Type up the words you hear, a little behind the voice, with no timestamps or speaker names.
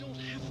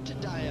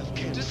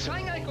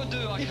trenger ikke å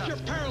dø av If kreft.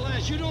 you're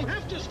paralyzed, you don't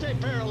have to stay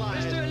Hvis du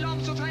paralyzed.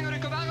 lam, så trenger du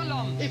ikke å være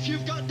lam. If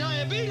you've got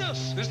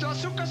diabetes, Hvis du har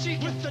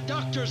sukkersyke, with the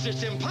doctors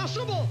it's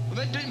impossible.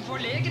 for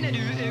legen er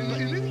det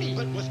umulig.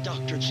 But with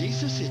Dr.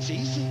 Jesus, it's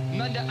easy.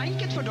 Men det er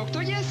enkelt for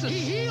doktor Jesus. He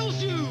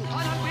heals you.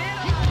 Han He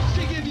helbreder. wants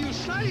to give you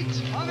sight.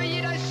 Han vil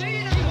gi deg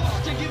syn. He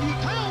wants to give you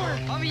power.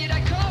 Han vil gi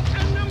deg kraft.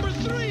 And number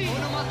 3, Og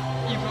nummer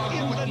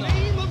in the i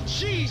name of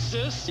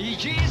Jesus, I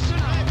Jesu I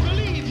navn.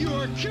 believe you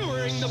are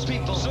curing the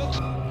people.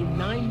 In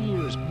 9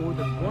 years, more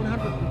than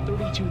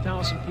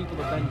 132,000 people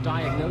have been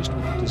diagnosed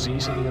with the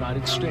disease in the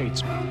United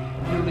States.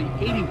 Nearly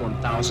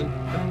 81,000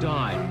 have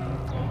died.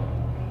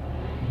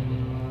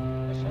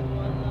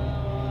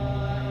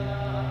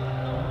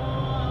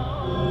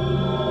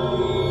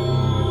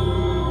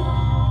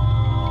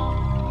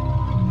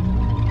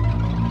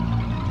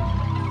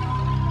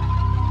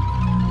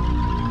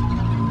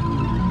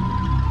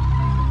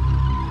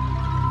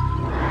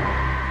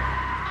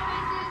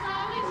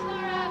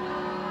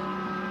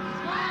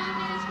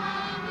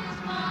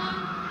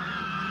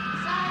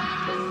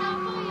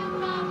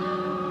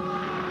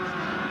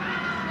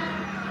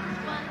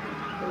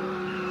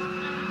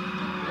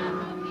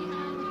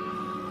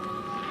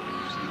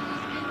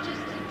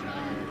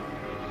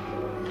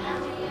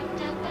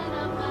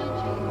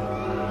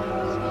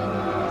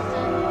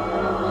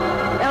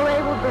 LA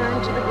will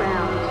burn to the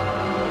ground.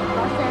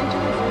 Los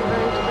Angeles will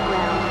burn to the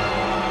ground.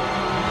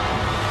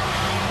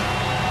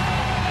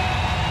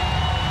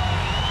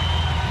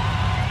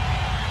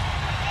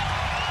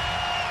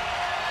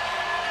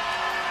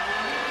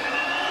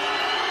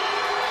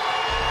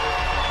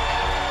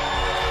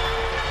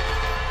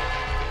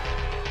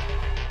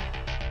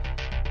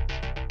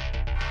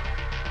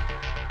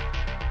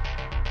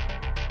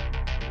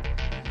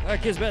 All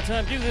right, kids, about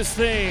time. Do this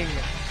thing.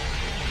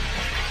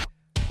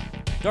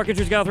 Dark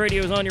Entries Goth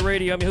Radio is on your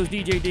radio. I'm your host,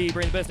 DJ D,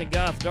 bringing the best in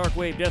goth, dark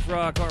wave, death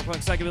rock, horror punk,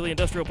 psychobilly,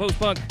 industrial,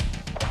 post-punk,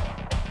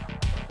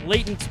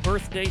 latent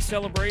birthday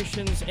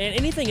celebrations, and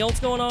anything else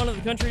going on in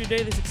the country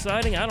today that's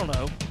exciting. I don't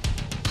know.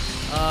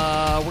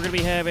 We're going to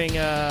be having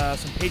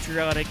some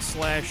patriotic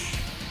slash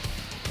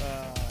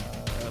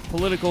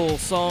political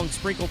songs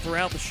sprinkled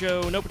throughout the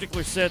show. No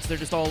particular sets. They're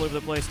just all over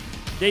the place.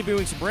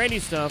 Debuting some brand new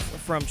stuff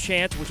from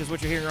Chant, which is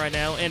what you're hearing right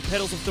now, and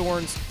Petals and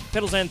Thorns,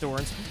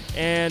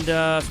 and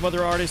some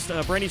other artists.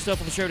 Brand new stuff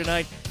on the show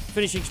tonight.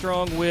 Finishing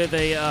strong with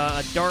a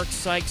dark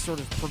psych sort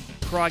of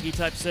proggy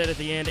type set at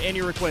the end. And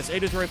your requests,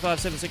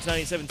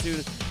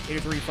 803-576-9872,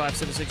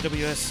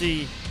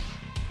 803-576-WSC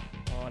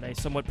on a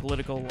somewhat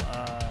political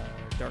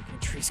Dark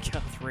Entries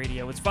Goth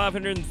Radio. It's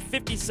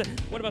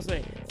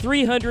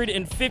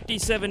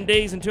 357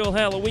 days until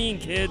Halloween,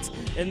 kids,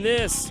 and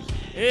this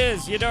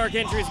is your Dark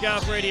Entries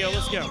Goth Radio.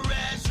 Let's go.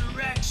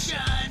 Resurrection,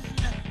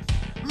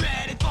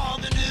 ready for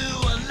the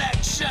new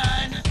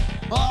election.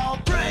 All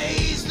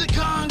praise the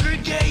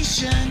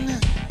congregation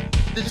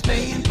that's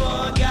paying for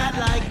a God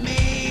like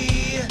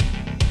me.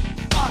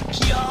 Fuck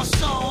your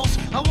souls,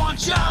 I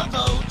want your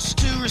votes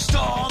to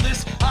restore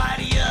this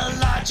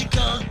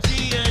ideological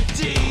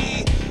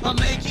deity. I'll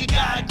make you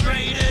God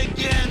great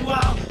again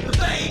while the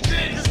fate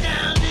trickles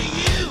down to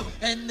you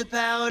and the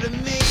power to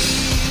me.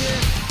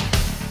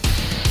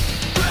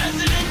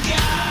 President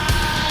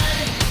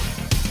God,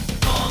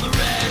 for the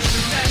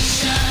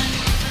resurrection.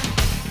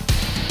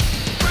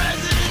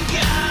 President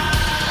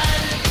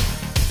God,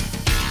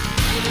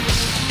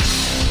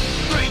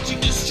 preaching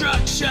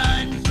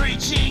destruction,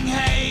 preaching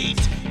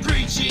hate,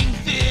 preaching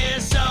fear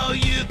so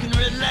you can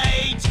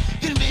relate.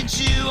 Convince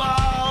you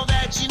all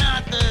that you're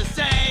not the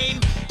same.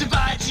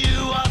 Divide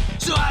you up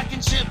so I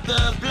can shift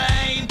the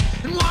blame.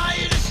 And while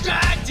you're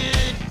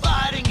distracted,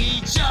 fighting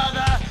each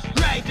other,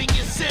 raping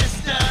your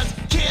sisters,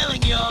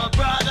 killing your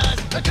brothers,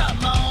 I cut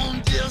my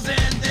own deals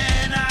and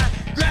then I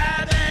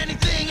grab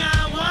anything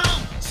I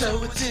want.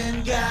 So it's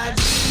in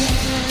God's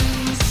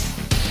hands.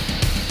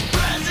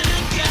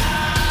 President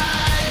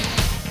God,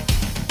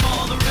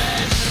 for the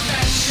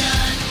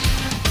resurrection.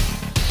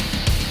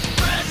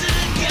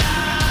 President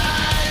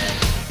God,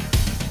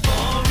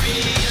 for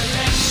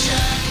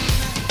re-election.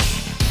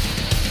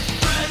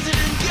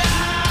 President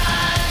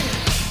God,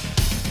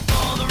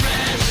 for the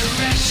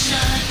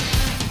resurrection.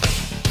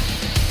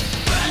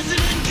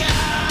 President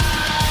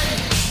God,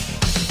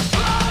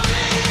 for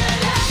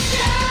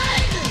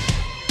re-election.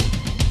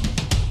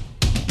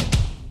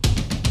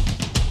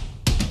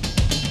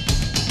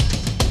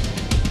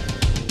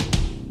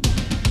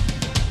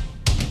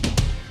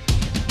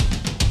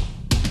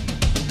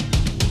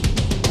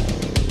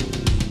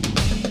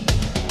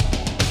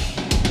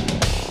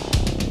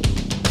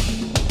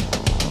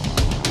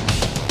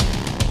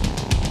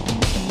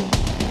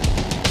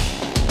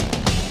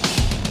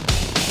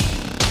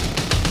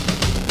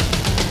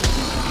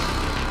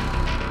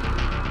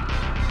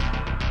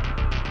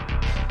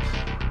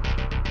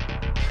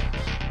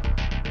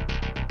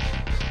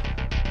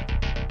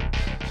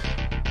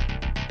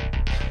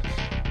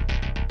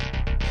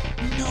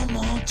 No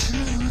more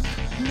truth,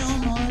 no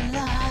more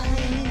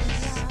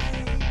lies.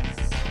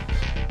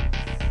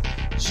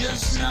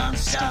 Just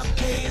non-stop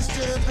chaos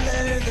to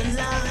blur the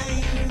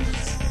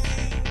lines.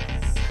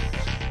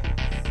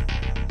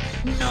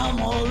 No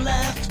more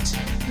left,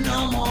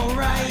 no more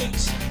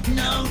right.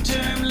 No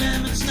term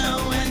limits,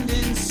 no end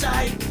in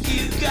sight.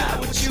 You got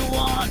what you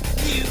want,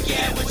 you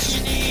get what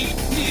you need.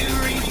 You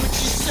reap what you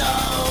sow.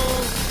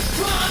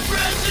 One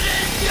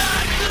president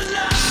got the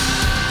line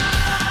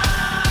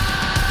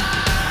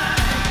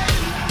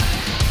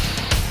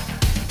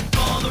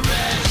for the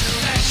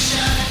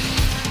resurrection.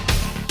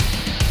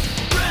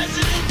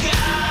 President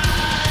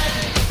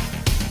God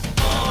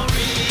for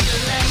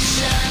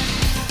re-election.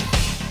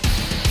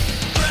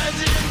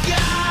 President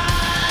God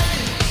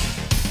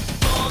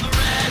for the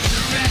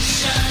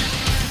resurrection.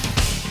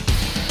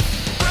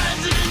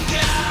 President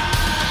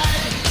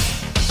God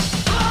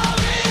for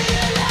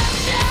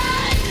re-election.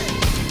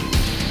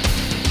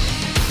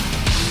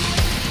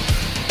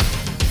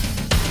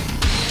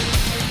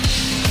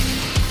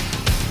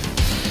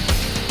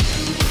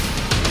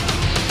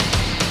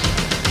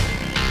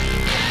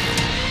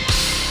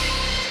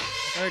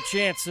 All right,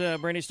 Chance,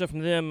 brand new stuff from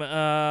them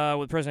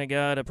with President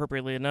God,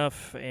 appropriately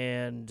enough,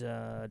 and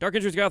Dark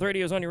Entries Goth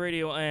Radio is on your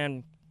radio,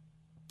 and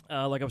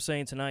like I was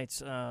saying tonight,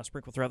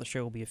 sprinkled throughout the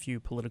show will be a few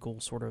political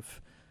sort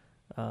of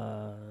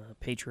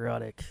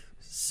patriotic,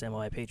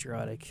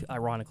 semi-patriotic,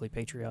 ironically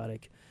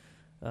patriotic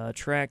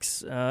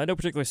tracks. No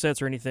particular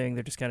sets or anything,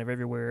 they're just kind of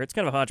everywhere. It's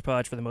kind of a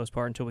hodgepodge for the most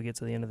part until we get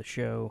to the end of the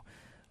show.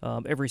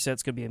 Every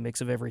set's going to be a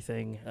mix of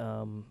everything.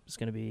 It's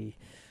going to be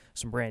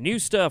some brand new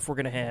stuff. We're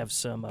going to have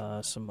some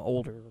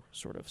older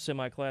sort of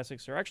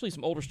semi-classics, or actually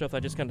some older stuff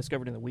I just kind of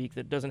discovered in the week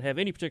that doesn't have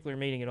any particular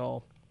meaning at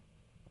all.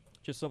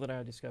 Just something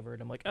I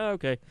discovered. I'm like, oh,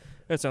 okay,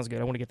 that sounds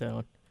good. I want to get that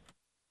on.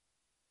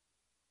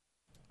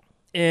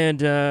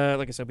 And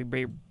like I said, we'll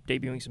be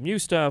debuting some new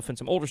stuff and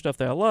some older stuff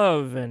that I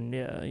love, and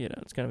yeah, you know,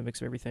 it's kind of a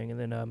mix of everything. And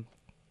then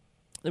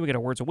we got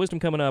our Words of Wisdom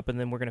coming up, and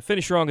then we're going to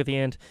finish strong at the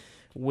end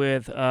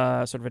with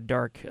sort of a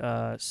dark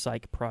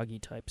psych proggy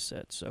type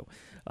set. So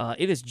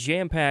it is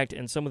jam-packed,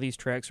 and some of these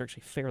tracks are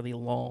actually fairly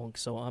long,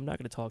 so I'm not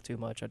going to talk too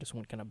much. I just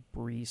want to kind of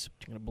breeze,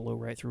 kind of blow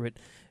right through it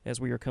as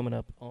we are coming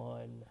up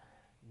on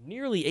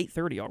nearly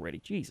 8:30 already.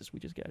 Jesus, we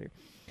just got here.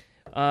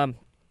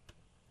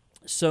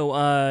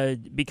 So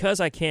because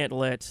I can't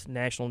let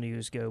national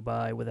news go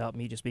by without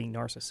me just being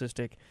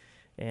narcissistic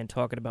and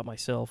talking about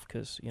myself,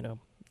 because, you know,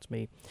 it's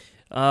me.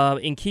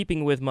 In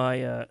keeping with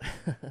my,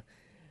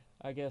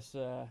 I guess,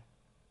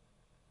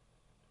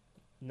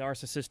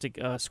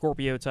 narcissistic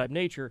Scorpio-type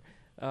nature,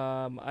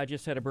 I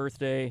just had a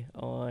birthday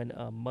on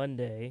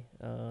Monday.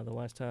 The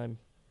last time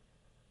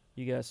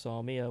you guys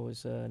saw me, I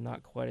was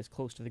not quite as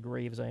close to the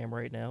grave as I am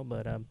right now,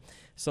 but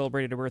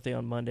celebrated a birthday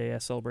on Monday. I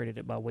celebrated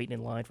it by waiting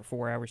in line for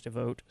 4 hours to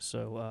vote,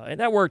 so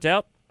and that worked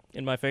out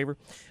in my favor.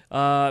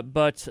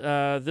 But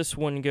this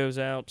one goes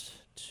out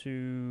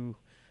to...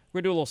 We're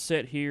going to do a little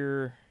set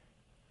here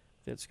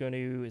that's going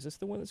to... Is this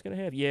the one that's going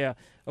to have? Yeah.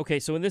 Okay,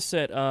 so in this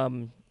set,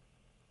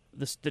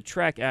 the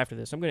track after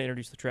this, I'm going to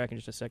introduce the track in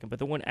just a second, but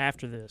the one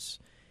after this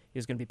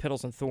is going to be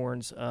Petals and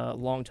Thorns,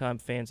 longtime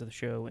fans of the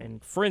show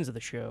and friends of the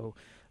show,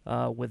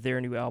 with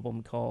their new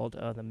album called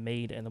The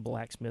Maid and the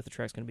Blacksmith. The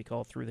track's going to be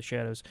called Through the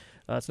Shadows.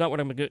 It's not what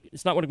I'm going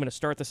to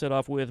start the set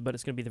off with, but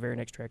it's going to be the very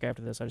next track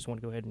after this. I just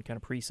want to go ahead and kind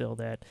of pre-sell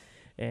that,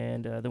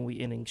 and then we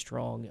ending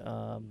strong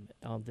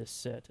on this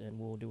set, and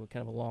we'll do a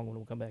kind of a long one.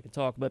 We'll come back and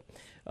talk. But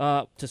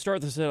to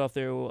start the set off,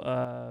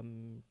 though,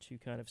 to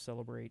kind of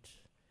celebrate,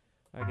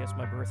 I guess,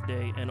 my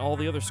birthday and all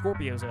the other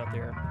Scorpios out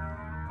there,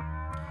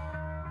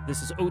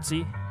 this is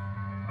Otzi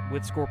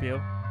with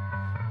Scorpio.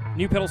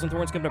 New Petals and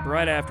Thorns coming up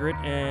right after it,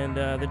 and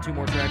then two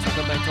more tracks. We'll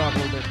come back and talk a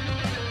little bit.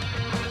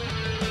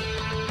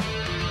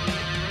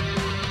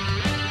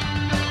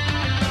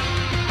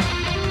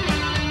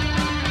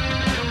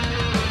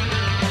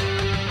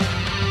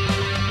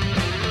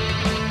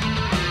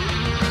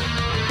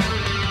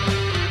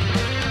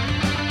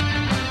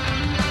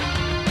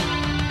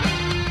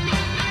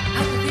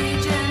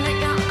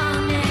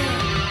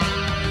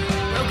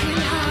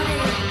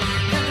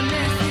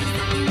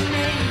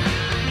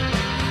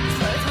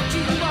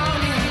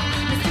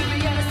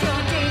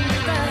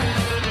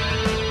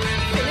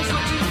 Finish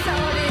what you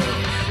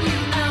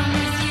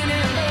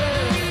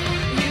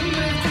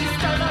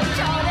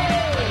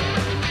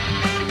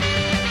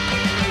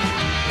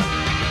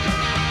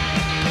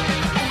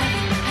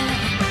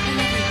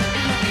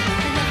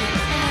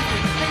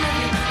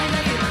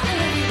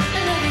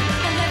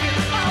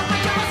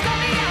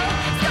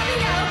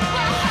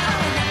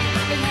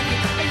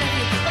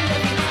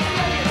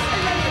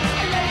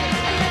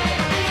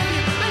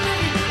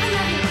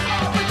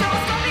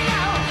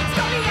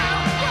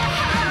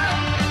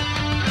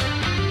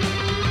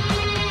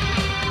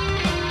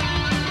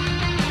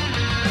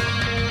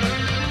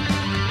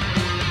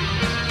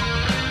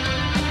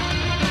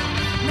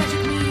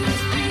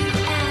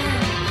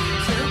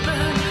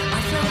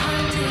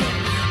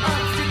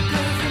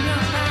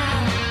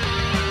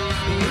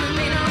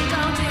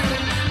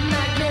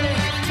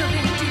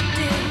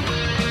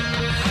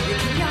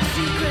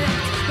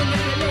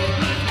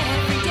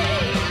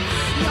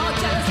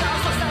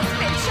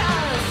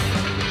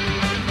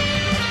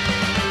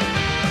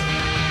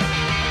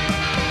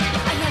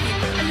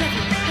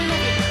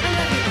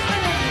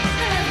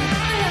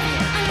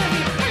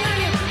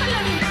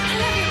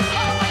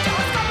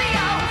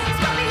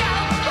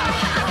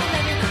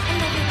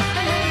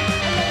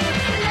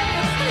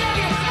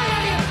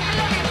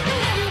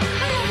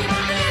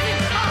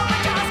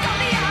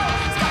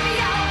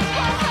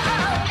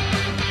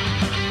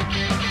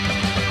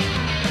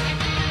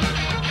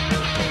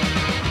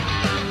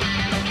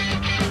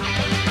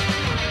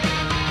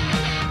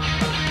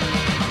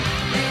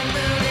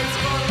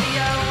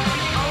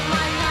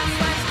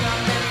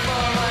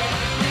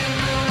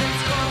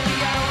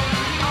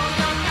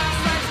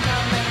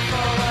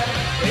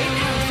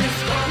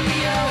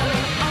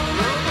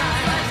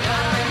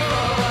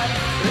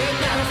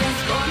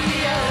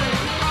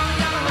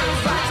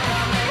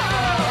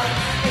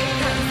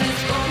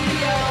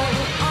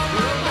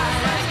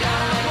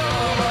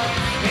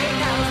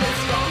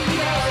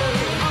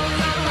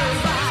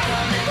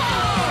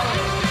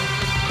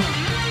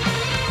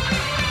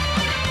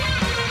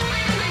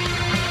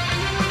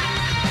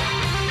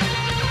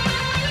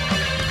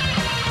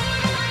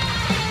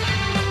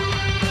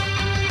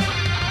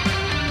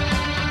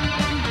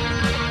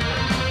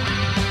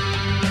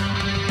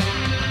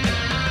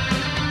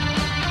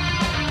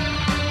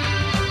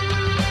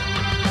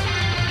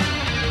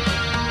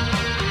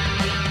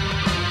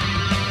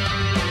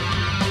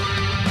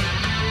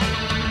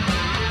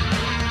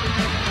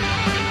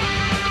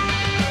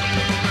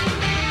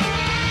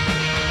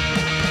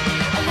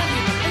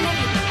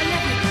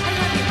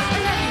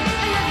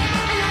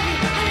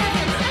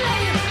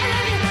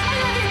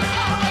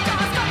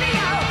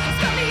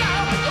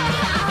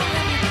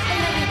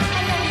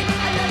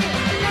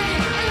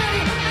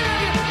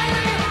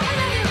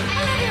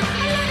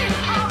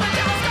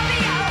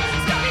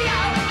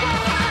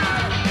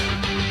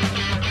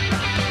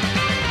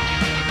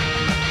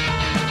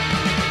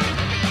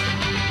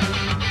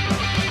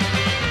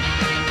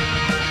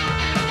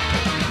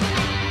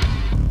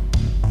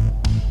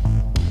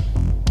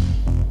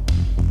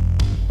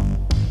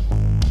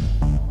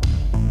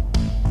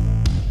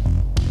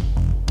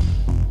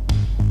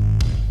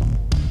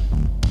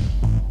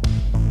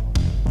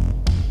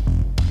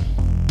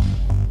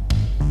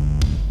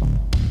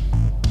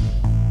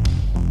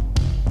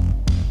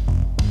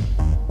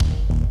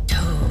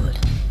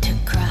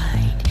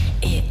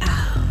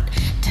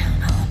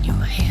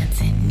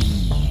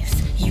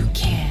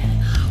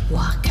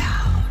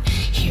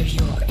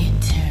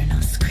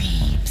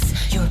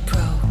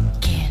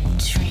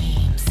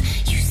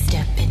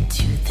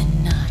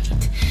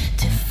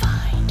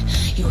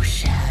Your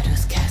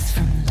shadows cast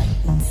from light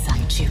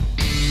inside you.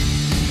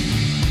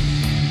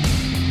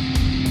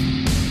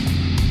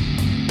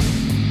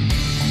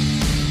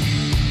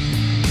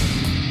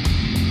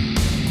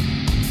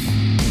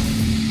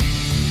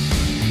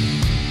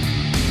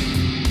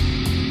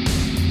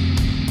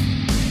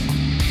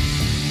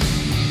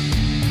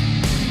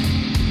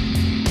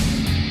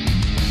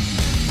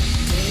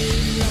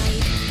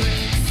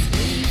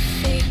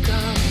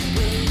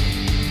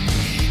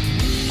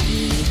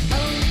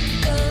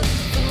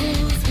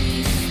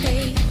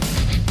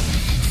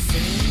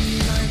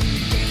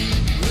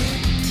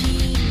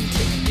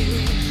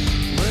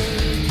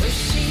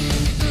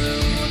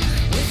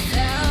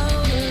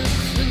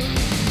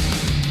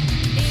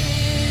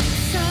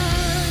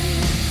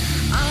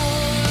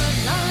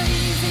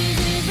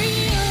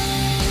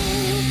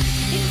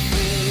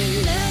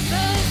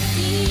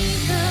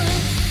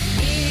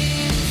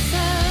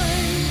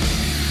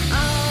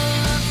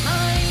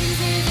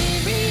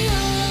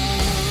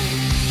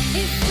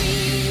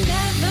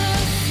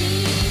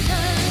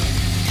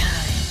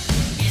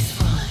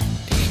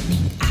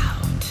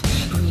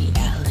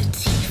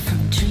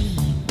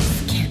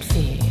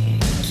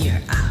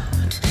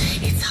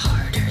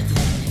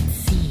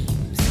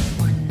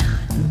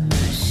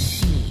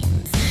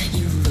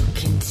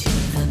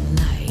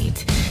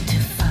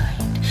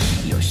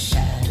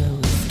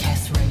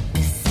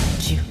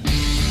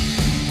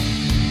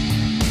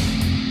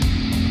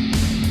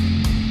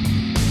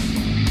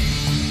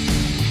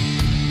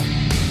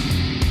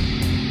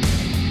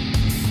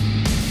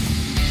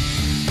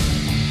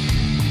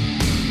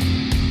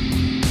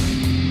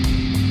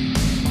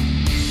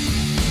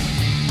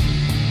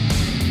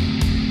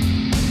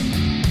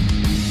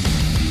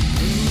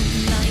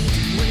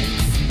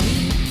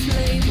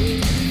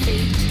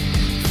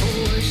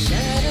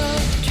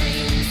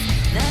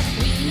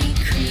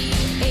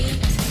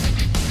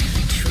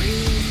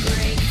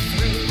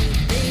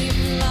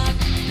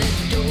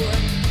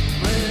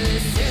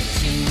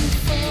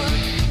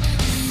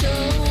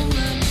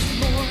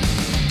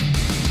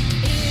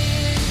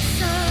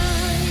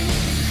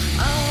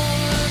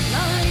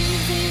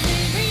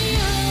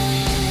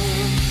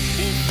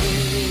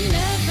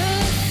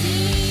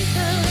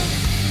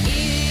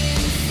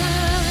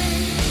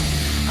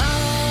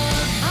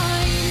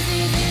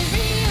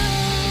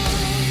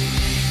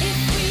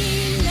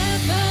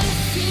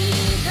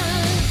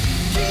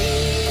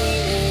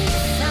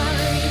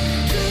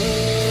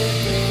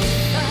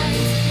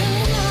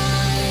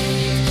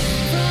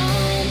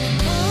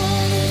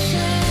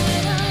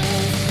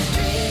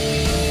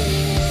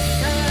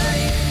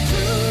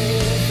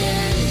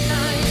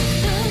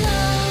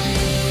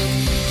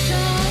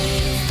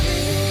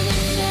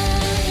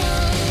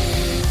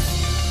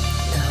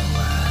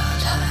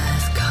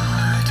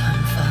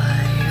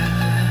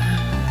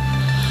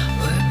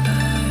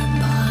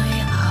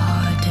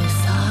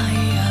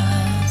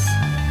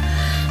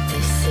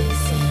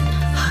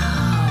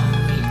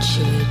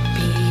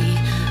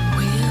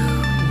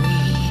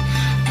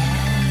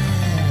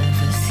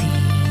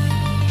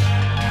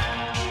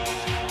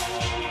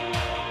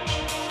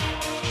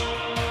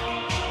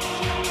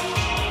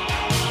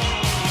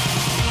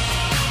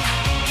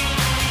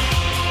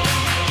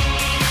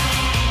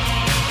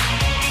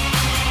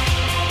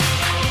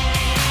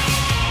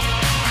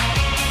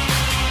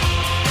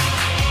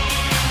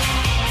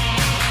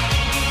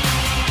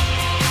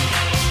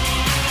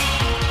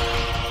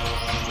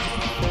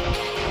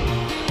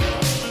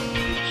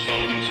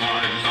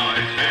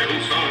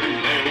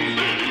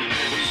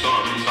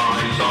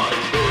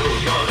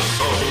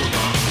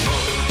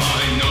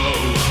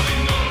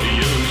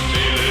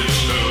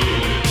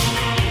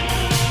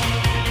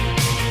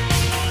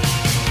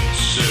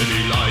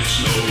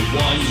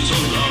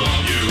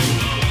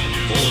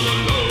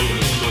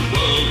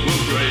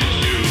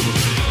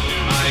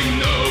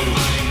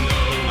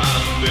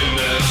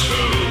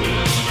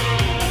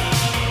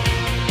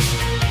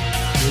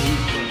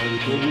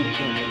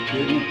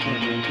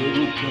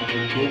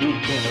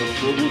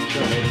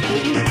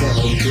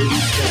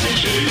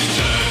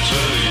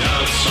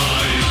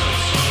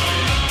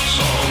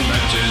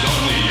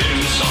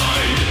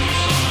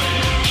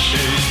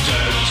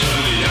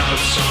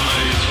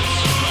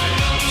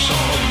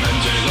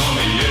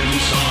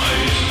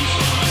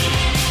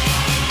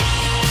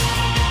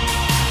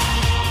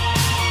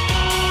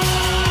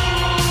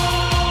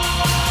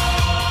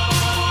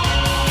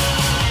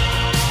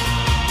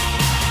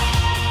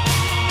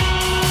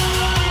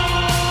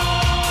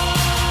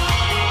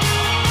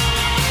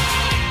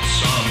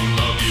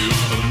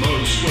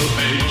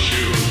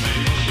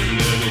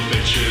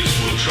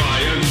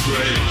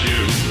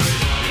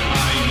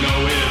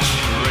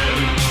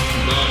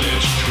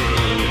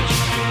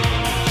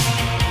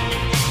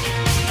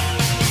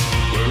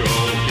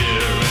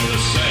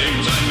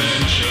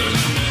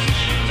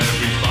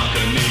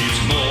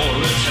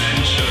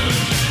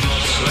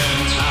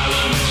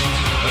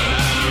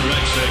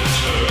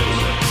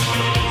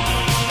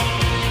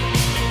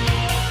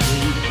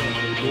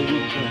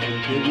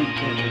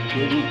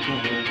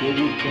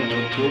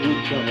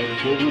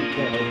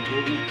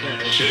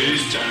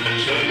 She's dead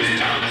to the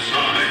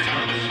outside.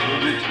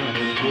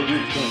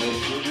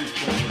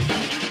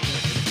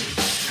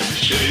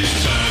 She's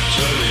dead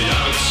to the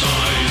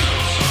outside.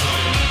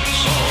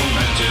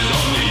 Tormented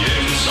on the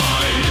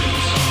inside.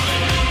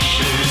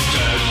 She's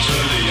dead to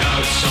the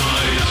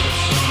outside.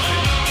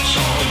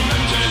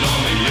 Tormented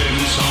on the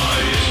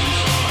inside.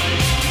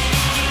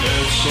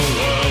 It's a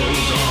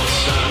world of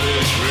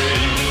savagery.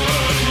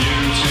 Her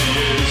beauty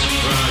is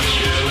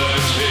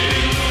fragility.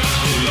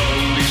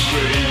 Lonely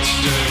streets,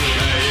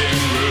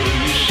 decaying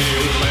rooms.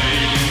 She'll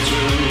fade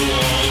into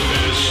all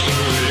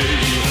history.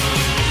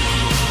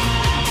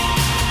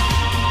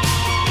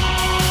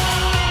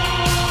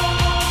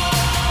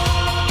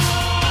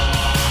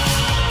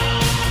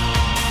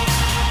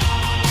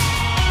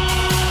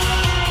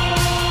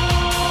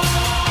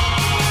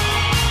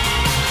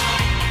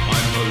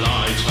 I'm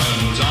polite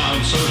and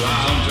dance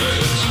around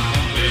it.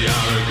 The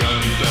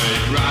arrogant, they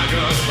brag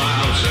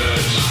about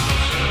it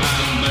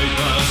and make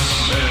us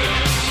sick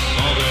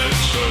of it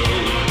too.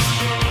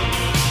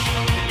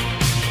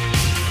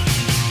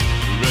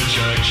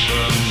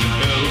 Rejection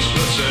builds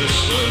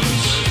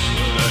persistence,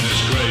 and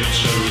it's great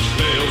to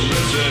feel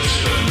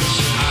resistance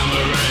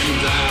hammering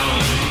down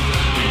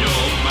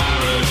your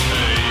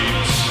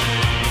barricades.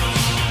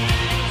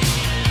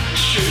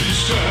 She's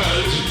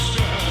dead.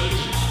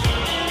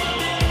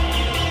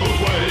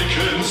 Awake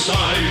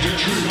inside a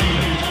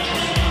dream,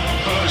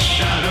 her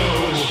shadow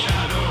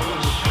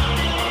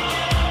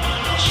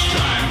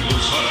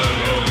strangles her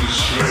own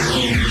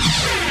screams.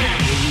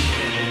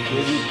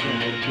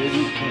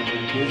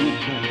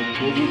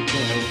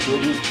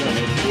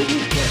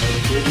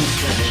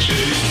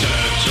 She's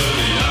dead to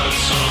the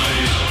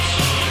outside,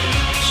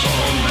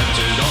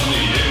 tormented on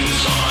the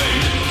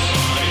inside.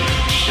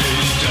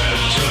 She's dead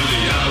to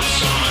the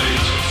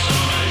outside,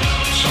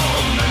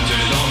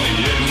 tormented on the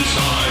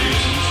inside.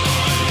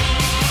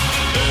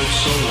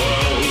 It's a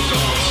world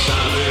of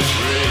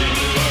savagery.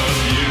 Her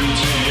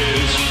beauty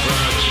is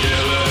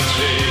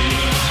fragility.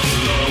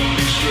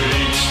 Lonely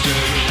streets,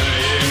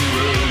 decaying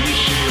rooms.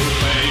 She'll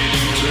fade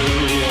into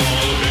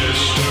all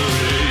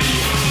history.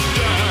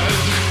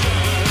 Dead,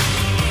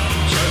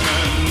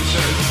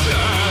 demented,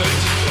 dead,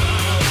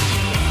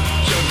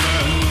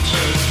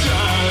 demented,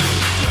 dead.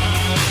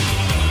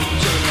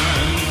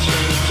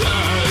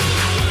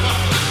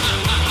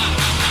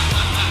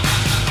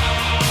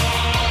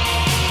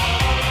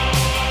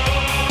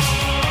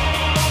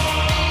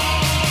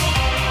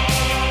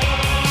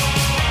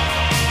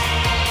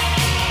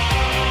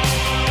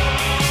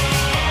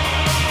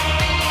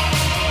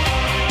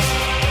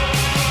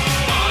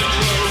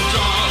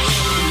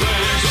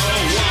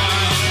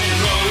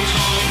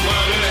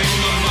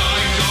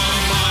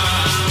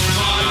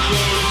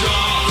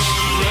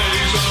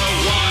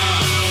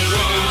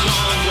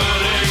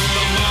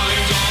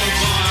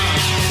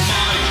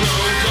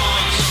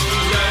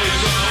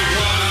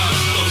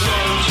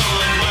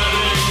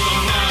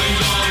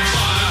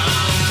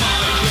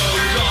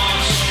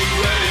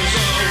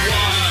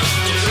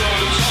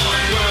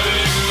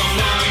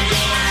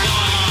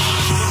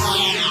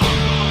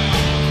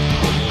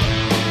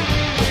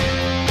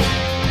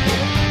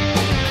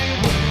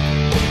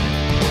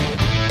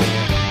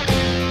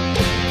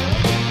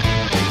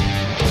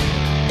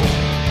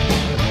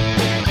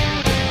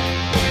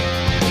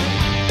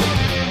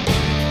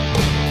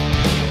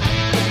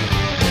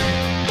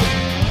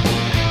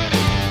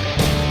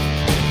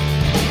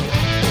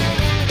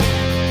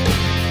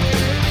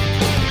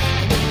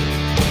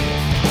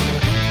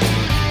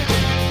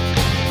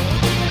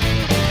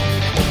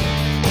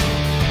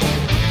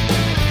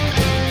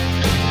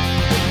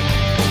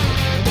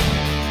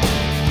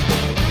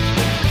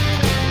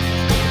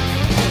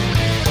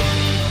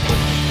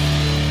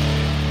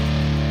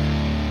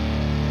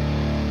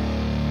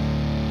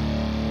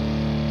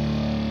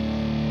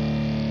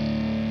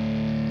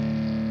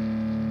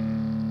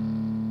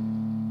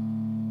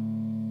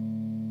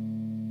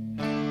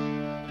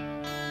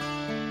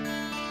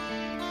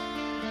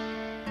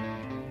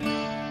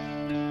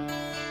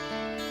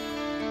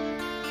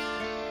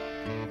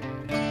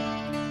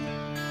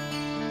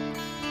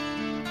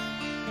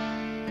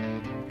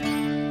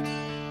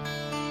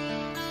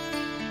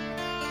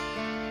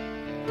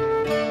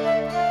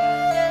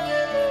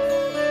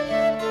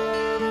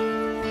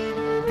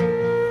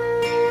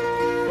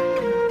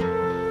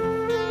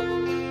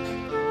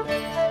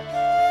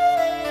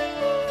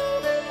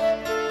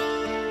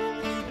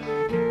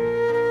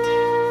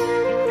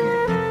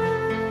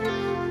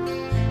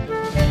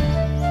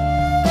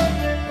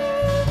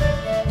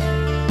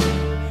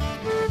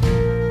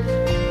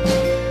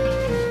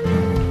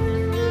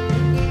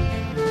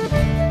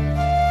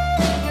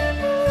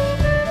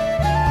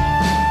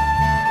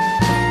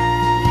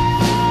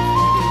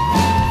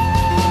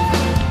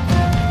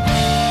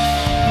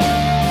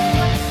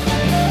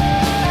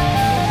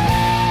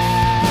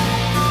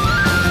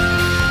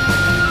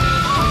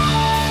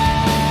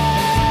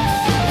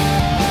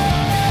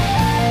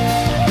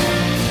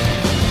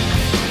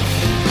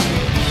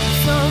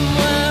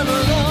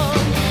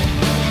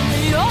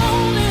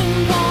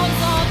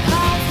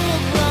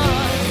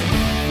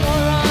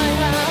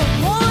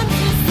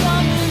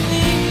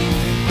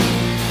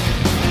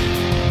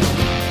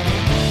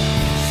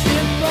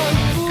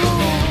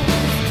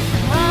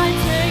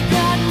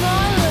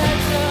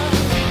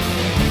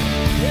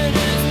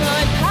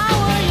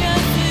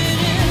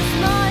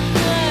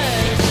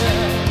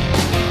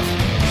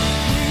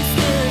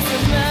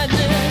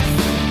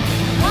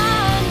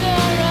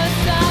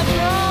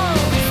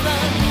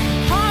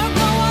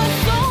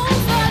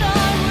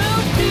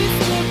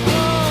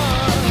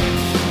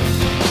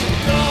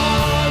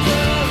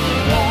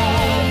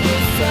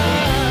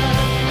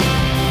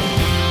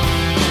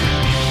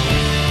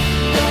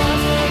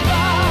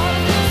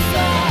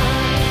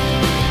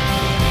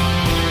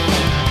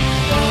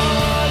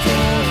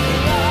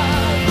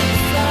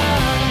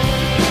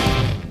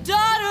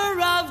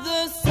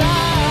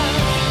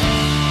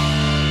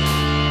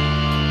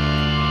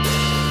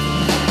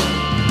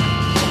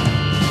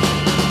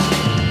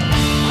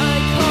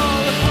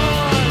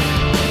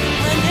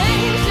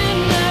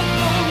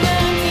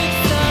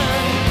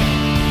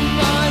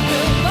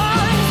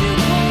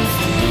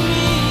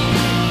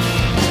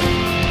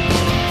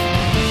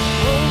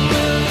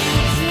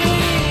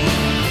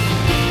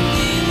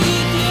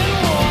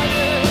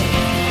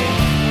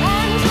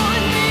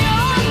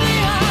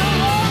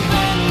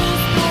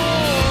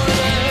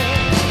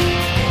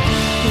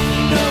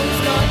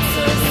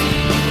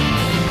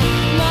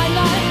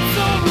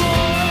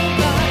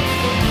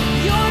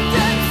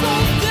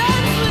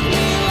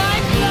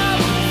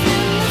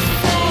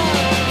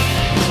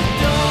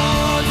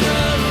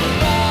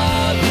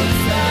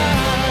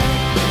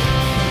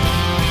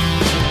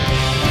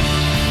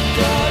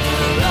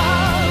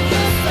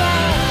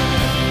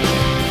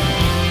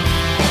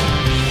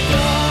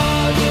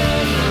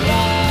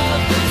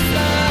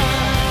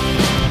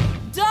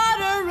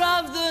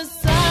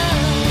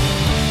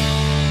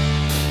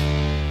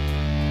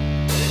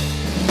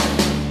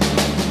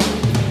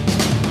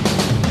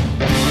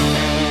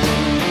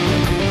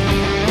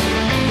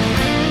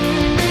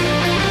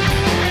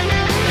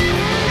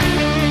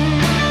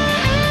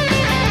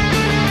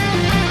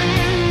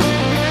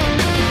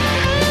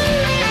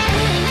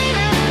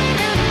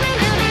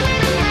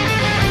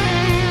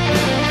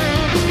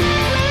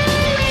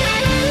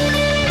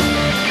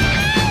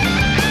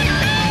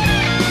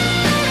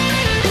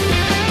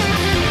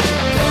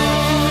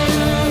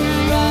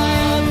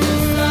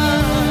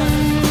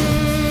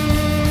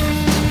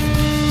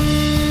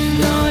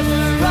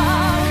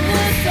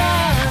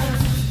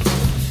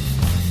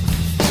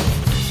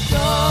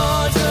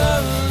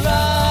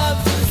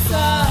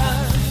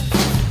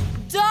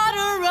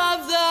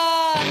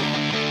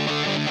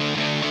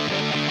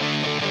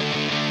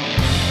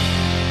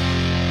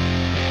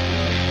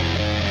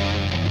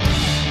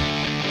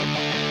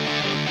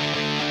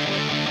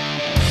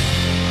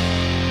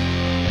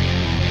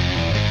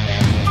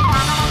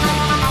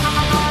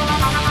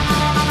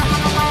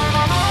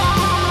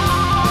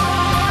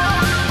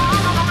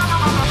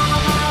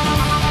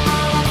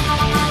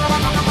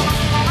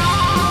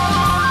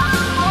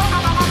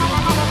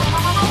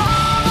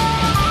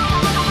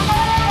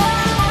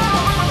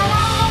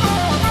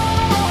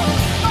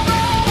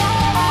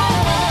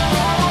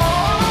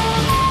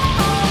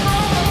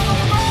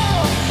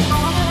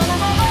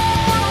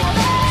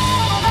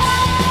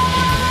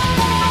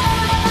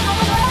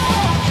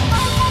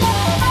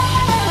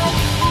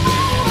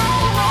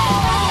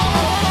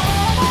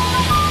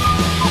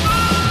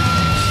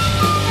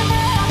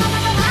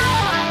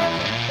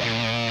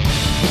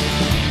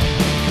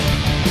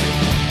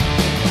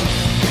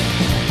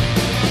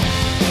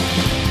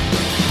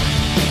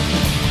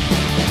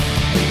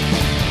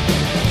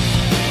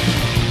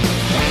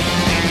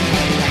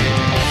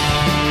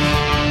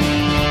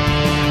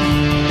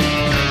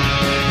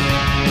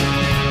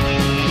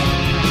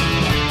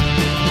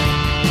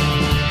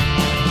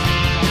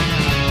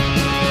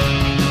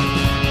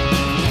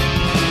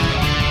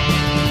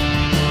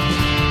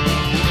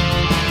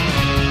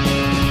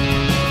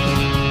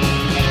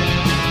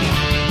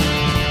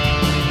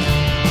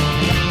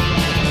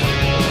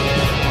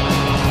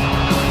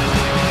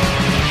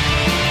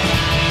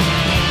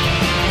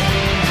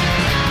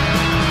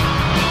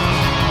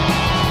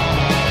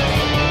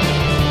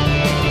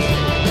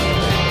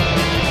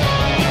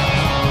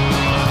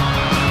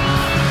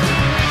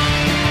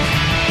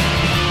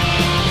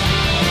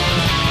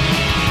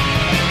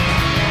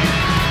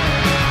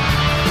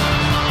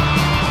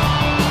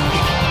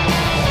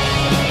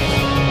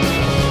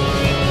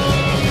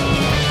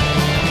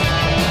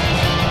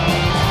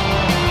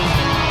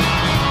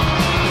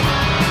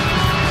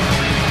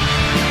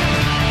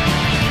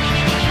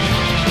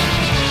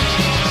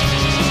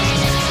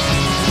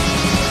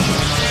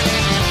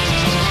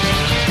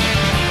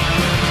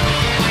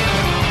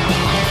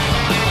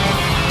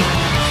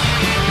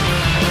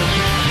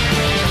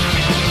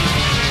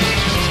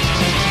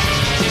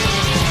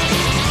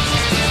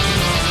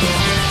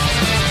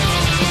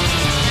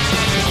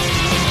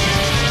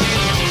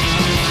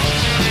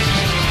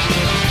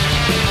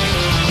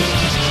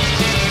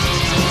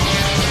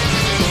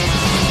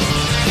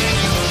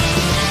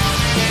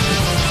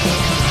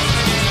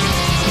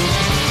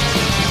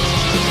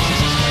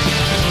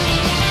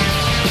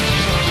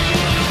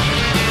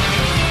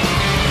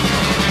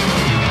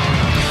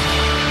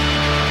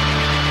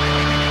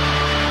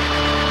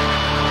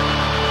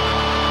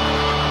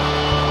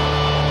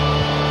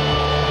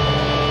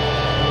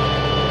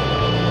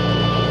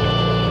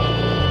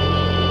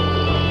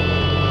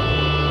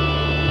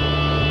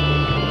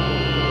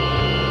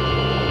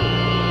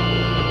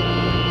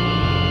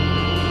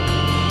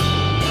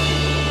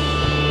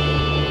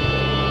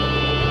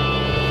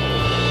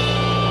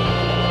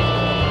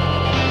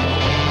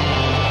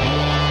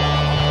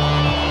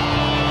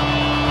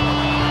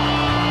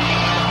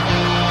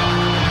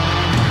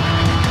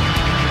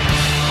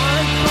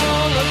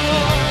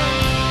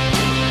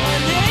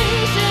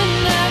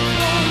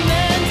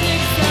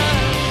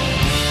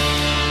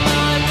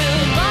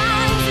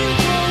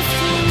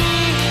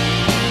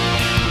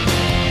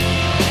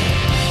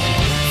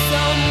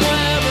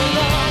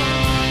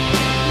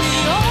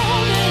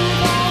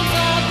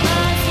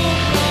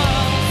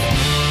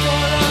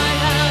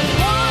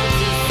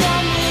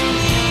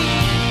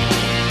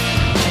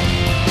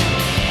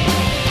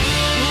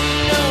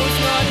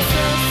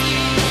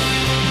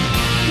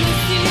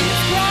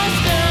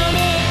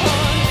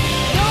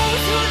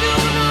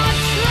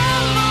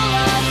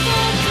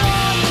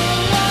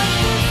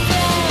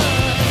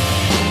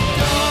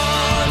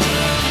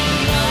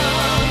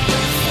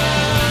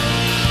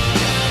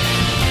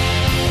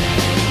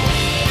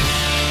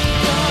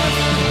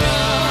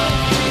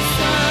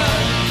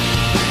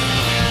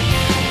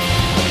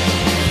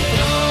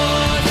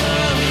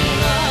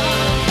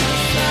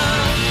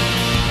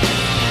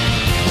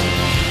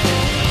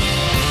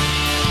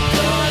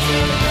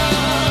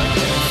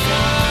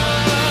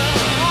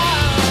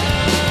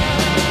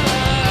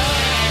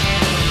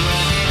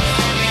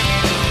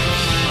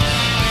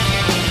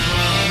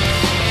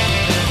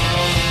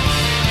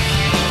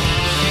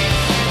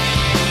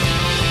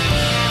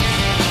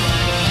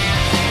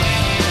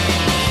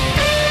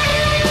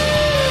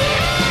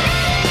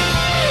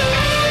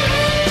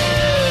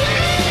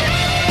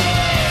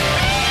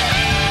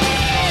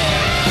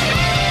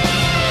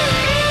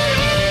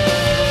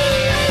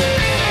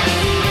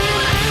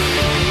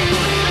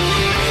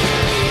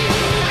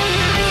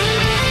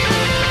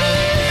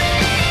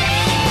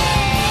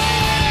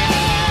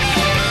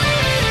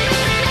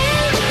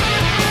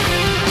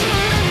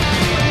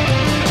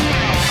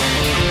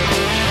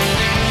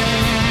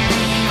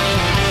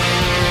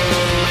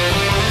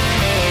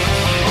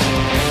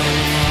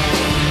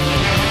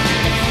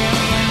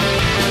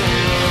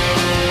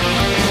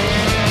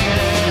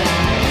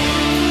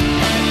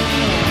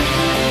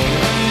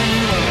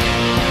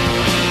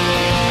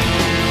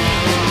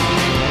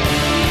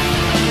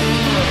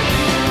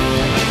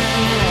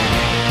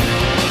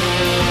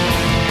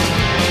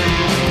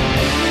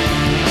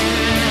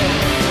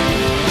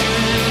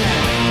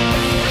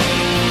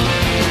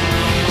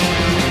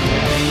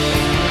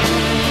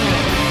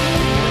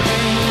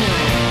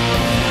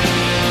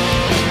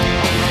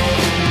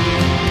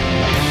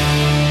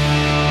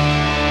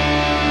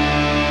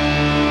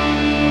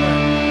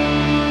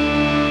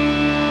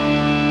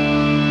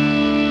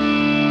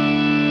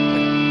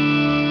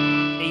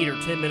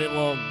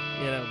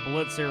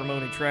 blood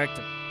ceremony track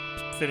to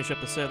finish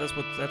up the set.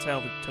 That's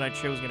how tonight's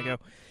show is going to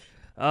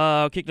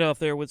go. Kicked it off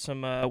there with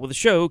some with the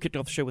show. Kicked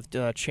off the show with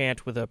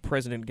Chant with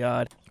President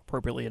God,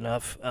 appropriately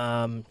enough.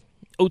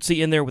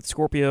 Otzi in there with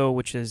Scorpio,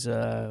 which is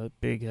a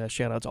big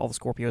shout out to all the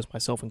Scorpios,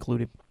 myself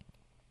included.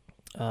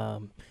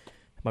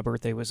 My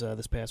birthday was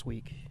this past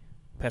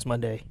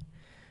Monday.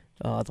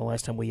 The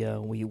last time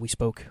we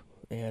spoke,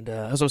 and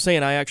as I was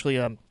saying, I actually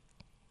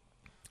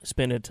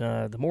spent it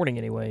the morning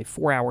anyway,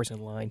 4 hours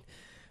in line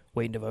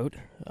waiting to vote.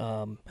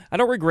 I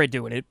don't regret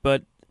doing it,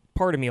 but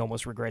part of me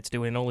almost regrets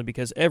doing it only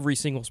because every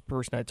single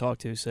person I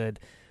talked to said,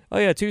 "Oh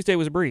yeah, Tuesday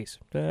was a breeze."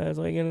 I was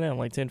like, in and out in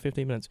like 10,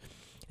 15 minutes.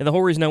 And the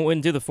whole reason I went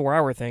and did the 4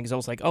 hour thing is I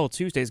was like, oh,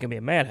 Tuesday's going to be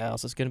a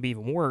madhouse. It's going to be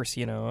even worse,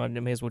 I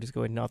may as well just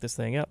go ahead and knock this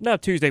thing out. No,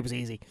 Tuesday was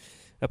easy,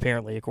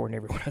 apparently, according to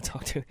everyone I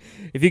talked to.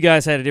 If you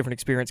guys had a different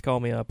experience,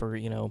 call me up or,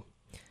 hit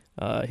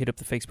up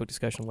the Facebook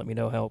discussion and let me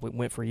know how it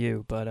went for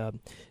you. But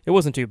it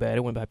wasn't too bad.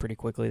 It went by pretty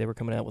quickly. They were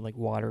coming out with like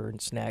water and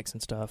snacks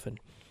and stuff. And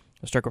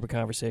I struck up a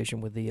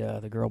conversation with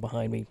the girl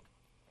behind me.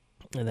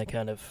 And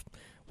that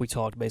we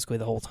talked basically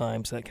the whole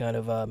time. So that kind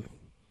of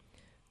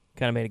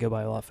made it go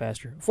by a lot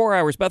faster. 4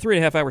 hours, about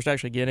 3.5 hours to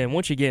actually get in.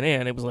 Once you get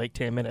in, it was like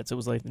 10 minutes. It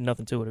was like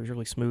nothing to it. It was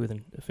really smooth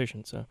and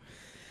efficient. So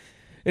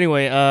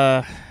anyway,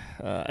 and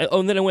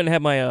then I went and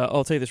had my,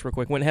 I'll tell you this real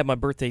quick, went and had my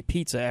birthday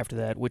pizza after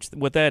that, which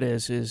what that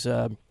is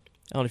I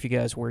don't know if you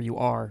guys where you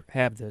are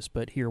have this,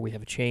 but here we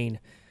have a chain,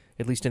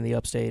 at least in the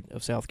upstate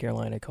of South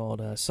Carolina,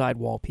 called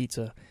Sidewall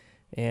Pizza.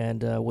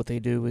 And what they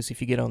do is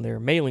if you get on their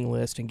mailing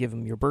list and give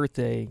them your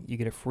birthday, you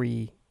get a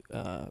free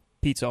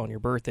pizza on your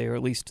birthday, or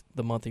at least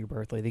the month of your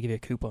birthday. They give you a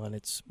coupon.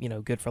 It's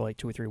good for like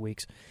 2 or 3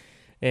 weeks.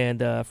 And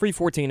free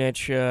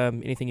 14-inch,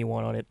 anything you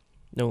want on it,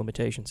 no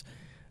limitations.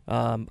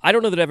 I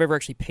don't know that I've ever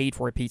actually paid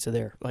for a pizza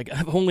there. Like,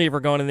 I've only ever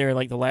gone in there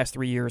like the last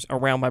 3 years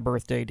around my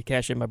birthday to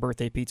cash in my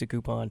birthday pizza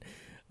coupon,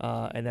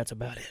 and that's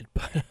about it.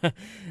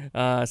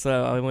 But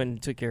so I went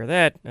and took care of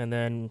that, and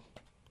then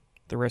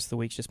the rest of the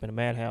week's just been a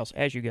madhouse,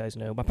 as you guys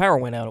know. My power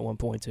went out at one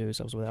point too,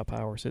 so I was without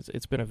power. So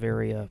it's been a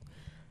very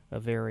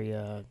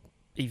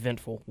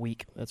eventful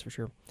week, that's for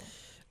sure.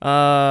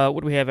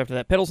 What do we have after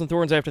that? Petals and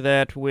Thorns after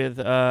that with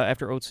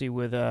after Otzi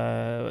with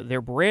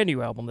their brand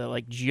new album that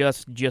like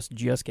just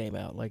came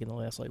out like in the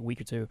last like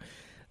week or two.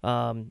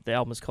 The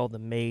album is called The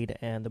Maid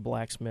and the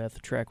Blacksmith. The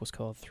track was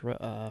called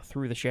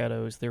Through the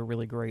Shadows. They're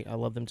really great. I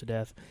love them to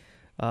death.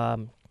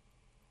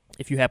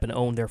 If you happen to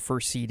own their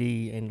first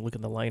CD and look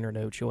at the liner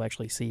notes, you'll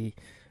actually see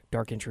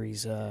Dark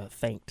Entries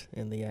thanked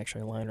in the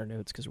actual liner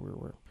notes because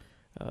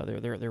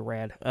they're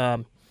rad.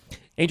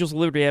 Angels of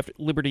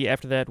Liberty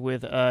after that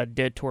with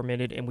Dead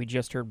Tormented, and we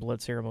just heard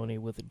Blood Ceremony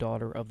with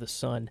Daughter of the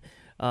Sun.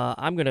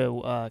 I'm going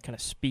to kind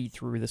of speed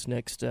through this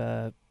next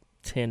 10,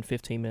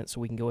 15 minutes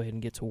so we can go ahead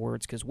and get to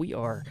words, because we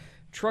are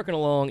trucking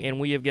along, and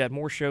we have got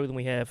more show than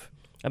we have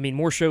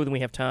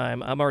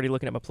time. I'm already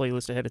looking at my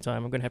playlist ahead of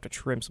time. I'm going to have to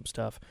trim some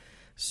stuff,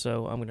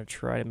 so I'm going to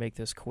try to make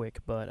this quick.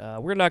 But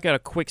we're going to knock out a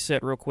quick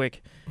set real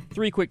quick,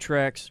 3 quick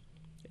tracks.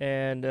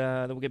 And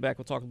then we'll get back.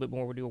 We'll talk a bit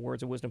more. We'll do a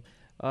Words of Wisdom.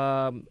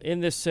 In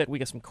this set, we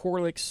got some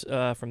Corlix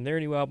from their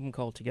new album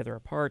called Together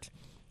Apart.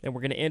 And we're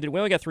going to end it. We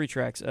only got 3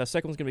 tracks.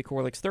 Second one's going to be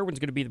Corlix. Third one's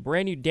going to be the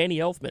brand new Danny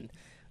Elfman.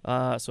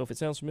 So if it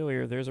sounds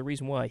familiar, there's a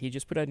reason why. He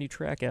just put out a new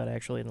track out,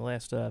 actually, in the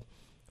last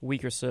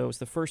week or so. It's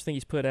the first thing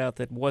he's put out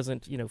that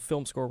wasn't,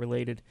 film score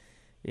related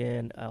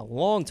in a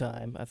long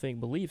time. I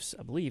believe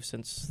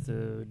since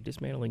the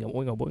dismantling of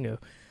Oingo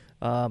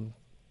Boingo.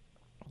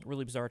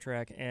 Really bizarre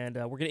track, and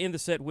we're going to end the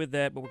set with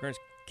that, but we're going to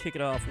kick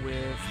it off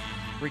with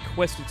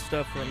requested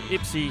stuff from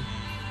Ipsy,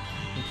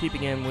 and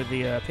keeping in with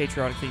the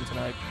patriotic theme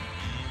tonight.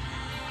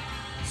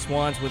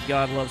 Swans with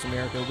God Loves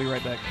America. We'll be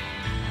right back.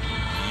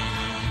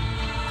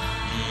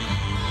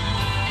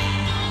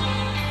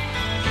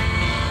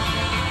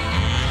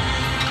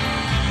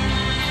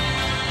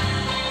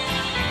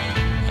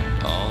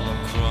 All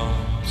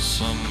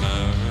across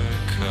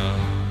America,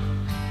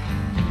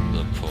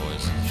 the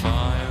poison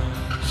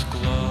fires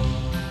glow.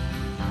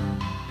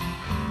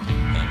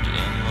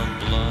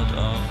 Blood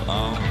of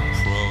our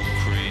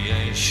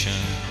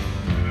procreation,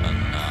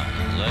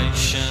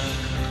 annihilation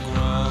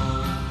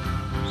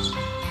grows.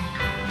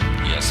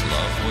 Yes,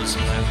 love was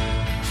meant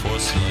for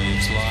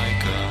slaves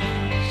like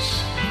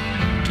us,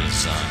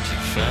 designed to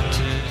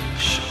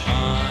fetishize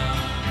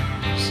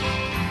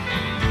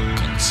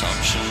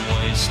consumption,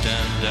 waste,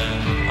 and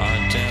an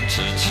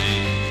identity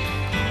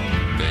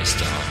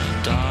based on a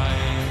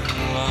dying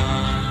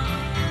line.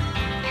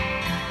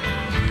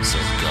 So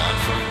God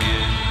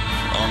forgive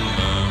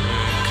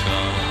America,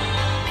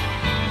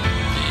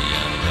 the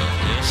end of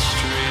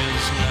history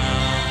is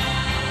now,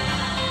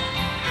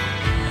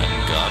 and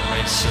God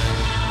may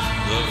save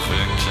the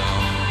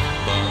victim,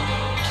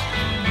 but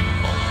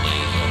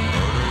only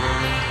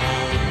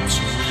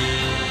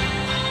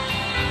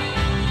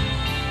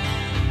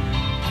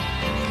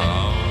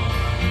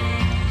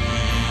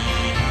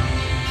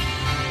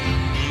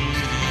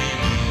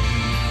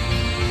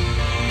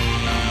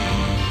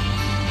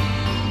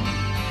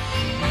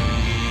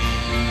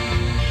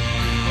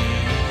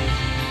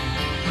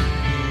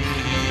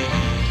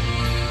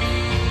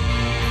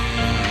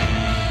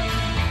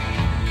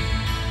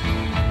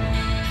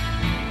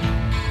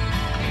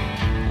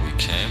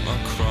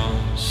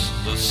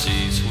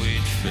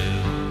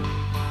filled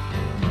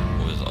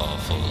with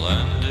awful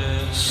and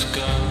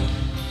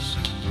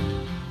disgust,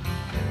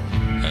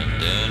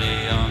 and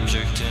any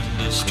object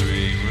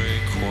industry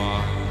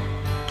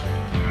required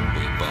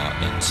we bought,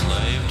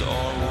 enslaved,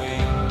 or we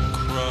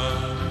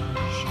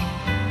crushed.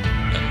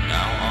 And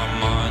now our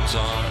minds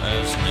are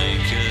as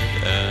naked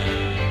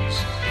as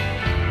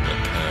the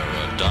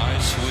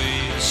paradise we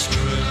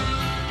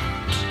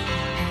stripped,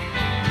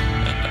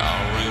 and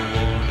our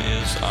reward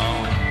is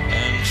our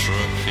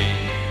entropy.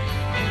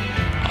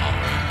 Our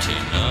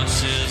emptiness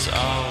is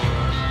our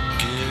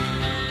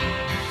gift.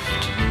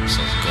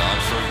 So God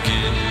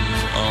forgive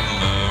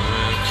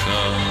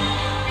America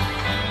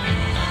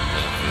and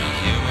every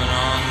human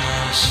on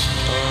this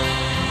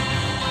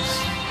earth,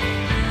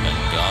 and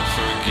God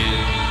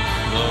forgive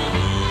the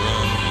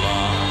ruined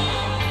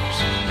lives,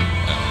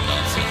 and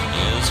nothing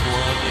is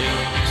what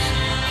is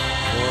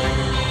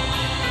worth.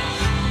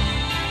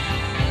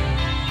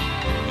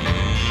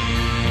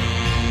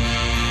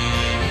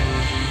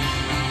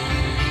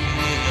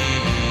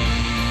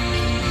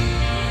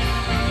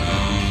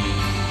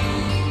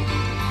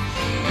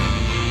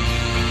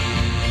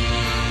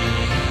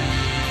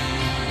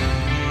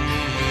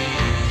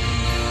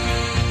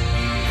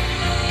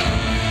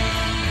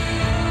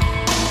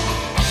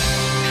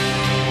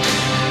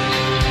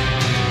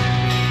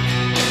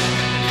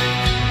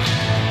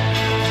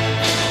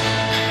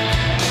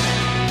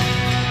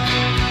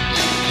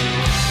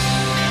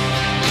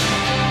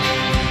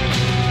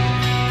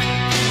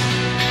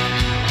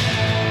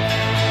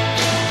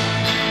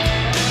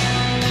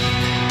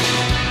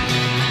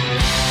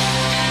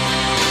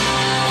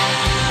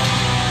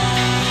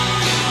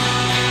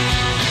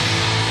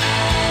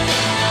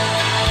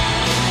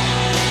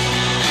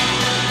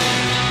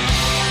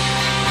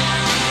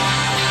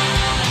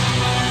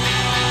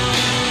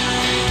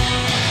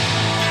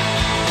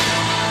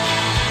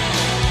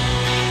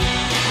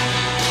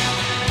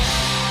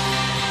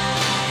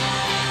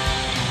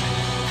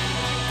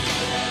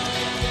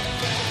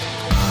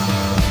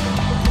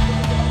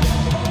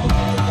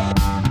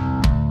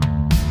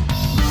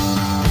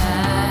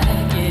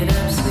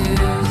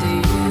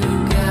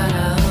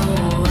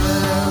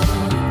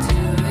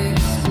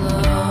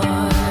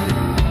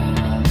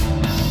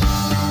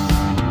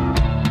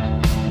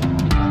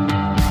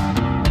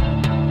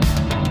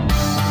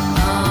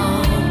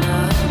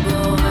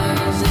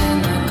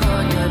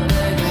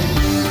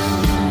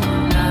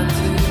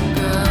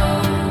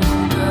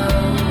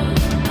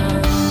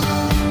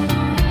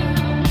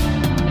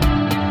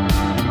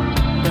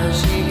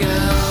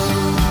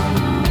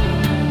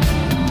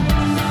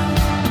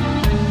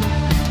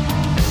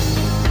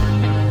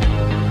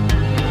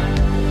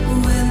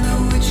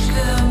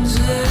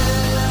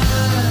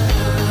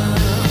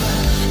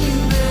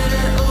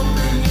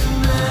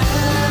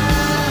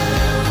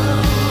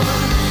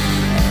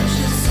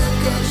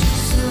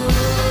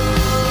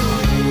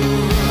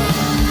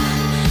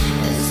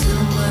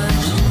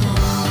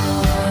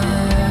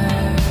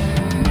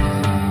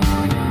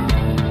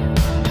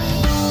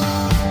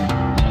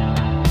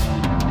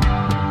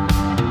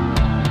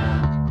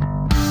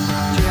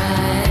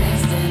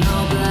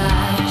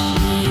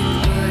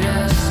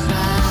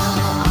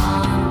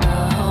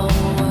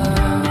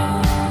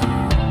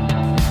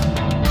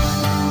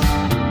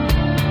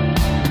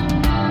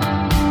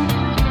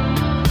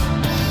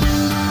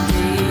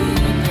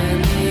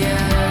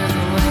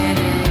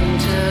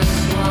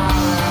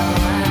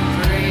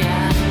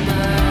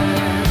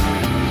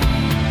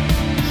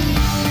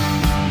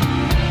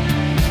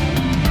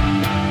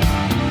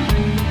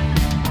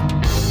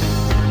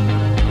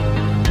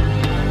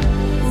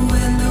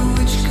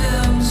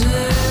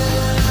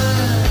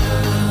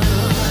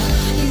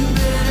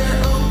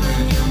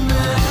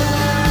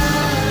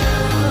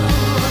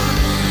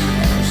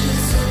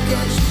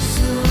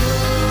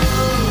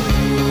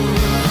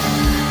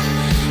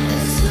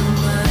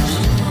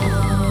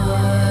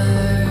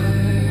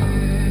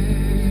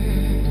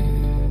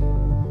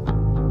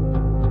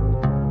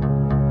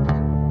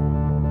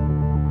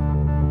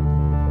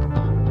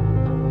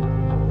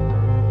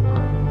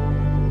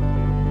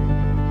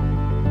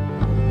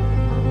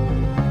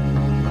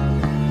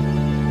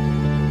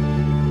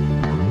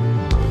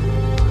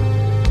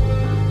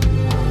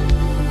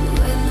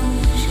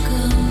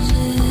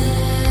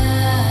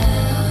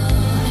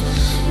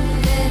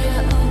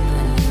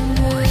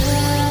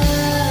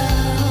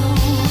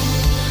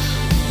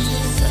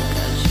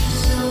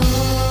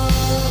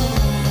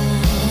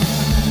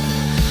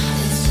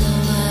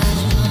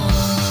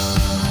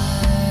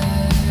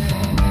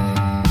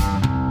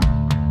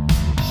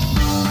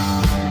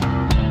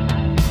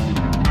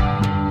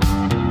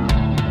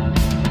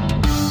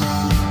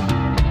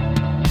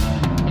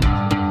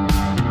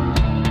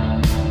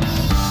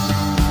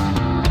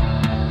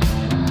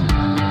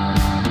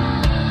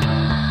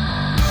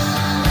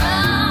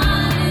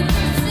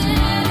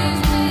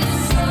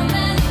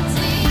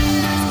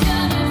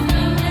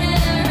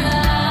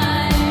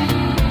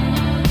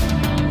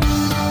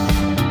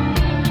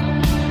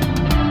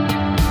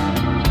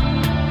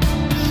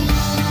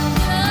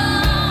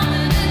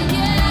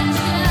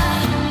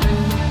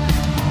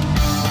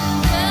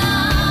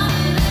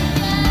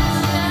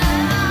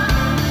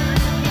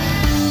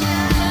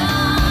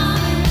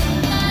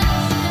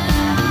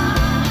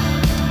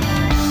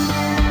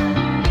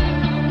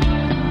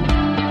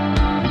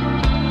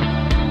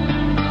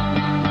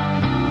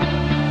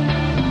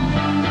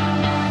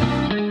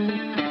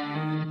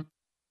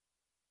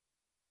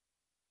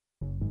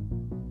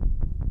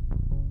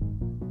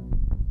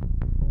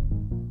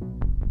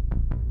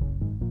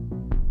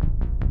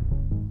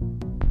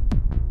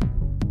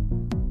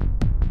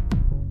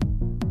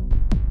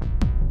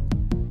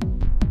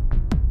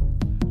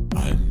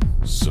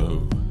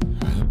 so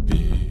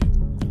happy,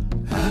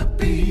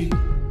 happy.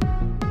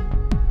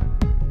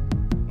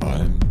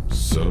 I'm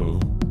so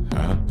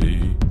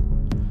happy,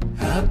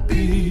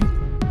 happy.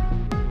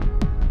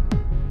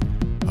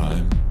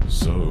 I'm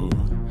so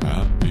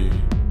happy,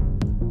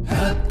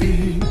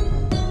 happy.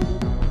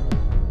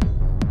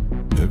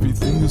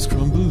 Everything is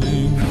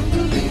crumbling,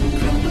 crumbling,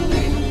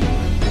 crumbling.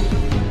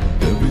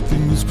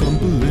 Everything is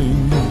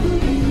crumbling,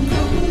 crumbling,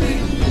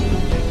 crumbling.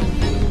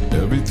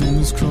 Everything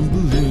is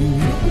crumbling,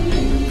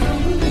 crumbling,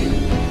 crumbling.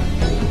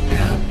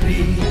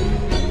 Happy,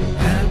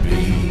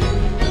 happy,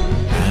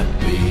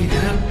 happy,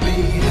 happy,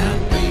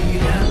 happy,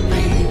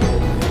 happy.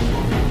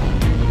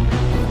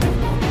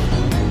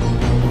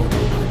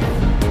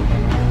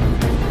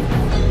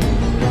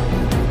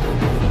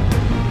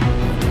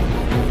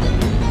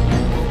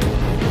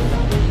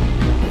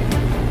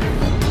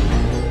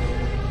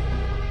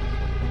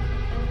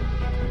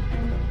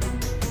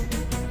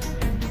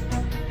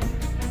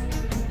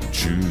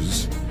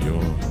 Choose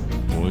your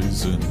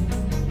poison,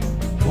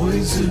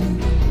 poison.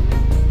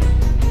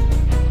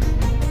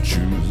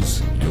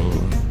 Choose your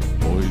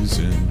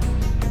poison,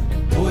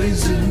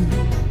 poison.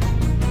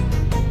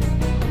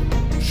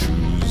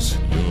 Choose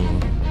your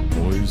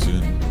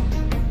poison,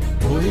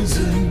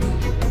 poison.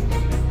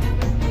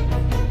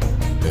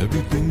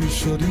 Everything is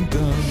shutting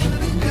down,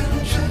 shutting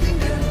down, shutting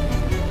down.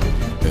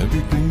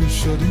 Everything is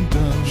shutting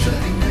down,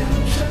 shutting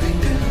down, shutting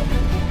down.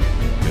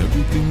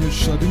 Everything is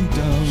shutting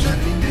down,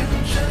 shutting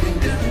down, shutting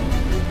down.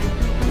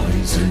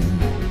 Poison,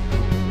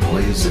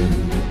 poison.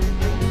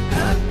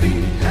 Happy,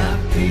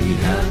 happy,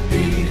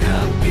 happy,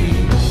 happy.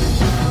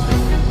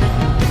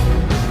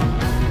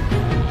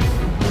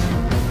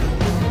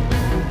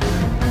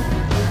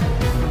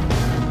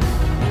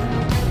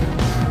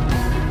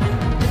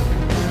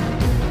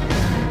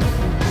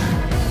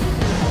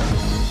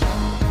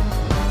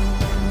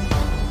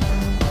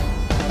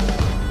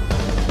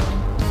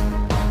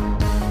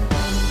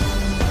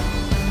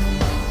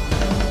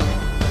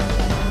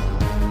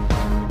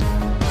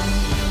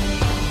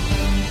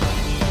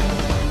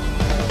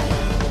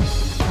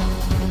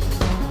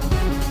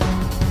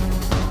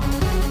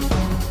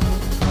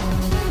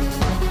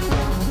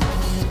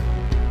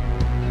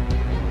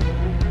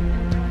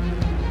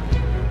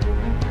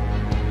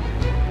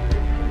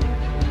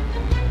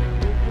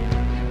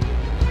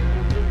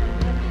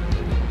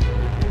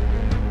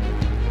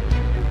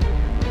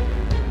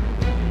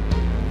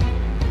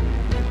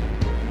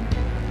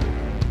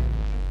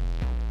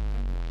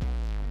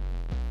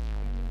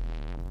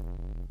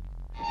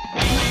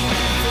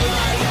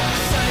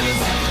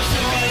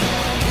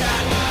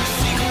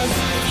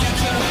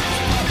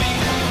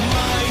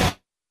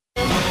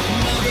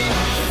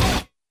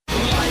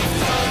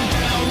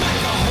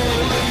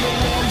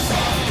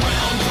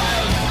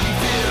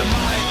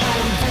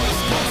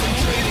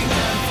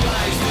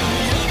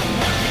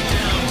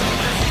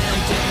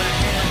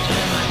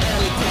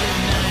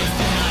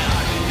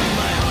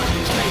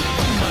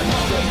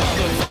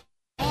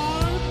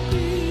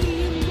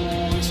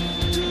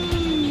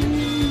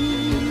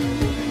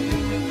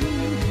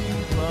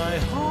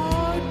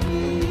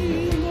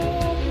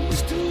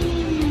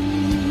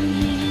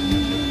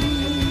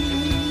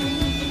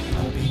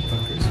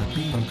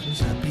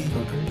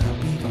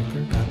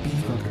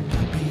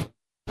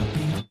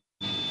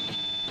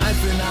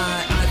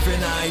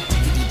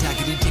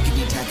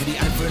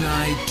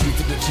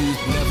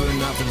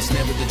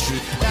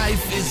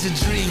 Life is a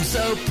dream,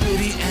 so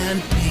pretty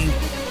and pink.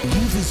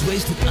 Youth is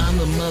wasted on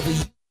the mother.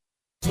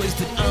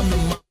 Wasted on the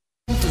mother.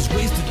 Youth is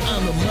wasted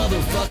on the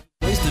motherfucker.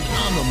 Wasted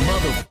on the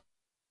mother.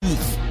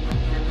 Youth.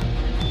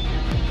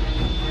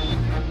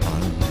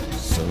 I'm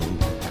so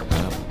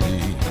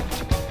happy,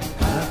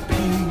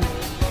 happy.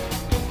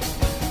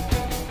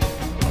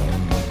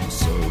 I'm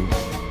so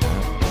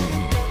happy,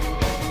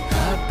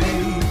 happy.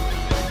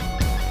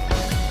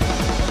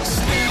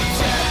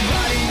 Snapchat,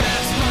 Vine,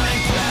 that's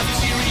Minecraft,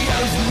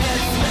 Cheerios,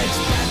 Netflix,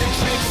 Patrick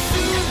Tricks,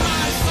 soothe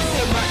my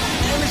soul. My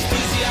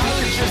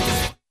anesthesiologist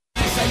is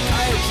a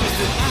psychiatrist,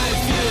 and I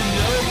feel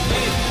no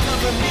pain.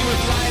 Cover me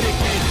with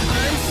lidocaine.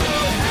 I'm so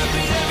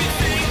happy,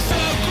 everything's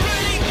so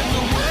great.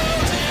 The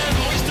world's an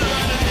oyster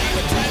on an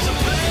appetizer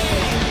plate.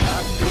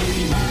 Happy,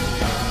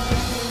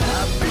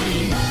 happy,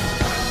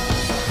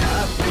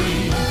 happy,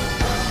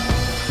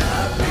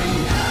 happy,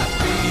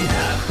 happy,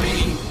 happy.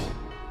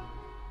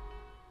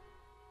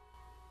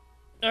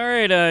 All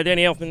right,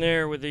 Danny Elfman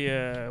there with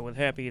the with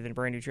Happy, the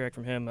brand new track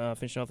from him.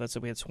 Finishing off that, so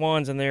we had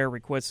Swans in there,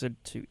 requested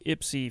to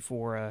Ipsy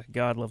for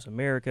God Loves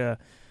America.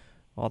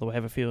 Although I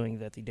have a feeling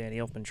that the Danny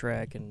Elfman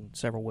track, in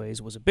several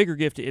ways, was a bigger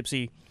gift to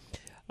Ipsy.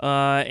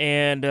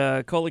 And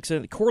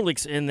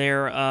Corlick's in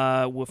there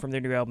from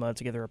their new album,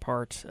 Together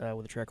Apart,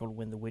 with a track called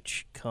When the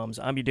Witch Comes.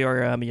 I'm your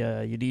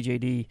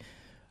DJD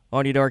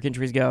on your Dark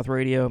Entries Goth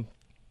Radio.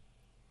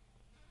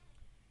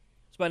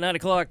 It's about 9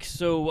 o'clock,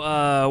 so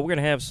we're going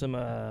to have some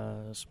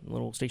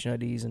little station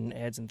IDs and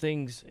ads and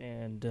things,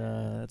 and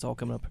that's all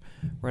coming up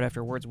right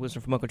after Words of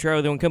Wisdom from Uncle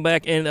Charlie. Then we'll come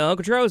back, and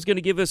Uncle Charlie is going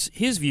to give us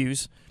his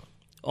views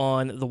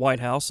on the White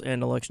House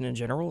and election in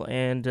general,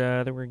 and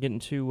then we're getting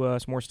to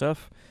some more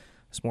stuff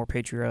some more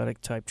patriotic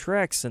type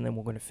tracks, and then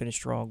we're going to finish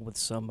strong with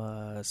some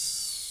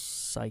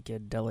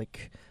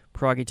psychedelic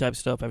proggy type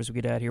stuff as we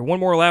get out here. One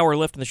more hour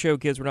left in the show,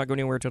 kids. We're not going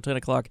anywhere until 10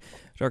 o'clock.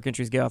 Dark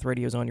Entries Goth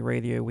Radio is on your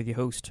radio with your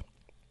host,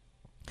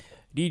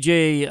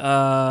 DJ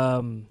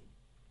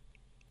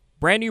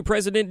Brand New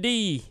President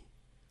D.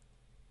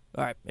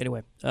 All right,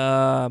 anyway,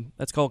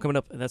 that's all coming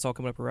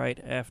up right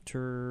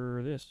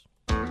after this.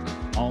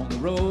 On the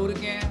road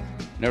again.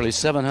 Nearly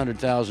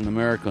 700,000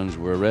 Americans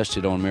were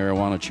arrested on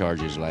marijuana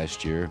charges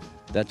last year.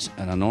 That's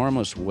an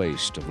enormous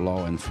waste of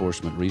law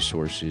enforcement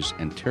resources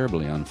and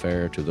terribly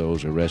unfair to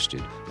those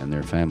arrested and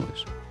their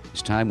families.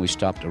 It's time we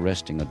stopped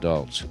arresting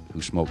adults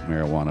who smoke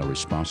marijuana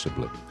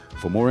responsibly.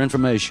 For more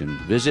information,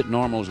 visit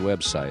NORML's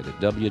website at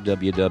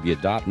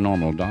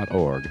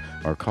www.normal.org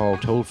or call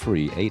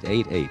toll-free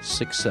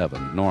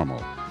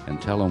 888-67-NORMAL and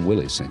tell them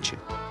Willie sent you.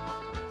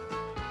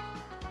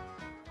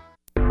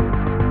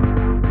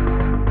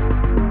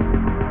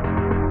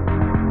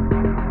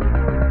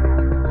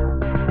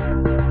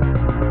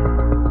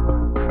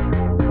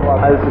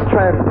 Hi, this is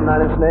Trent from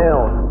Nine Inch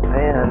Nails,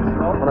 and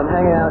when I'm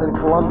hanging out in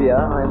Columbia,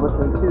 I'm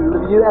listening to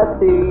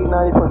WSD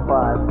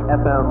 90.5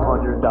 FM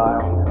on your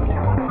dial.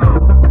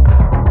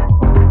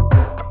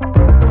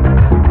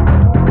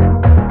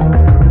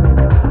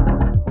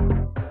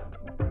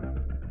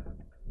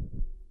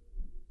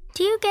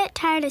 Do you get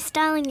tired of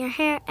styling your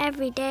hair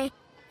every day?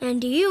 And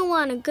do you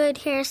want a good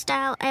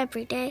hairstyle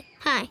every day?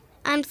 Hi,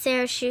 I'm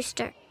Sarah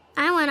Schuster.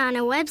 I went on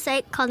a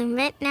website called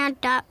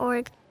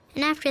inventnow.org,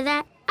 and after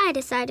that, I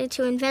decided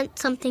to invent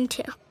something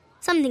too.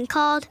 Something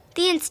called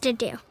the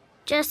Insta-Do.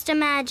 Just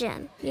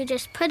imagine, you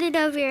just put it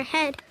over your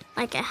head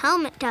like a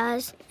helmet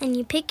does, and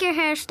you pick your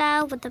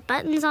hairstyle with the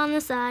buttons on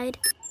the side.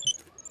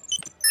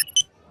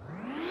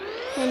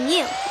 And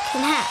you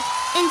can have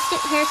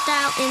instant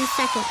hairstyle in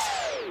seconds.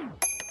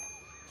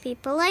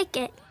 People like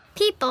it.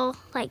 People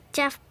like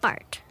Jeff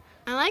Bart.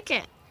 I like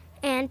it.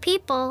 And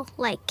people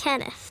like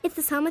Kenneth. It's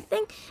this helmet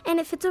thing, and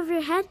it fits over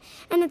your head,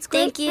 and it's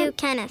great. Thank you,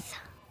 Kenneth.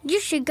 You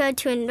should go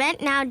to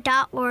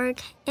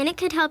inventnow.org, and it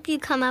could help you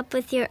come up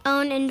with your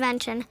own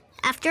invention.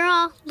 After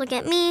all, look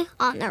at me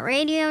on the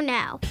radio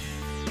now.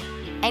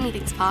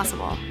 Anything's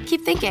possible.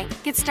 Keep thinking.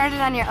 Get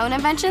started on your own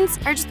inventions,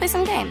 or just play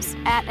some games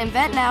at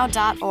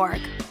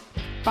inventnow.org.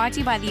 Brought to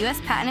you by the U.S.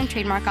 Patent and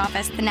Trademark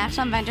Office, the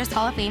National Inventors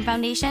Hall of Fame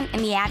Foundation,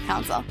 and the Ad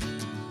Council.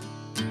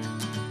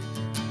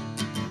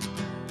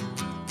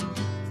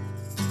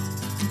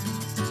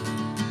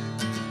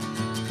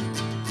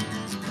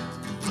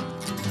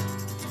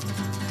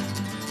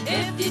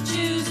 If you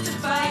choose to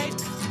fight,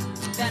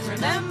 then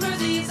remember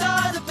these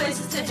are the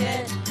places to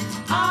hit.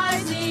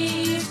 Eyes,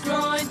 knees,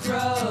 groin,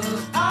 throat.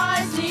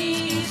 Eyes,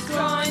 knees,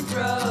 groin,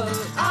 throat.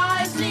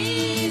 Eyes,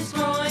 knees,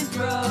 groin,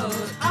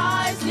 throat.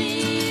 Eyes,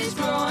 knees,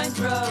 groin,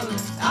 throat.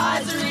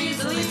 Eyes are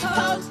easily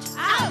poked,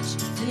 ouch!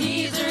 The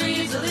knees are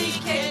easily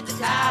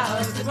kicked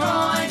out. The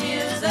groin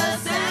is a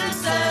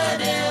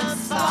sensitive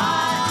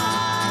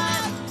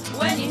spot.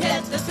 When you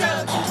hit the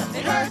throat,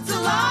 it hurts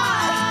a lot.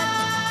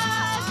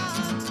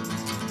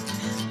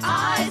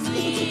 Eyes,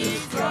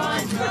 knees,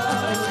 groin,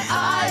 throat.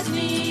 Eyes,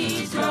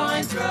 knees,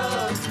 groin,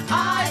 throat.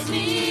 Eyes,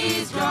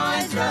 knees,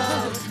 groin,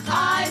 throat.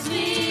 Eyes,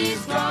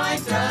 knees, groin,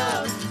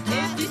 throat.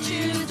 If you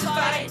choose to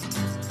fight,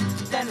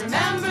 then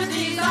remember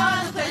these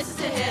are the places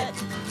to hit.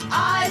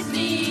 Eyes,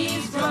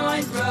 knees,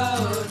 groin,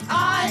 throat.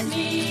 Eyes,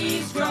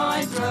 knees,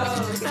 groin,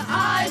 throat.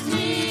 Eyes,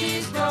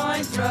 knees,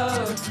 groin,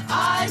 throat.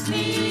 Eyes,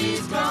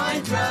 knees,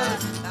 groin, throat.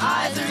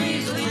 Eyes are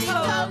easily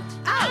poked,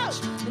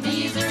 ouch! The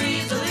knees are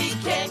easily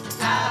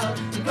kicked out.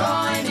 The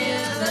groin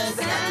is a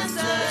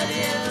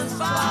sensitive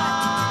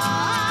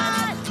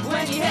spot.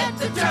 When you hit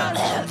the throat,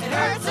 it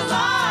hurts a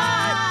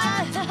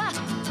lot.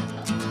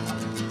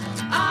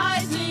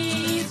 Eyes,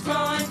 knees,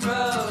 groin,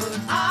 throat.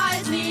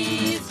 Eyes,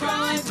 knees,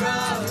 groin,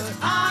 throat.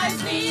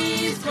 Eyes,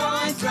 knees,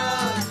 groin,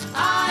 throat.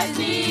 Eyes,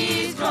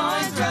 knees,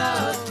 groin,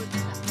 throat.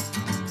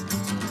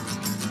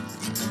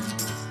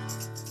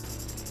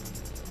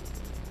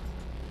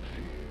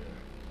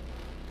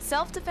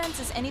 Self-defense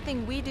is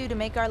anything we do to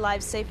make our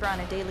lives safer on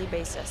a daily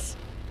basis.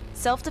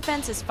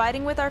 Self-defense is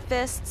fighting with our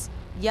fists,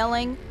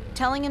 yelling,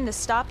 telling him to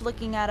stop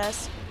looking at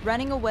us,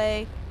 running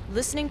away,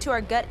 listening to our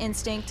gut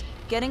instinct,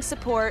 getting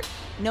support,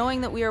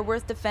 knowing that we are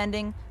worth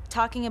defending,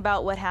 talking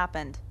about what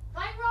happened.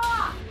 Playing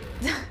rock!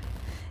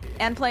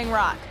 And playing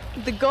rock.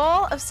 The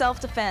goal of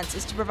self-defense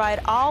is to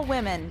provide all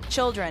women,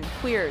 children,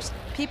 queers,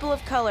 people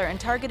of color, and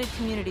targeted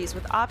communities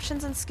with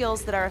options and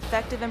skills that are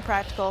effective and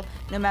practical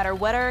no matter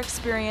what our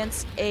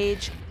experience,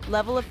 age,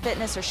 level of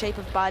fitness, or shape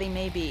of body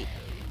may be.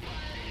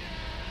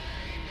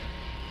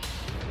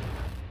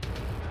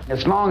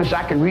 As long as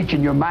I can reach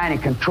in your mind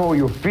and control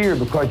your fear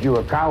because you're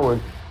a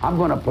coward, I'm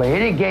going to play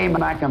any game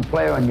and I can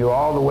play on you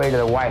all the way to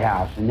the White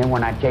House. And then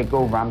when I take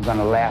over, I'm going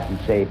to laugh and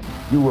say,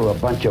 you were a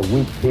bunch of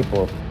weak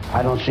people.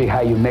 I don't see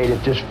how you made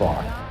it this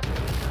far.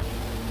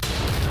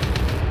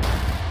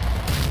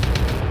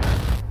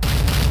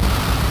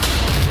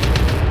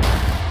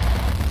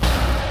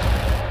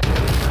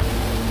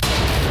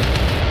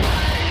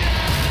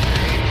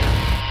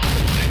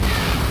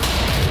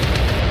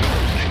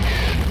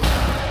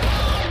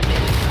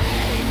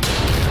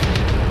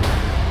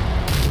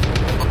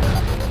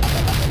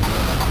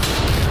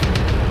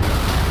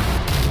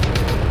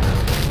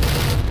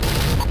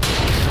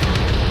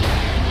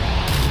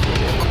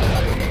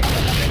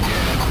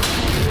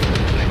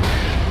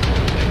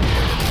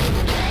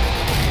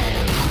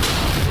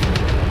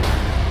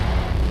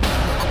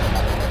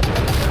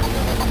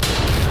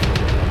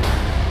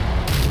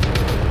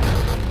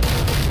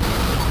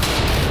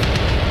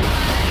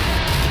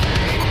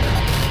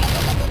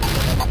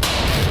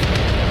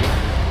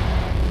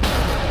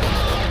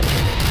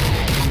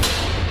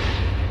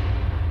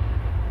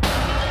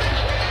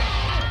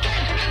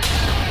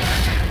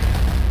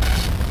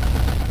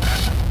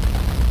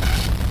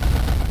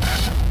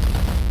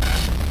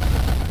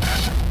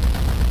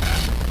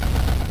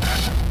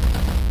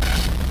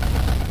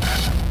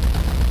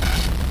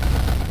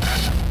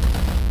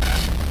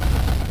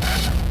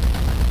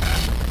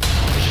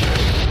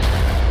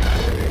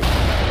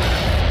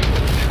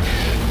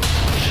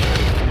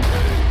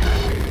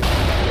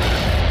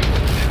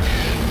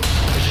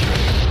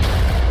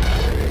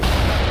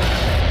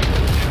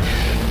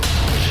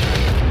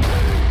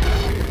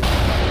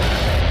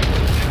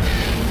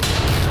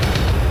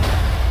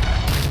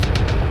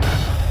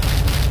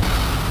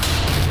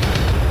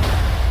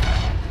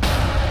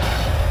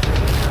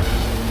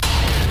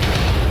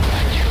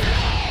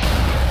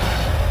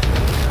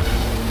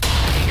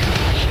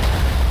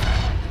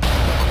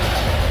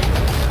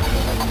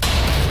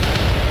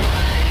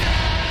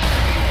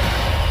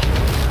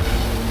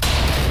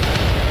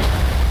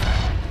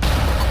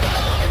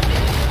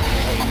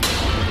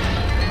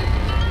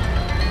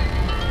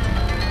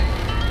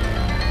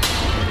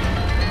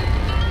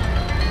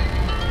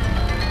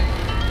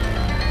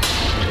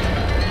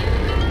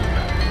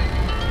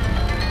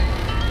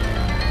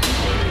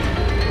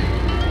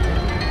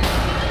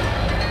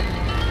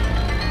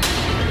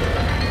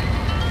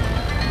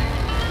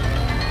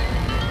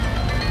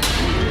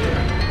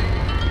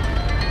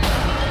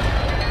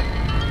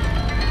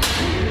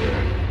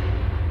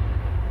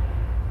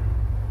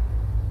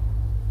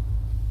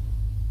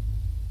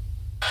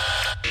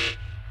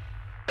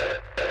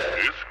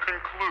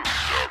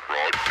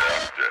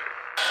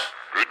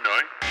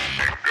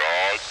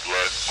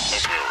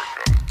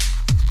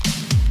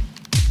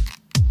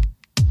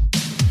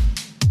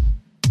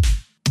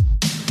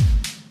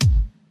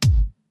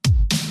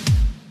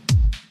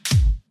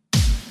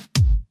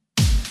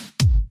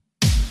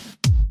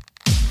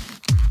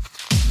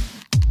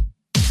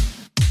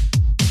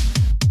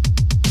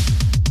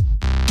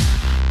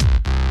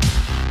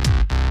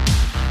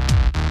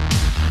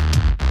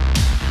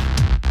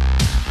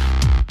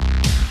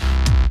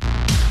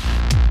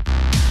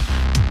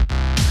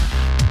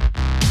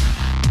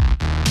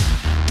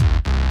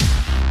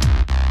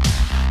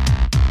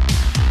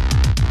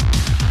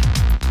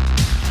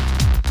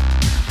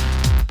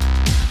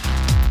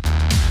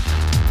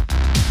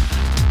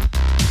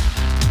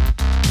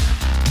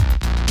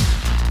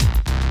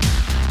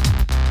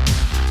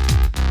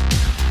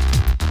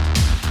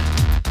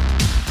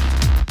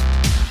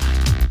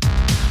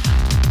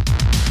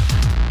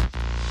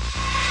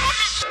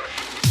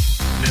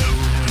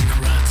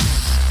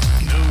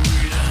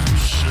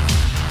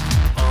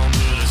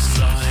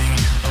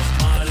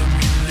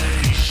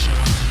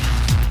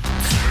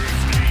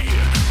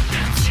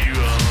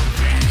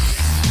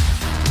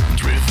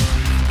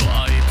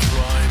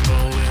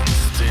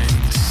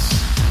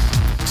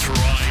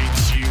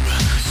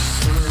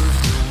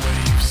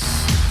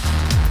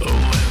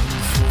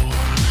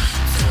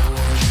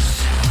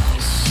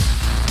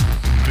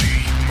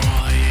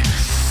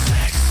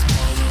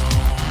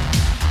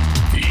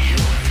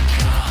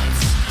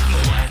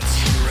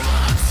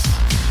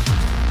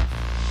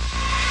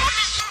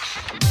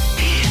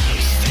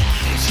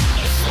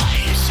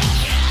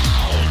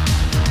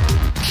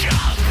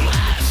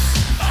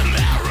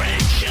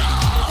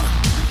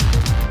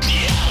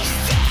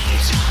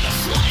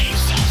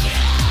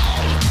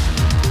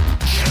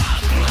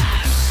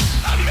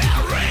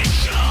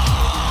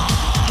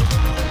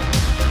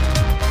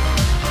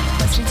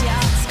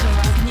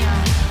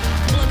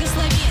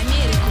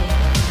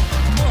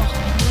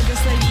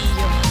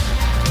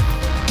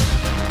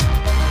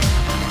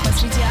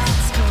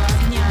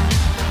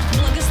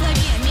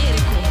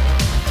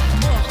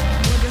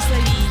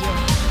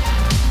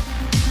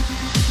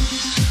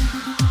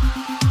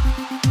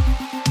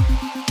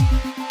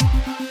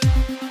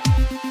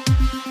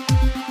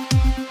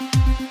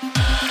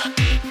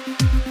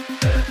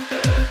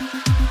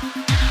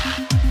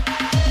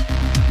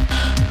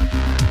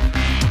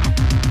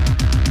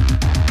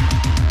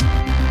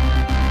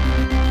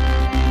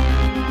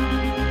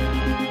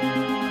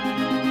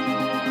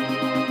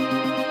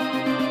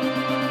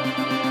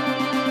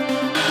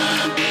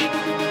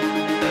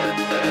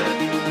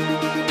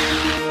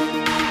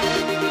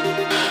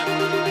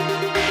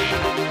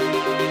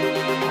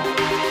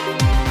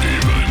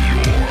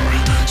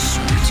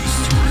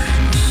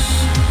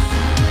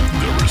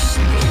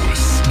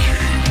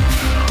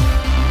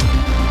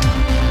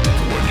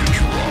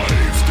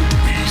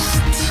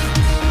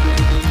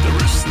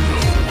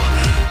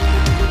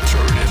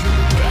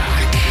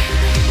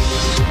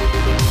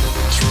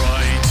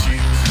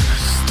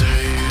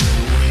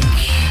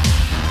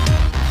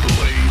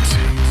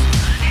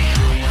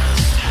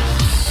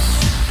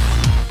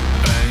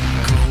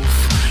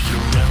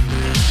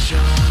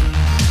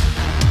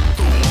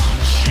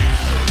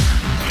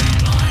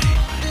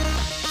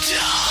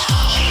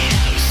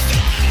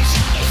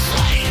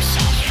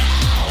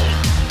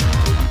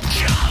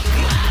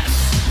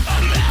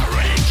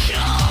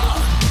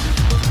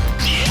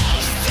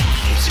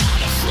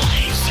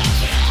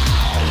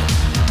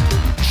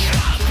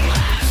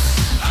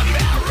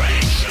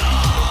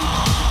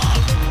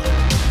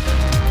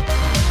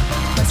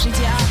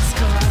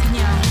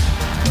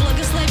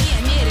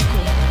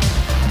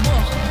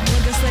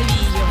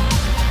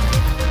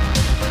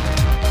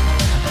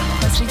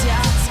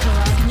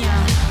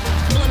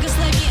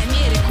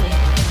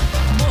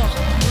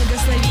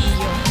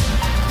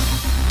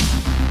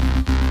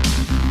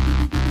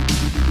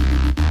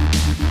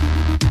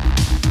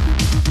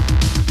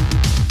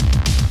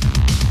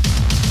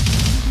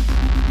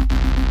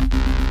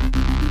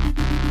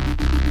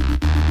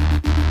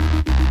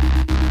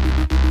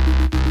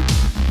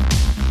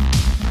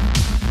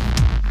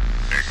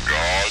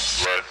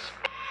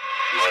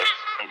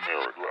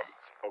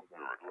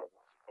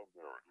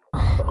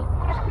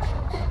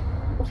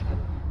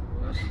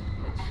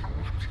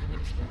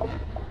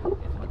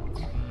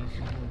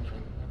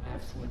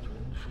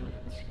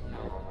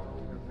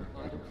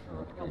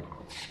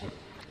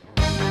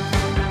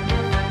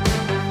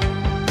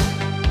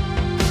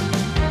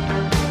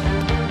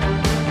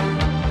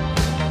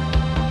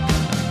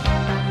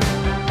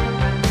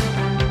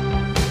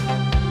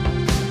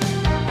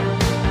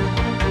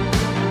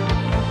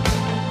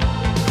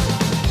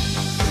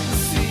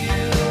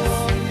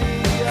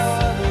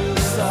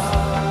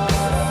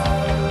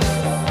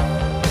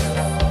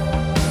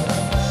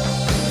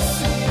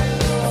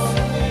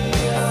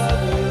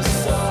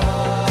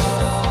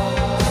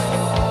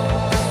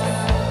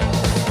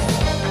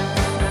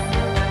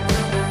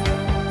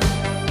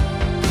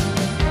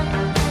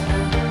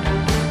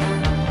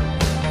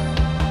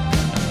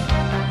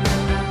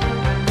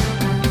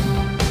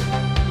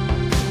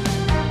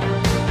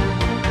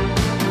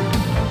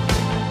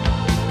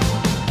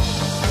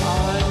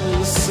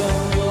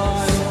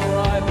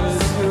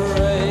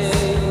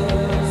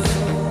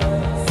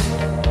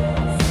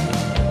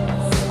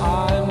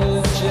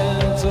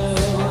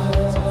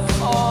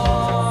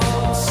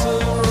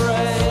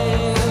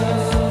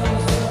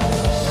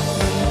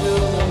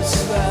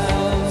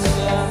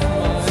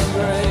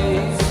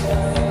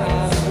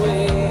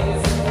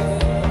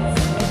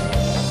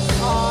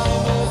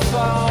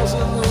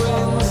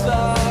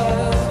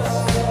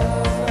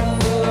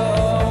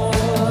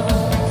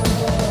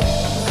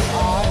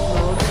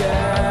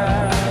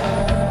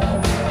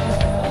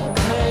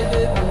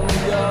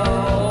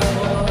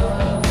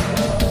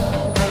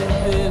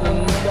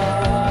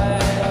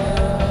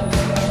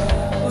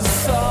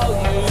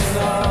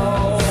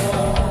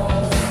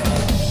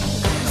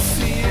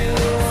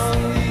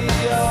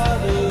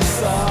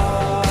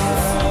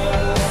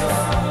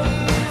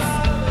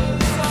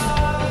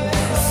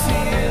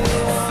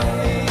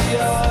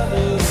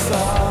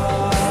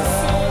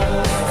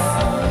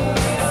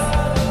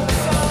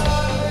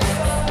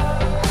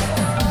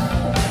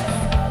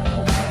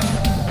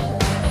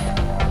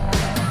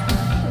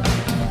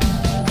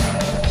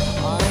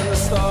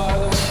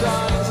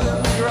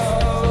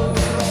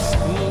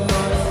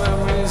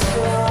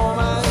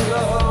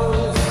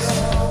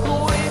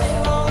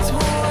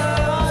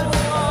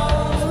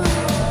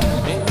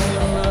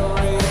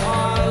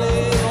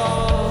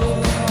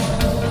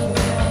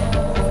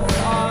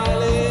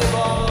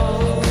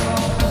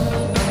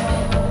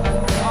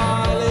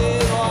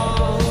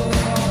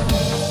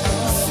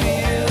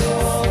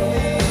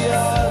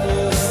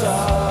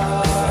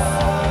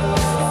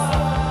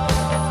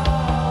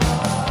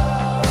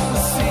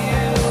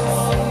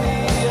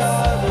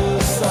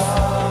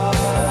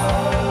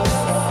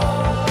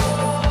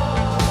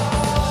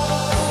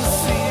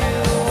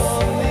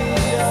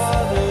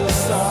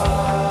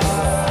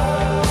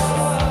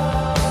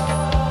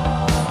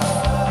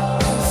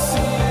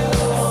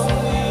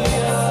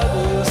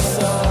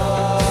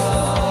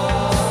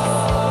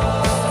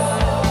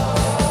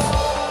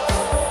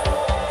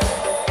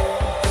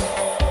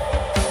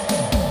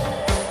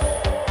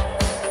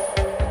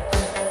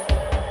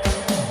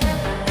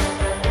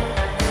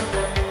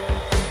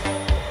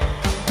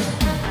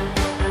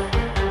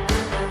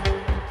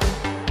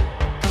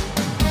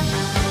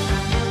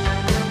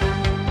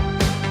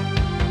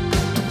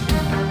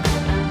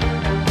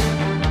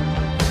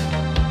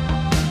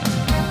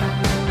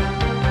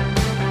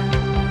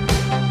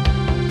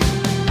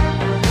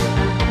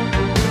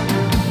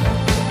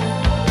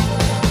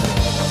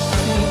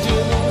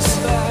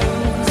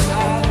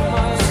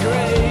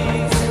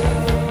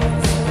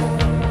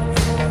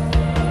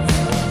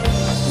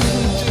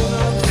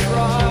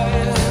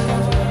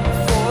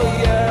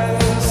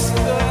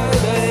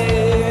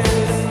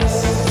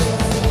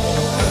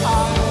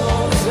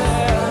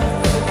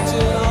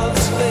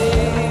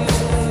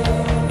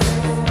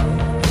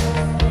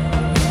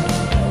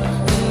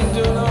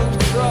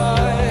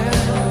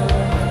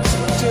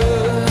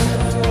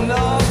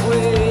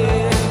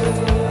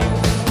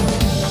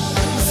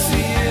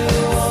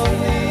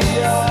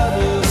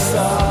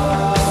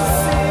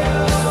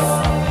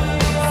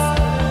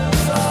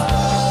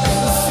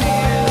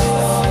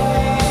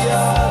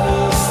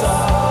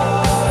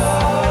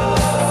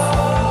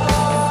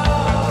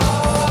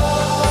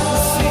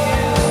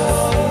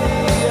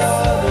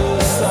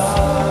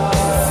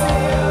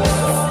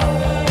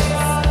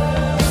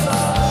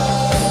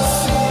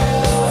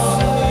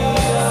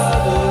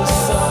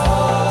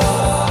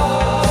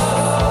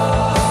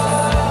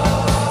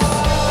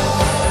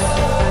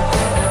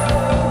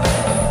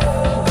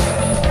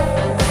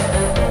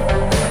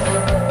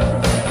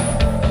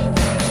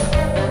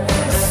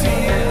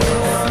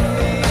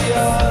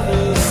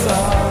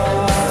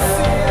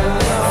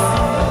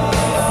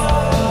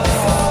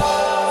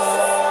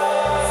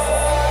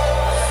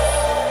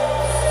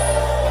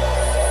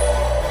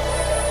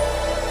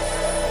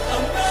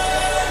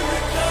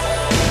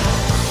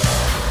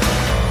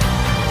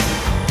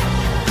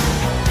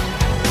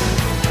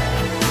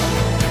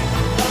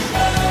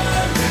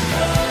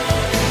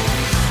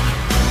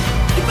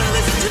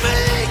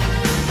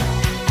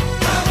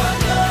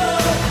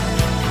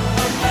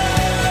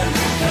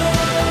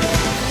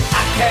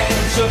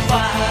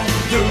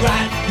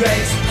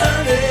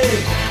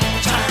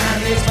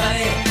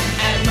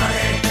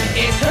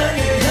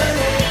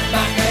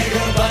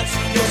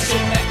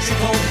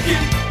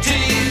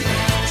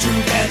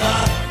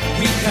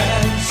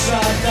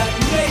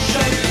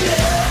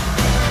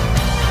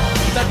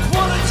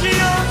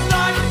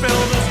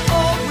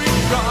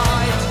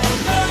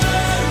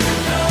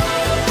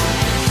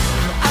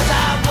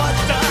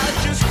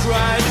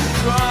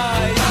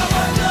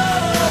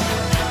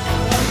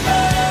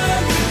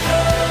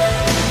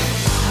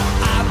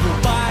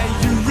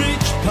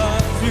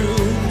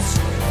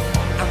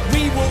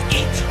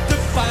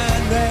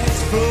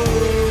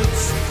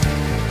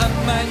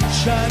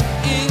 mansion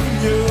in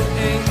New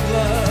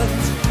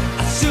England,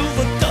 a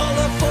silver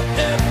dollar for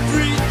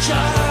every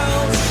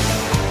child.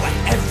 When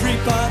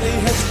everybody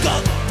has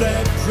got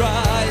their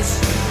prize,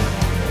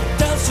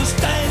 they'll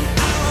sustain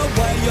our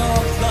way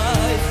of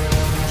life.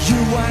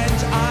 You and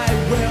I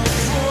will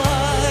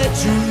fly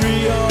to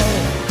Rio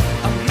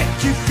and make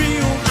you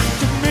feel like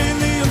a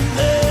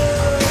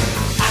millionaire.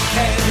 I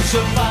can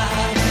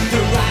survive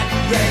the rat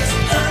race,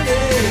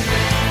 honey.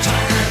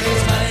 Time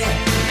is money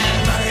and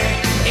money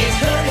is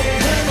honey,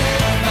 honey.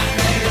 My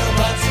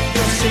neighborhoods,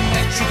 your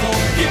symmetrical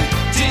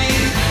beauty.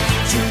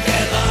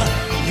 Together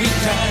we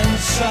can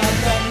serve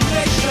the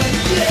nation,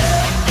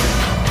 yeah.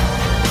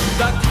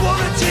 The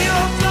quality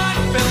of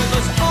life filled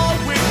us all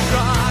with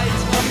pride.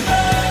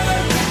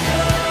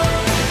 America.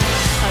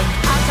 And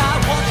as I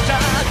watched,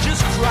 I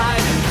just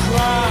cried and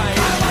cried.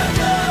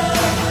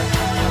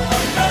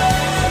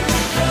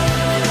 America.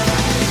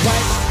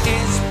 West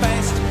is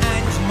best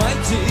and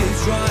might is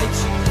right.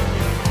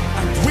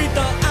 And with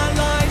our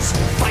allies,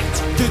 fight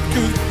the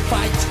good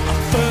fight. A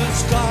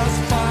first class,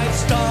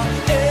 5-star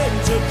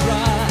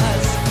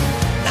enterprise.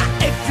 Now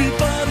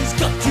everybody's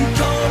got to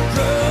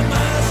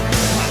compromise.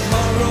 My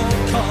moral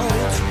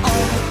code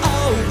on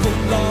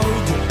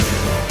overload.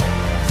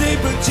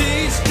 Liberty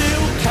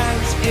still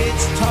counts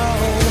its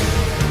toll.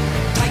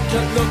 Take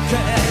a look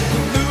at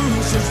the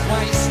losers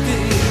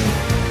wasted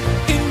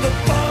in the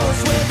bars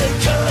where they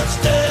curse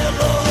their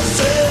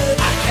losses.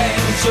 I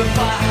can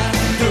survive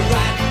the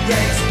rat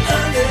race,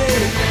 honey.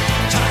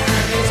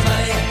 Time is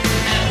money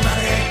and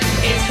money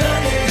is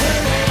honey,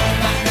 honey.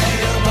 My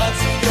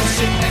neighborhoods, your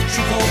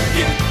symmetrical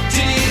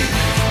beauty.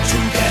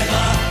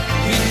 Together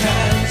we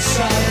can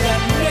serve the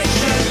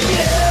nation,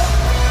 yeah.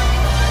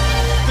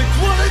 The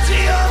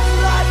quality of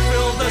life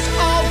filled us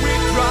all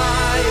with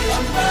pride.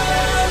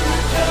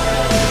 America.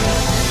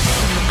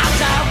 As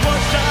I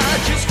watched, I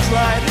just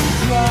cried and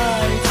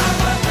cried.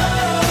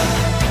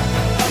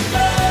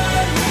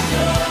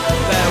 America.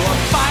 There were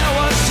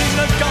fireworks in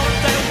the Gulf,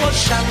 there was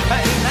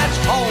champagne at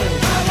home.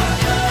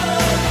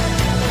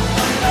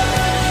 America.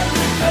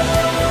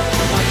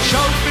 My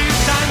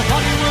trophies and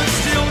Hollywood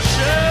still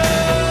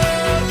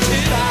shirt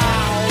it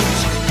out.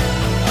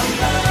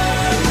 America.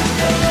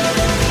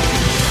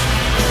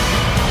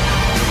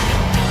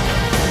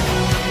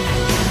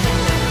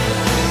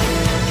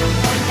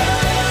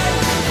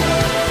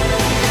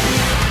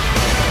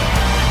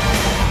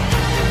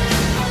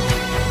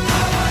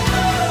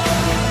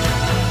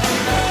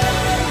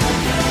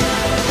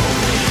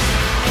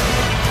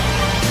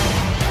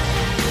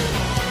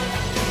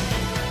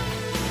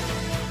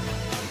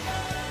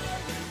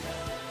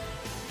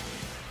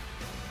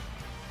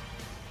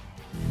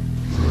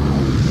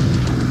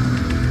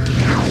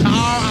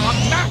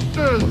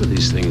 What do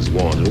these things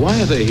want, and why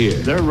are they here?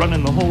 They're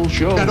running the whole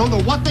show. I don't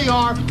know what they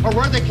are or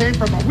where they came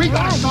from, but we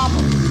gotta stop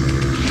them.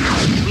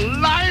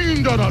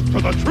 Blind us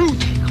to the truth.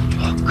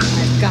 Look,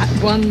 I've got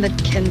one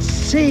that can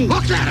see.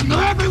 Look at them,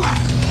 they're everywhere.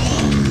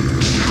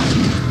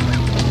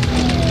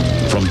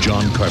 From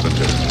John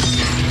Carpenter.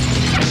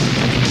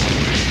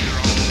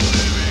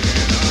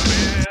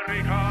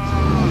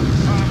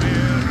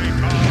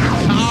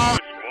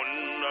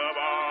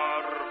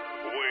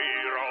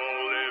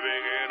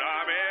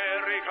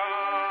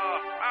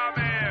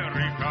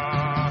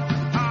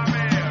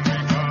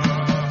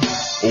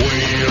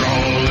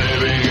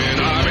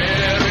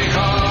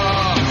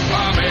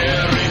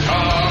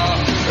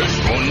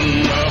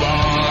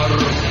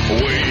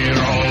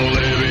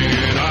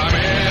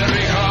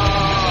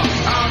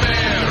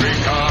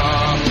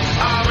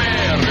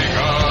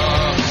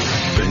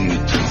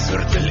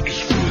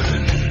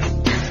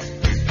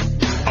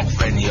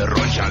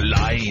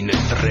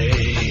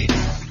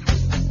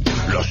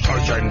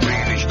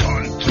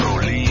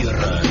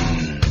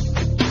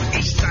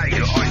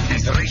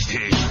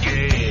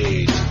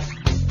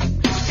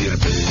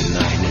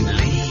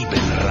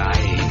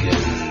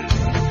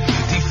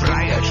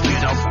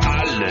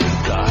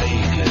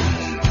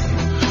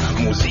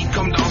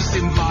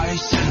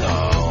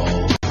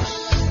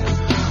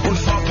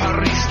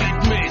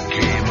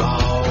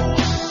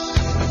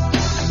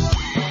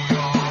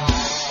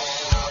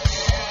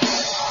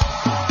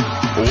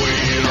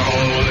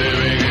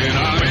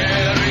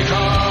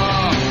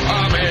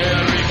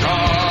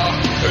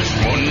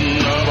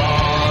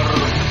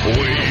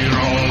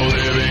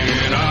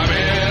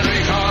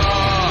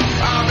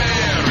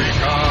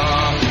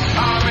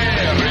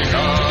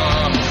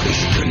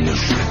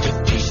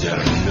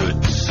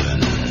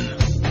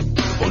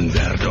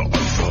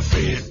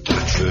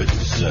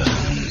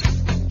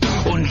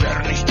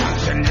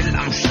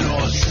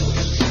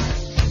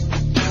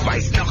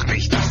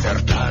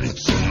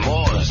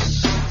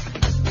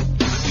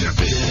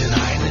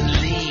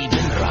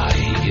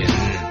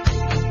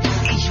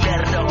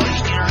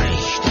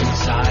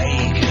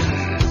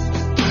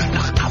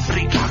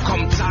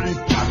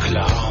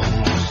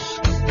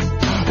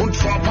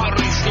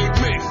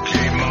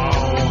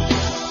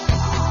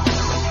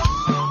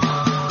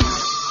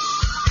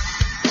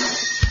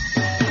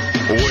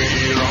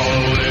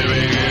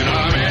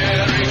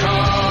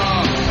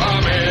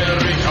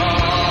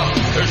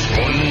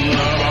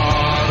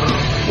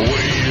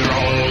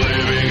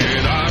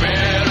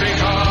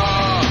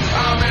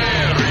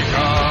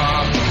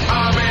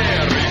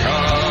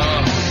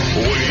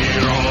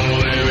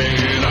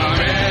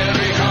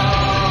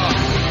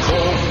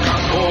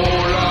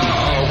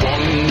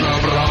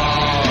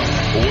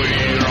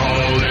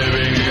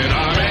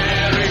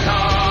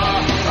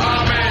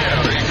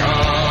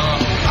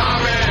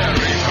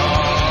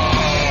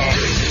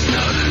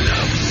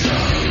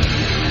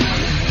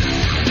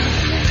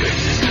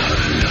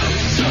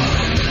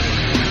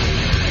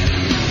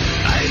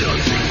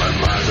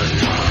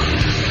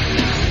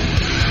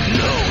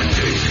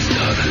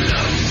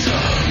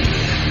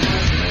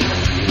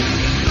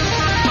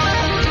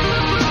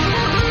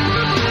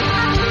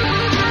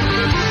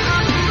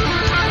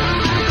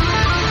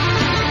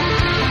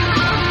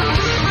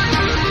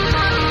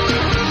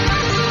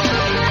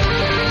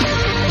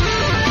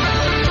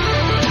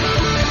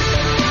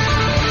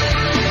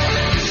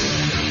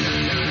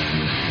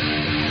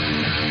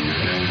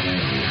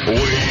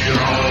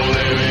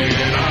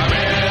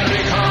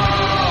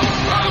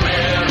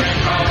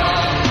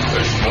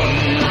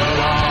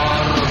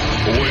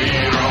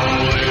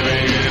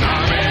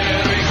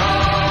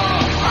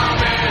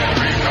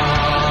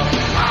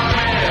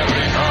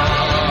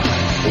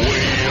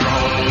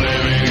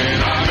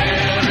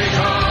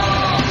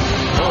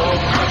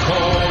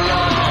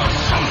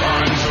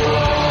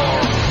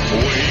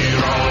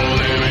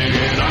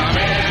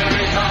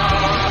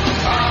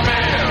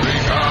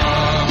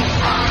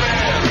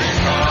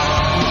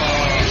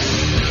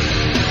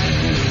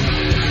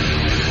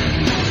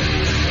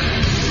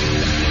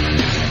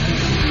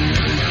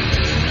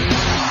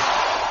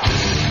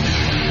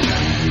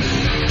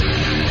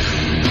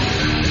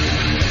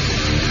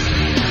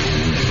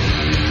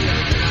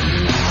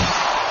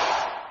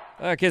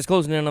 All right, kids,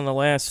 closing in on the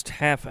last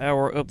half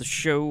hour of the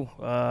show.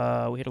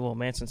 We had a little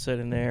Manson set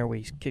in there.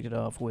 We kicked it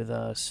off with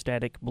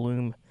Static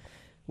Bloom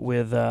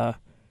with... they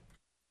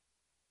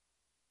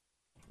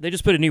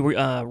just put a new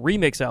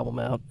remix album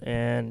out,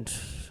 and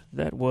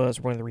that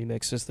was one of the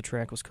remixes. The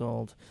track was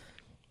called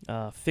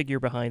Figure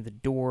Behind the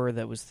Door.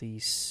 That was the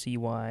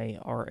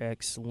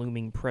CYRX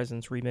Looming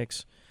Presence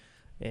remix,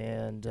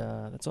 and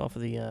that's off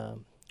of the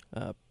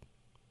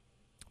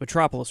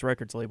Metropolis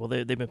Records label.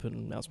 They've been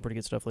putting out some pretty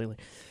good stuff lately.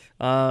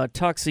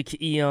 Toxic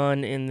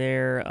Eon in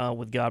there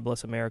with God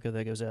Bless America.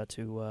 That goes out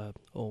to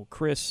old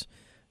Chris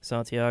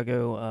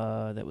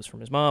Santiago. That was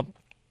from his mom.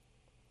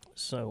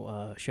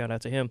 So shout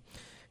out to him.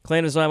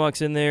 Clan of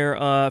Zymox in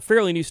there.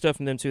 Fairly new stuff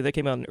from them, too. They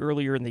came out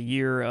earlier in the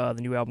year.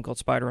 The new album called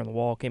Spider on the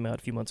Wall came out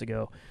a few months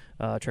ago.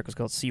 Track was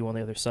called See You on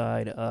the Other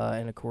Side.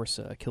 And, of course,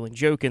 Killing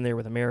Joke in there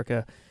with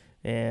America.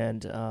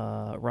 And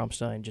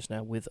Rammstein just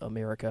now with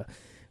America.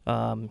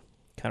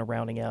 Kind of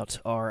rounding out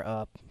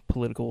our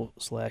political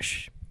 /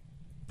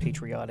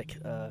 patriotic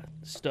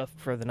stuff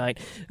for the night.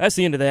 That's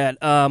the end of that.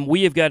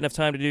 We have got enough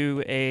time to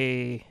do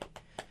a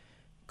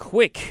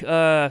quick,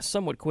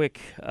 somewhat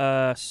quick,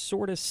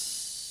 sort of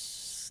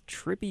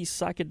trippy,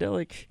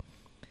 psychedelic,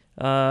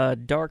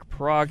 dark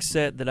prog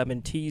set that I've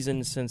been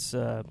teasing since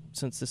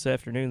this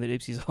afternoon that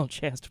Ipsy's all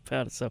jazzed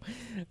about it. So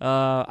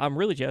I'm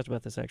really jazzed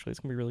about this, actually.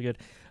 It's going to be really good.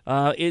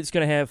 It's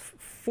going to have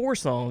 4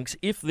 songs,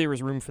 if there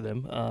is room for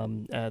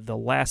them. The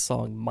last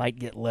song might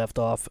get left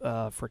off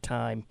for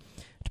time,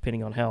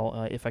 depending on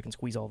how, if I can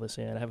squeeze all this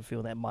in. I have a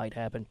feeling that might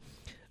happen.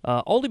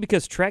 Only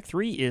because track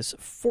 3 is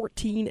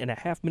 14 and a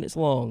half minutes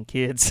long,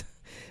 kids.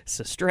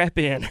 So strap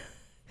in.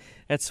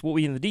 That's what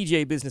we in the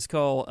DJ business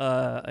call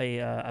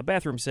a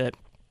bathroom set,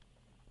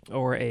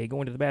 or a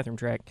going to the bathroom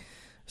track.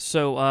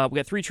 So we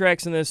got 3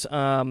 tracks in this.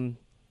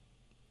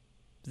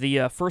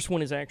 The first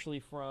one is actually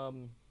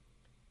from...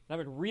 I've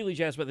been really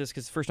jazzed about this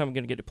because it's the first time I'm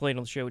going to get to play it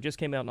on the show. It just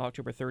came out on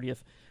October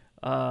 30th.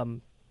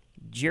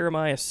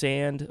 Jeremiah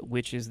Sand,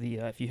 which is the...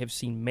 if you have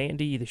seen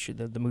Mandy,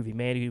 the movie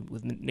Mandy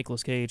with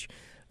Nicolas Cage,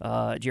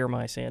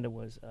 Jeremiah Sand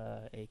was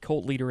a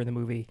cult leader in the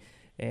movie.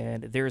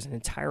 And there's an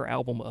entire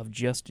album of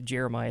just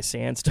Jeremiah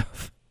Sand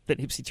stuff that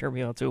Ipsy turned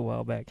me on to a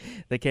while back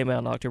that came out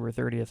on October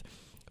 30th,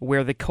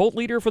 where the cult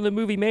leader from the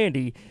movie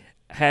Mandy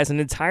has an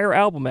entire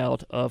album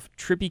out of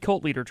trippy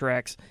cult leader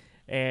tracks,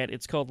 and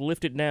it's called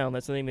Lift It Down.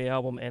 That's the name of the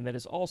album, and that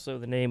is also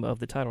the name of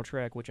the title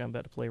track, which I'm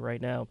about to play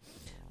right now.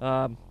 We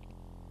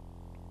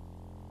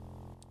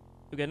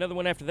got another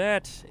one after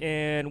that,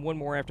 and one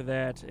more after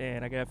that,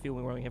 and I got a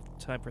feeling we only have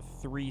time for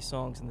 3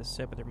 songs in this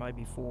set, but there might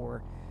be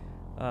 4.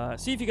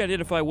 See if you can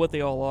identify what they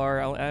all are.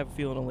 I have a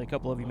feeling only a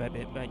couple of you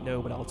might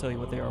know, but I'll tell you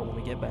what they are when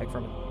we get back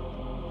from it.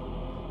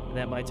 And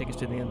that might take us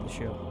to the end of the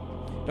show.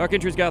 Dark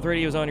Entries Goth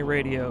Radio is on your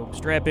radio.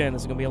 Strap in.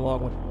 This is going to be a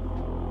long one.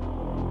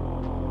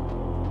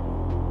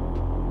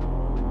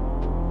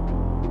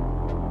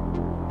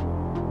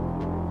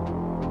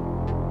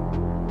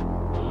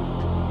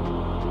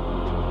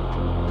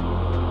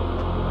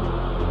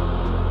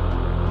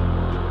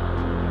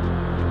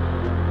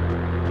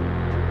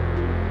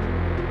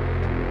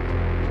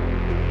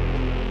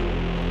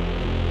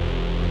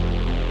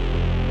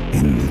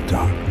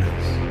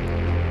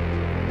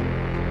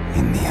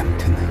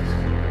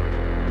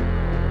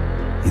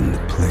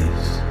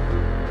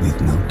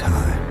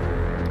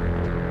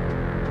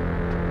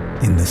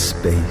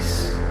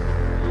 Space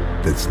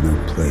that's no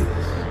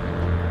place,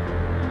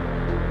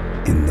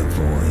 in the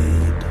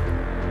void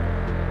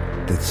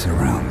that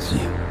surrounds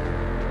you,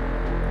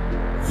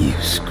 you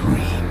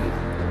scream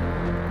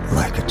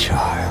like a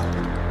child.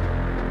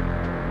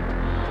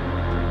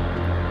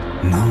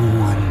 No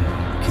one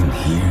can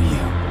hear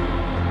you.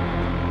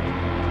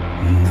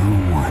 No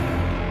one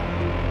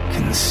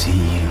can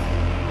see you.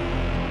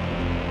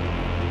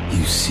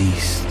 You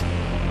ceased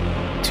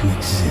to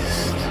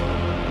exist,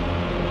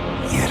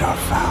 yet are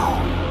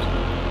found.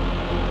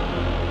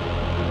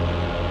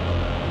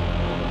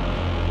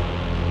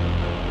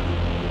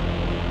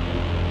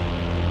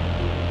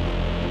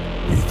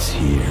 It's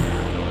here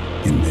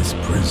in this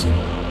prison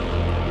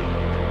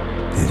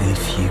that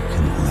if you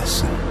can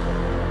listen,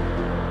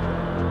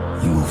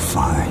 you will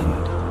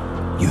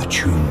find your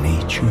true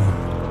nature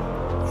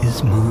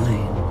is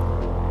mine.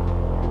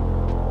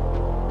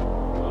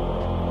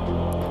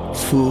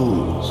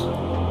 Fools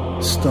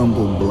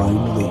stumble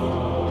blindly,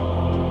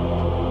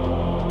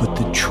 but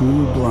the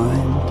true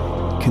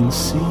blind can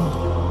see.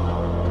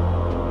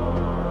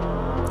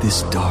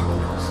 This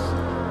darkness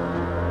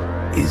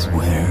is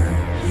where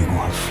you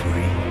are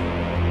free.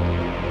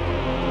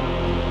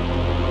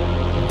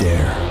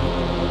 Dare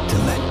to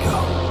let go,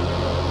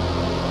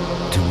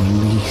 to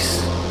release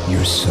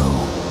your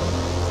soul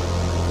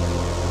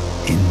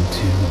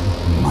into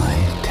my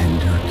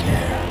tender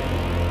care.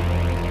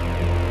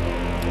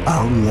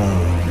 I'll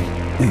love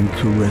and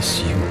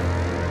caress you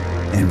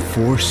and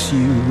force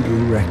you to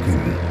reckon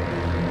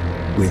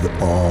with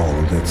all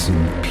that's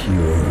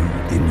impure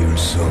in your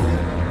soul.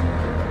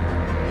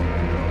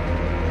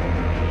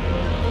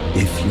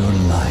 If your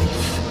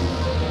life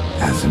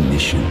has a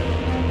mission,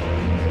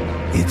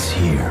 it's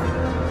here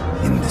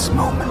in this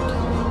moment.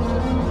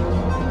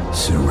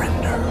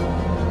 Surrender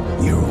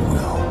your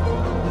will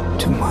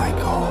to my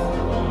call.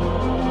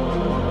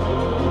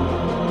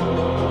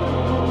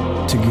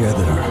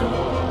 Together,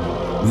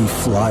 we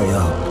fly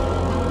up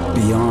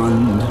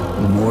beyond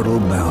mortal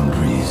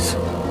boundaries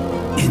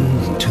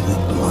into the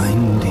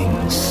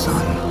blinding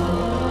sun.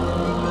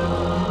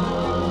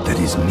 That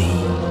is me.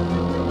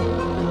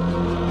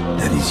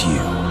 That is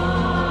you.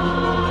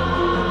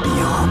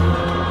 Beyond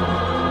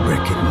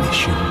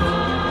recognition,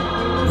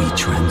 we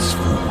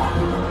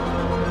transform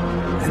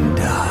and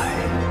die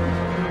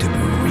to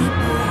be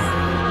reborn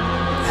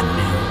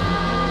anew.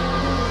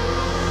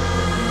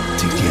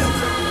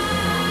 Together,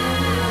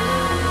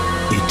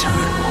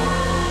 eternal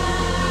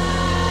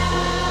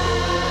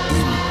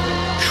in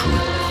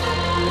truth.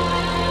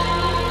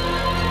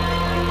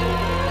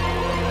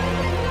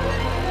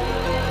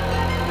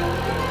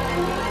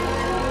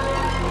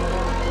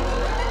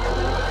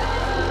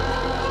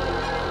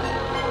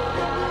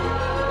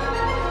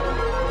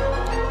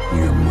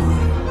 Your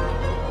mind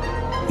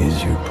is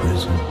your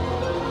prison.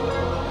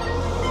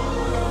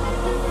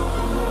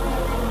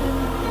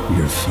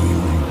 Your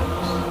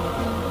feelings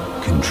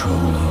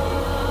control you.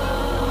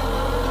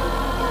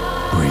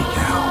 Break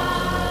out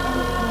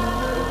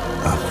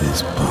of this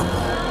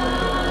bubble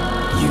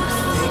you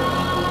think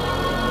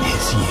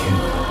is you.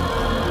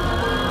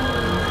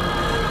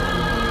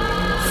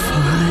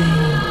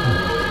 Find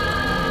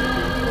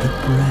the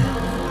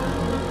breath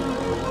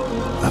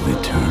of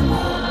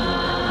eternal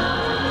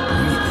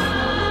breathing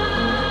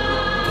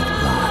that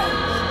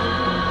lies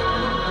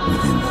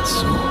within the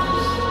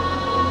source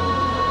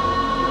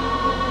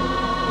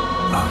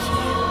of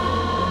you.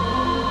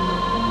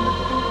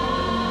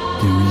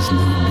 There is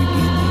no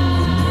beginning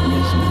and there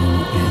is no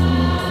end.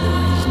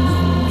 There is no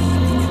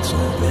meaning. It's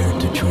all there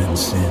to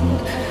transcend.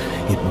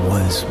 It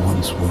was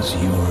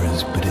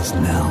yours, but is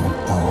now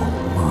all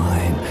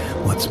mine.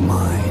 What's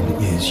mine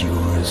is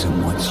yours,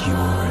 and what's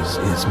yours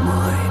is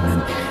mine.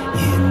 And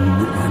in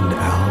and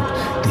out,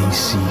 they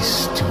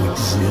cease to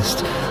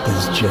exist.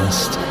 There's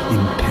just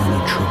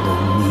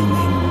impenetrable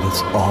meaning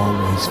that's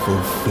always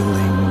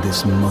fulfilling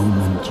this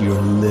moment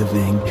you're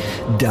living.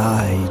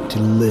 Die to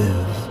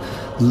live.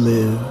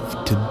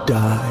 Live to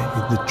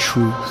die. The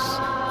truth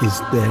is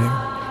there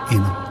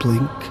in a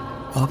blink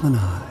of an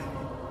eye.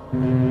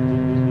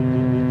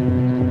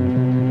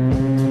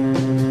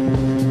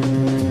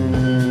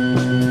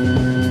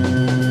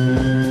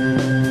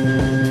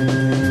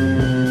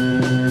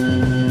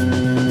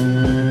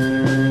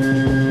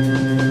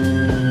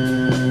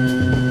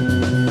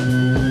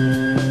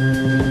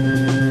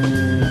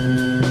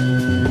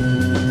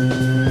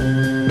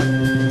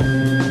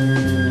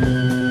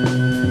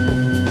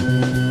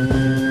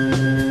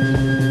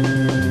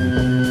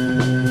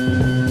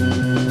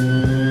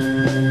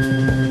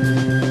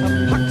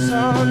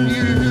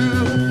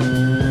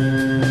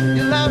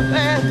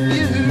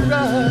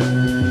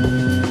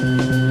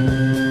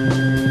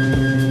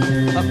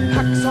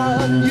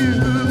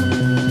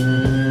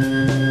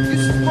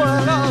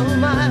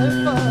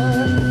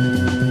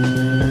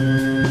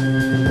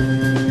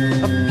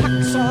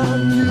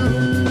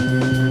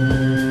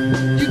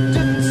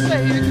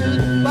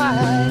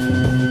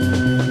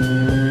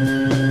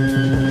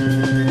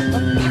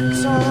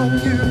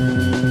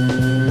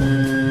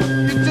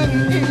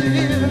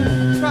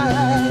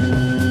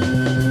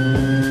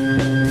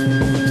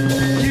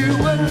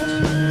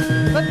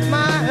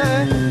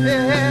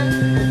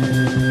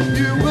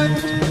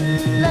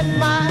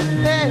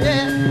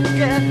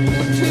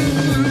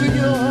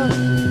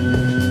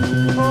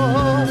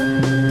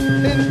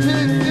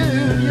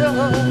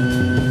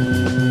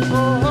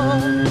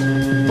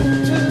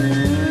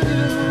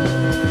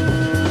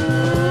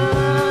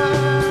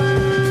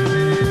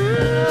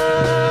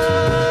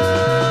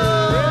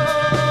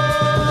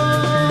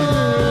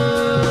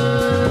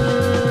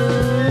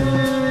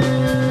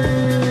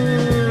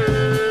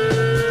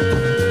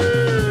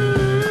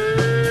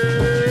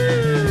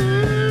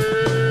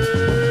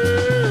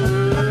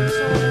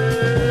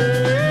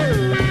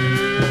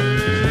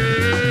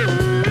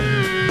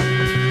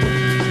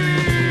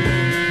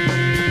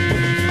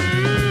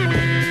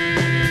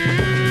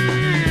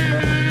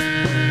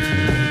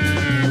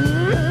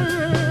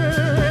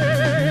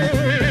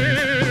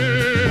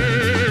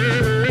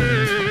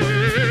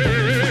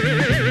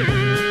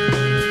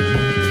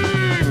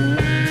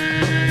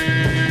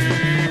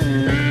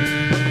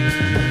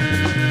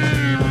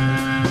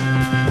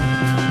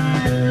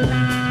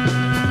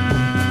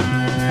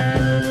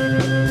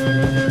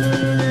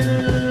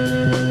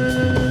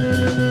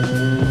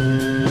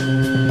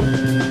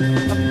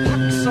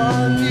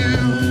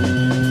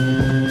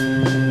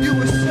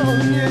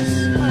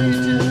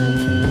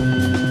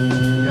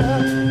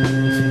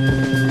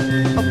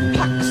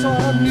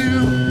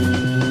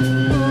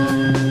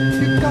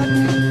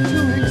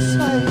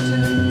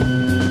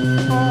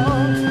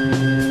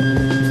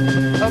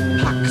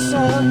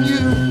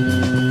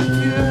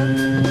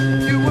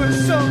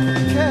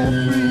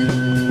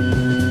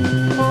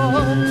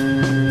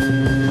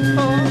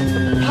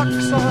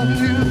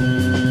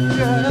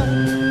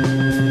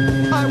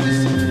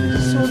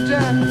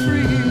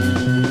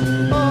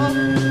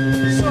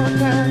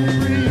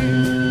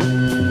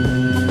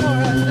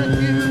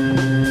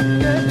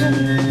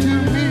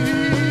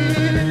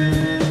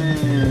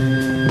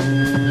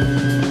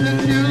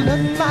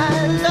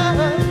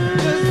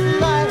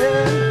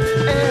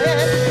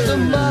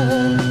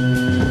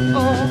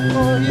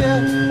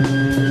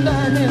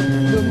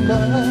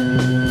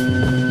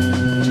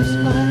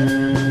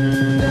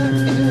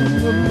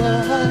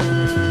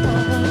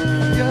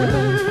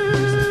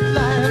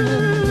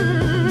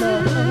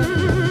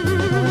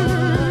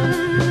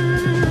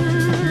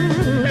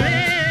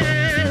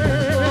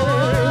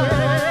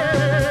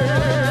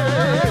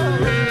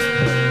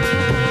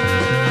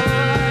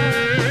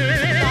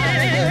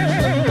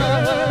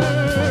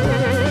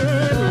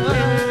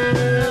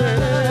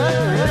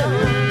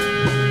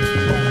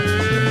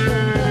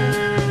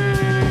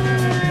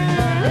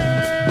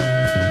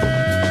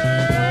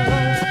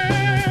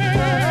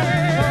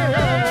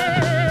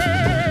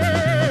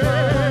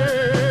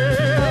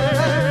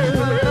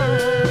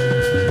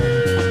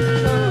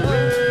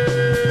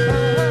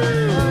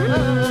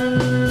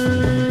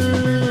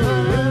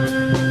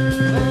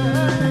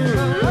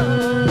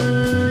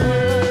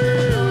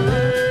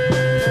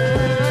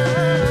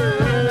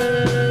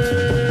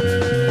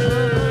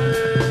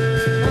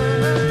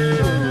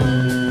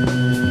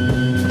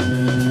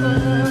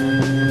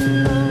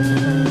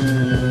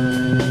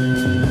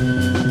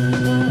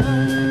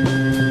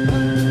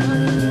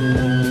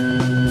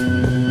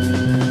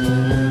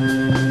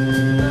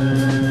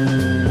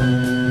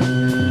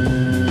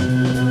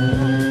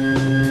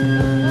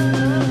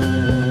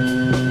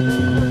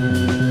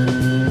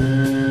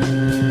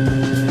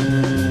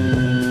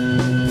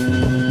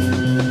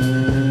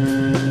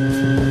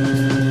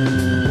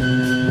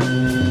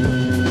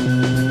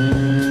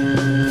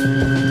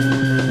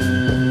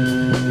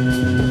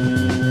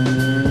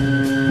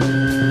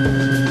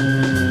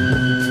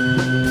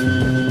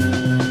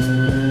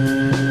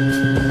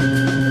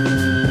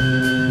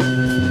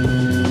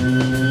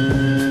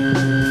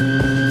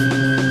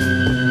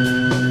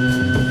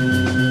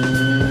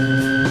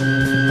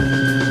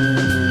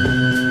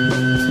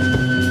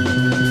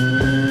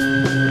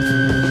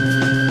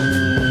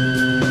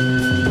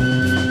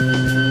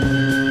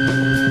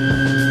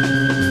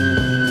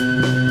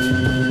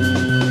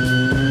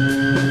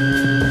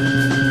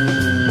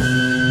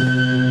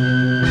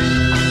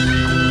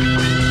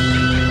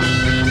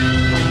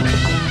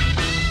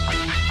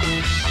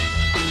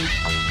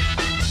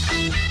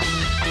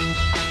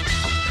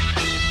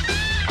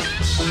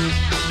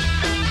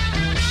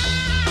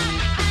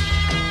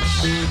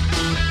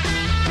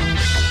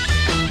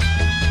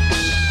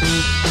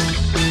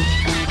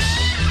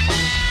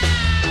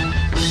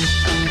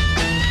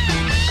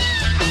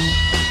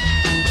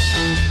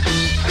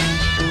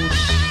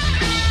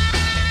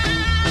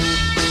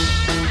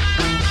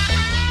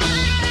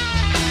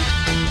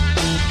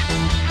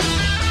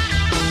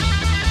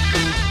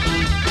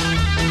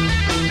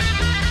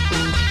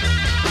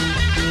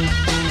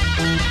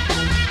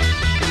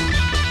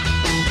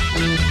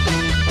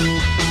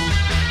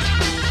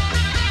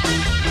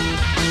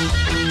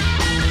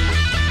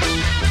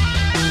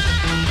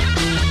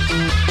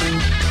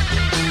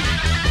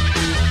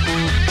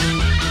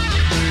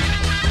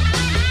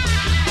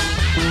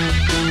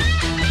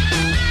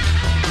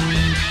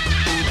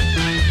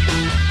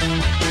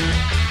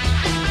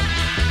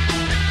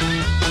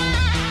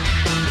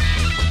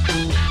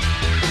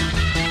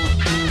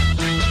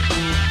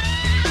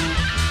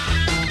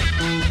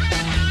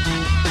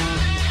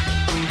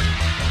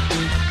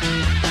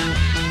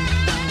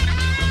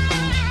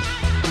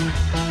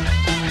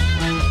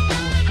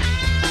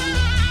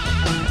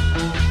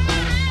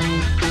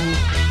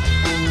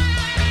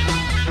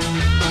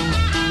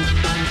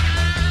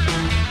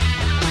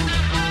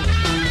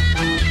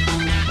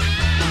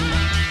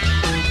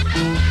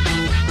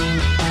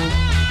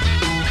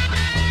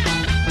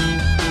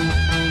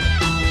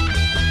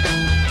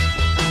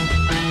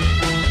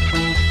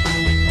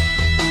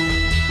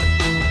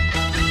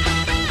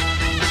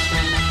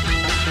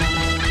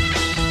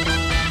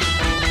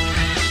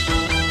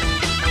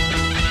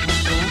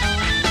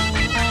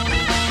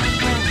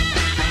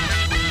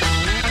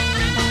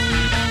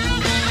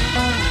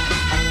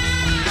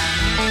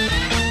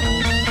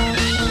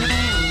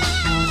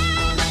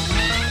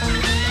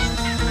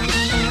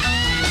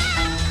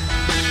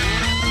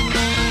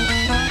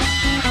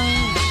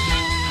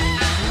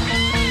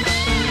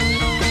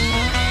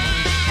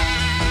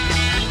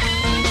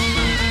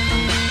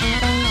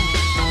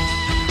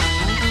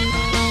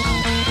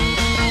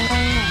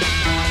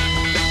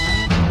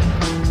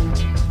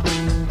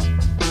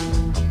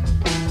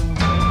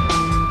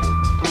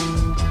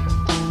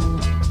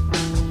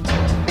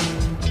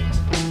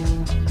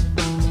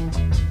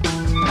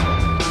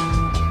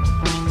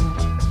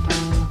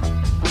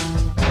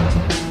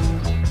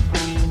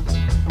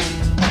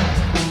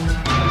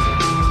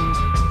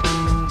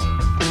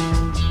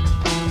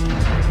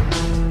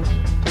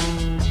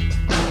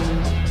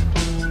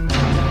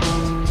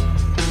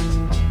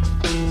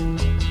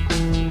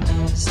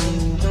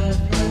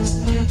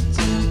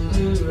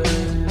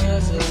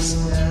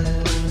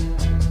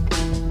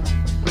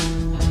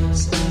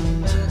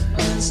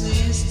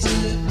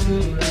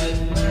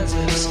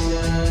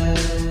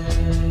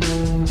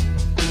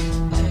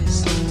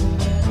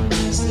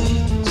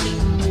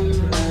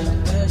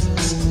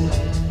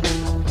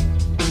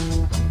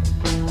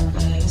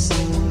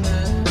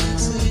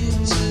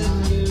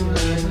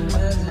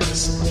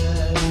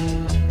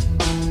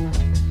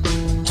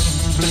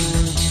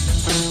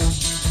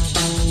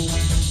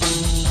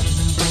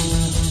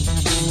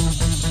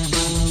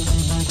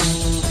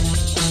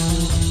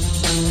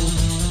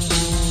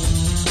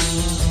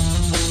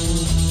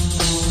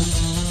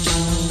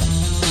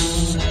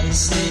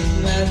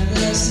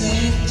 madness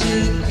into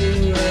the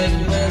right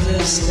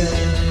mother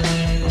sky.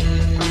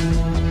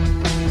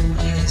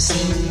 I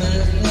say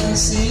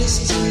madness is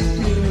to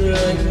the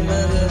right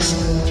mother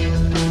sky.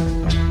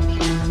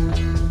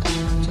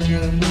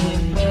 Tell me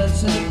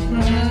what's the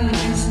price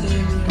of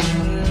your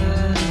life.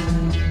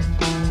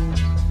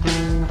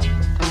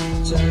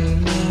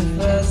 Tell me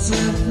what's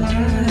the price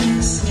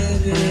of your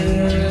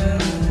life.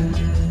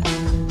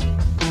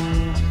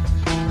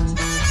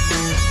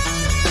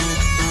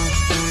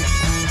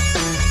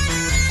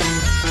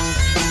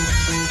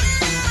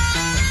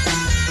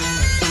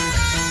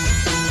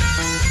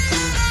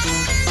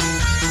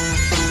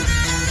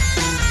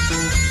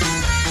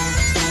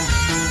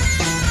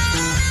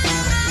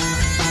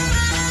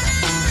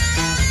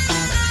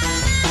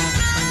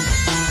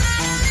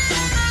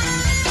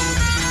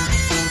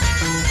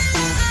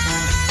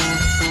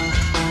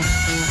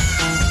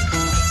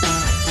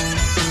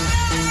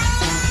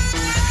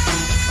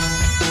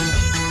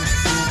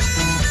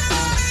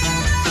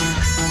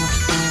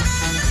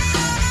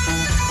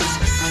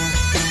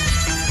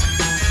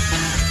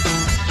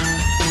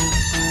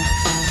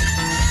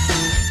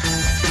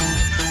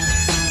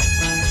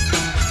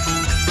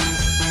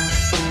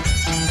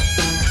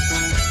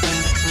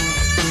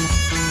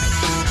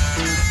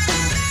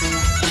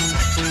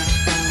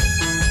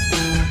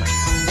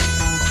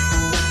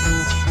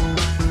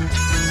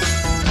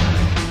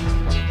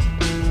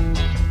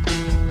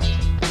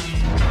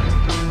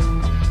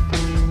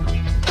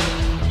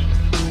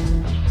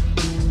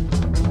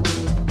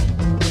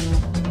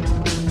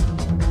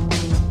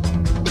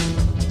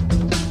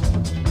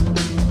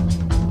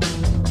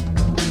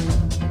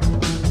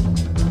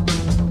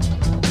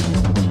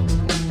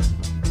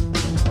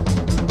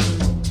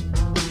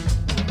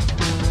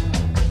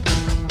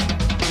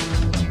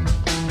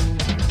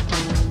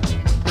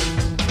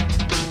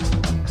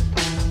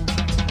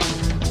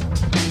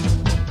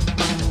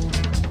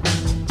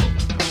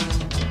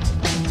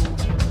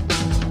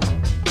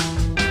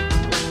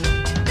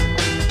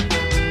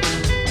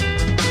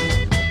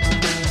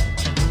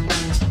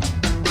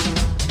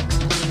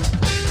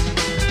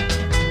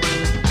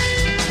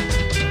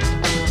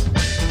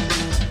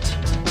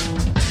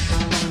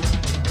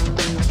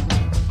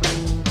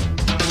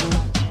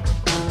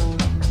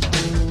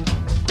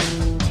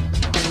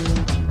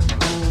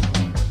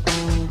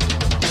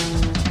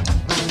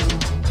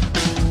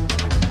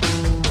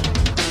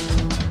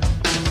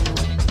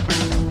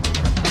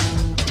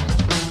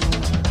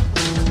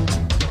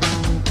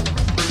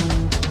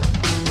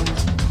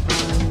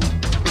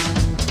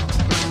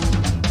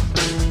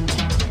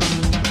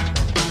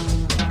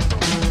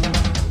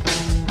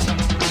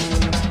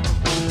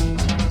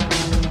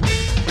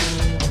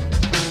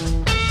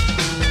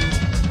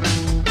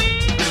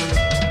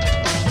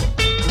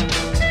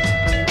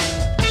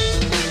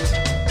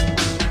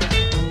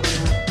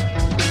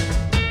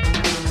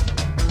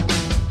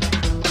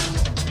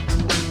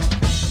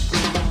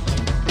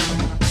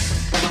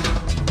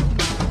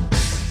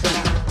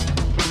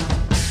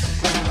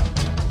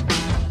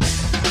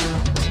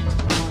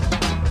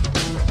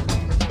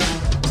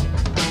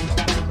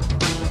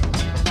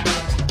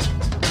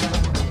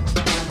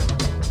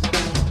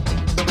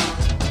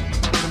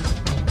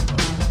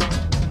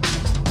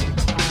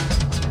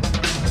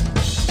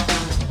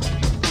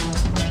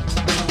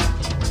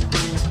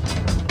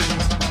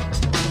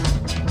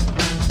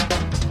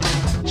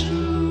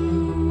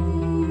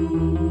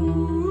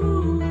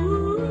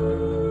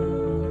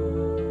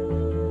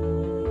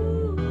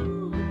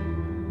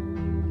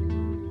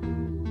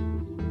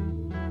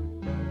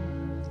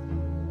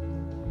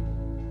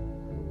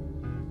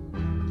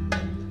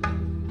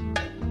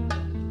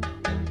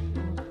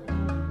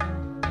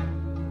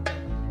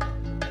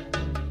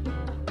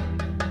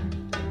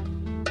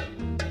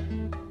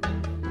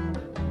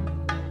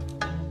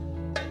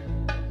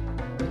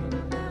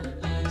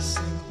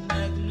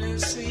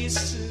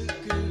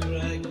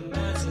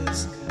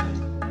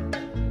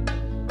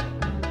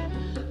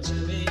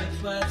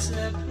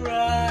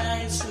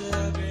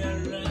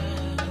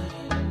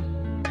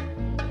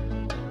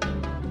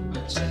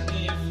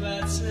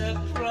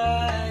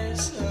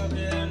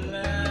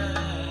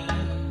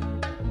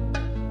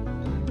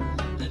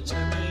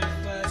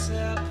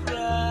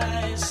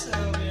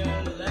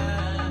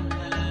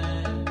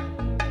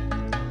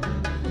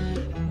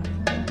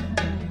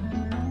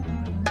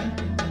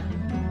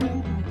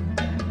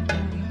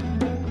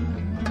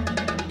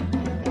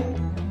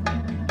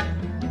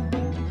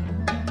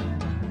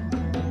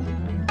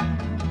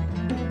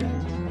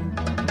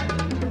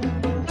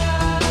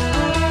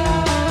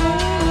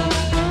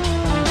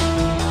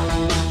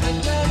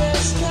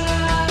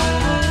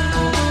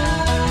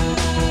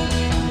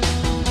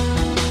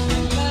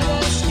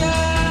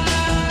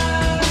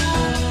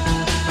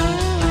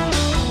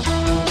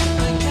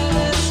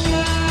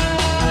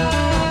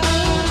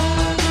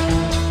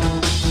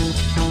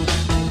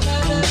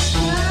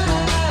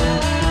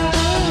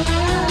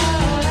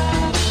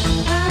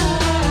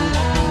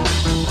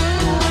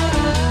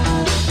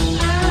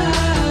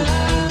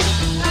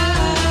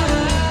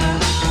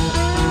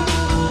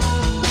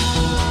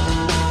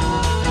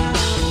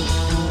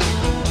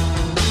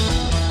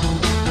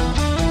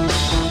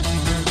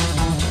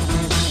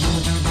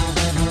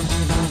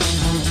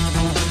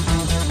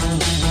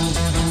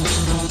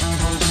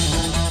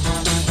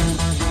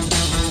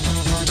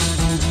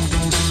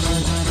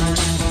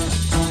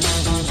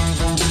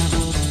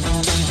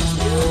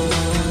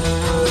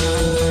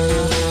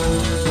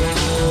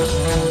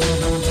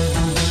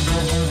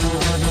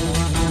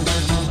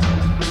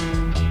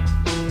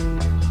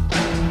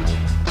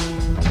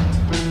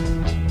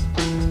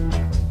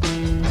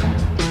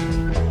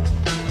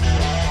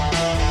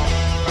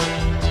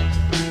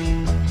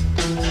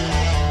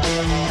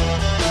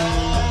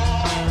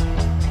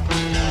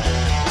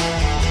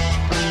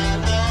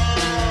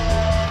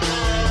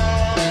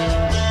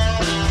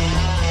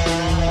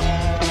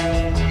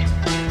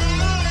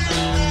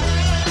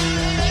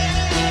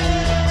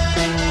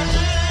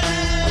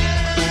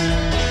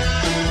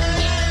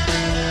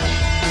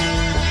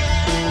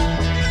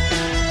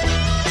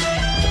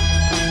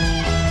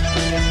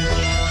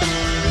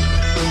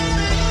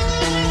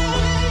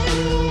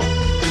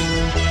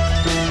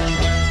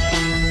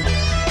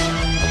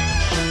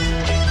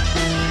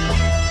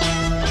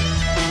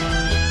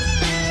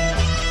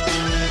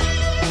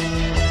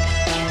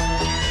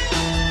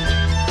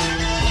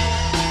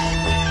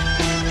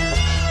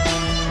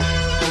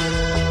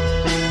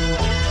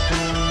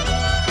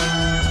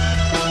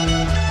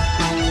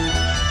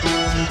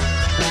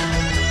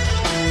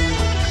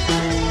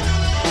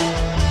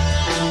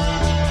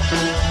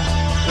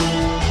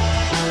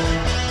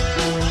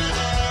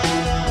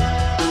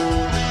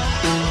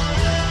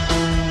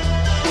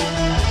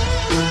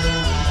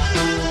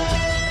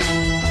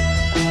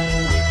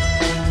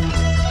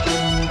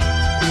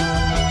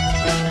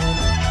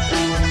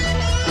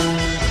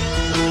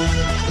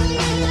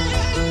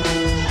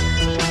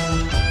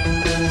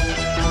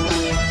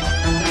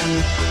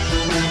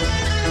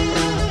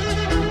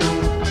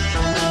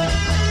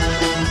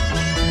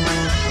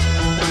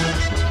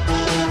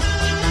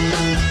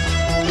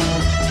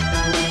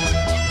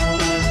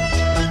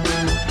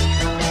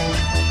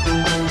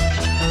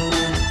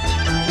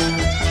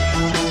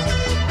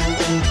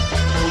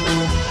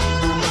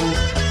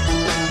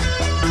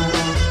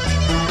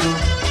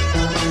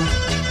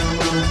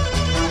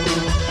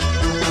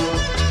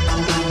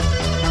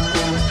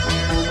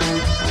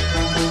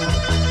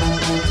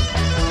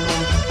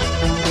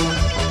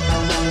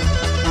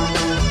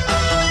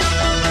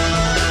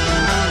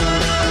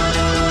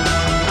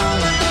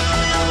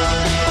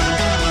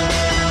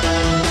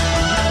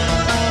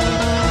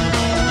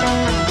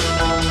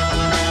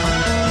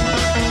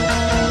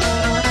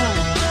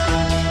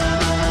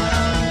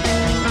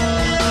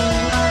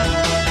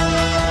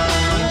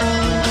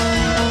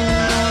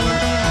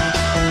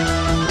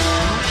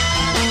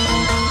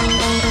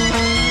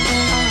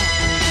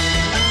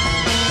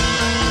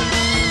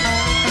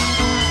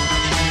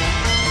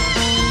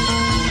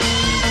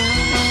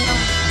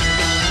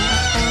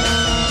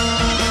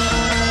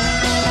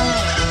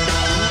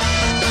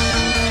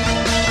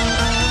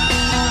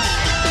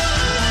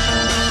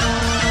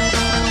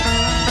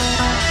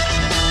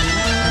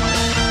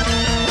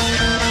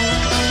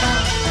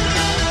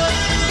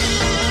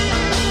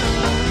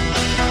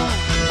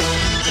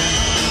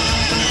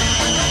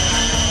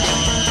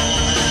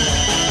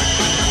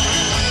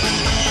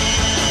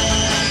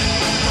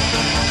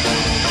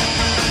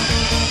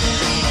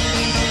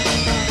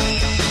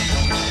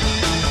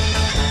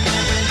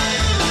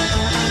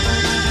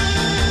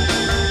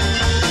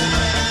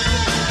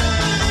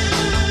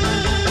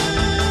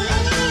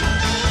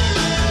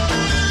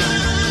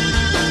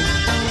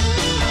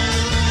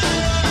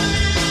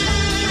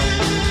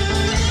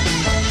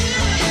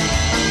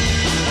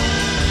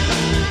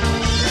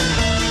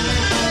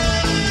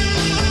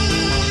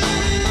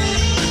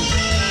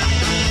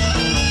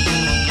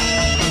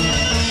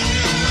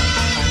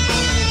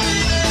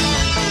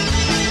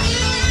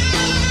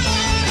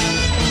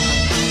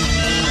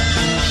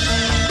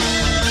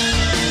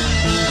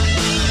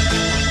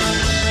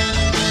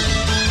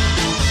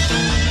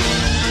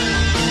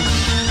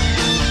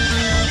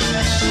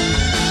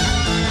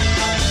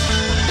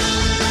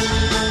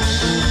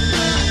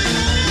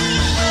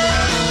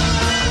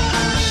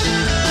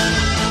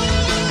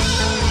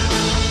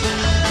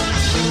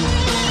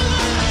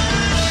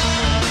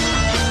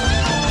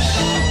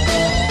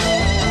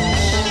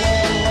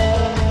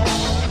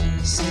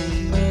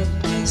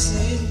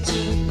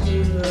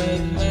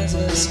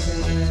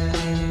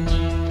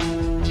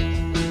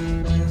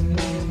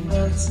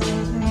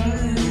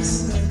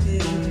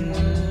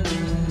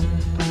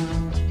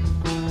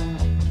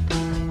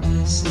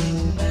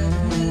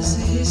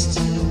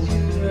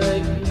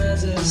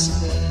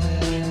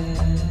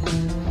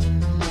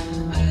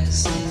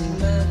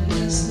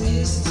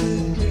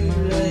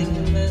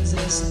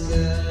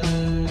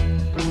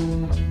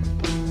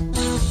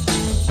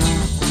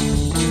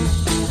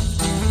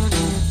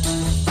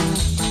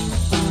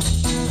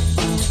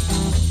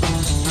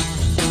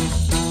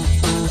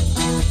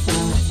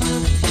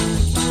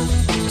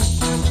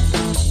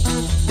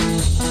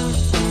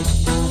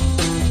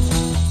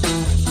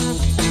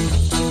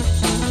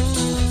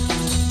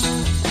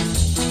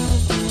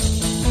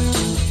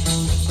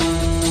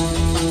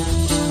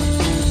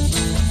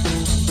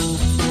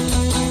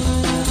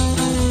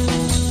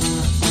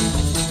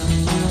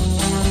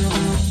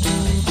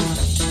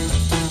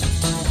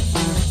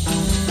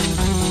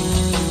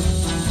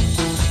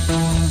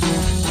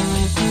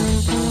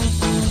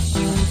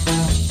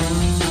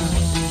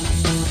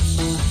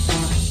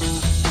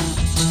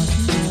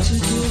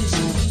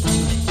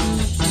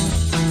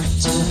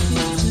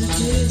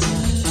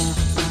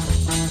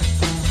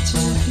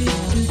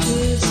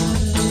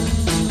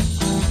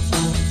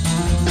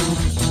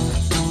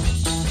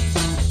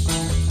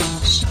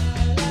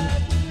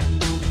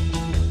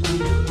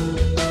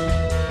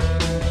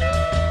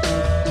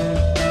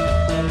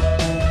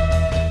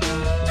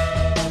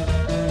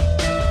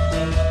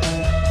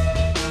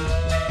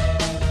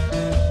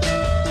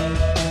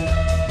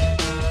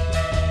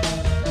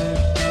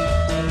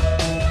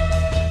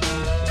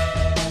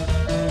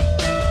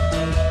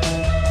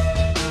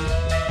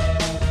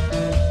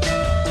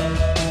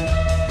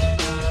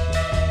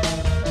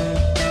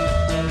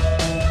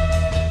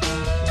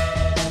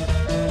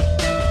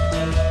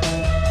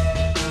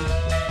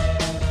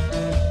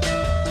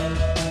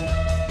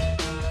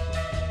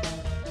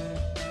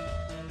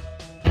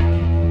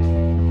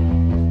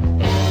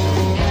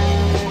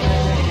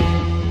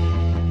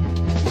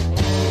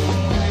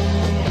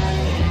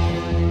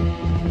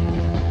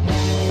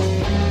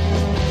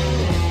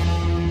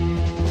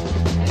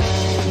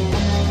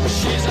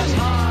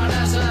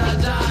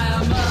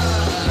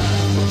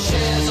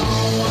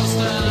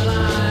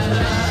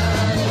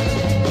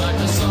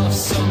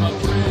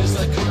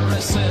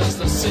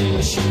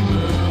 she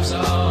moves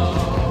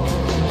on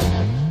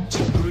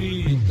to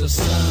greet the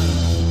sun.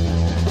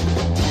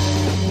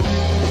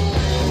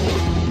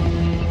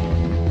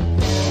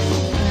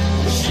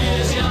 She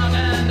is young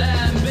and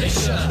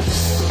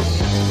ambitious,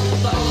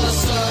 though the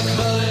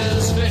circle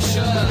is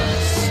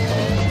vicious,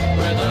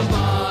 with her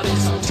body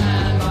so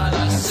tanned by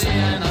the sea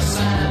and the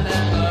sand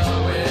and the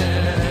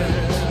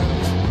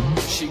wind.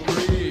 She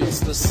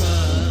greets the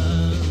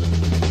sun.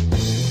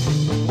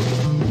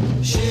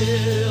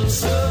 She'll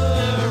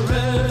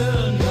surrender,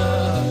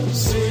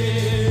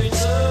 sweet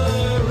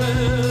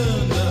surrender.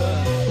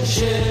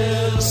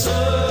 She'll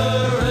surrender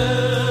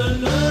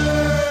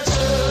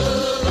to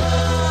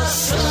the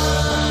sun.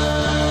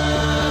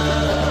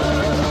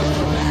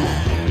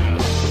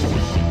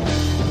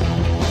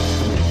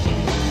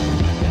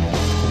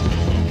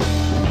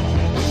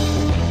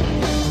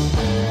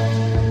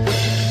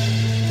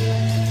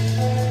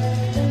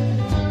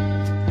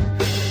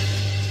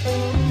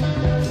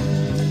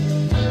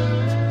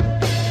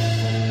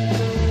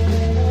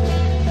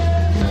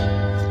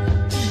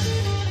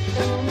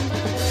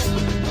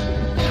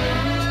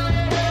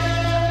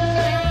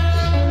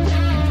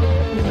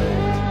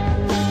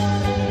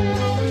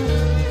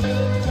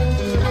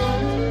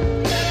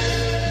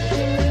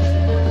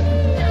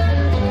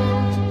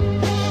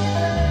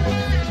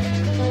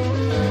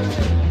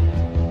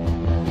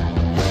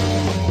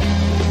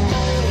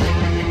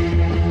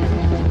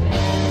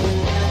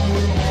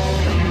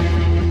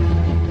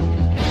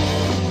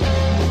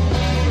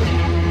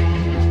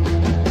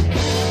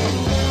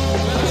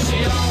 She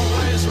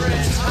always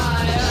retires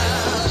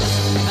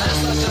as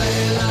the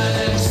daylight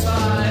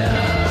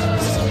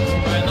expires.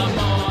 When the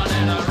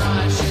morning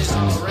arrives, she's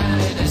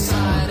already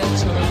decided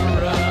to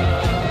run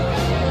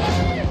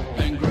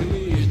and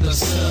greet the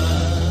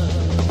sun.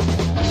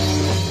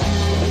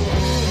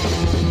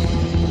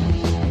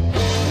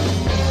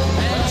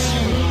 And she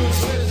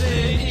moves with the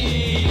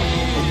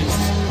ease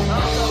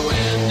of the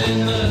wind in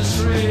the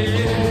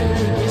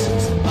trees,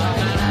 like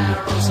an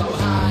arrow so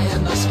high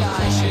in the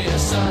sky, she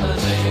is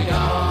suddenly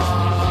gone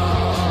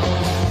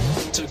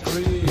to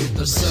greet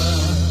the sun.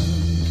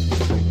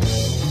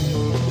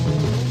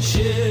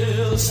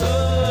 She'll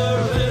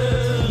surrender,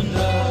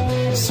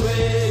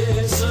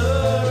 sweet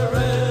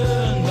surrender.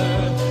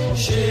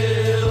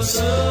 She'll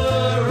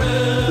surrender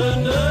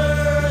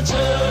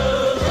to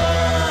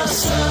the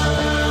sun.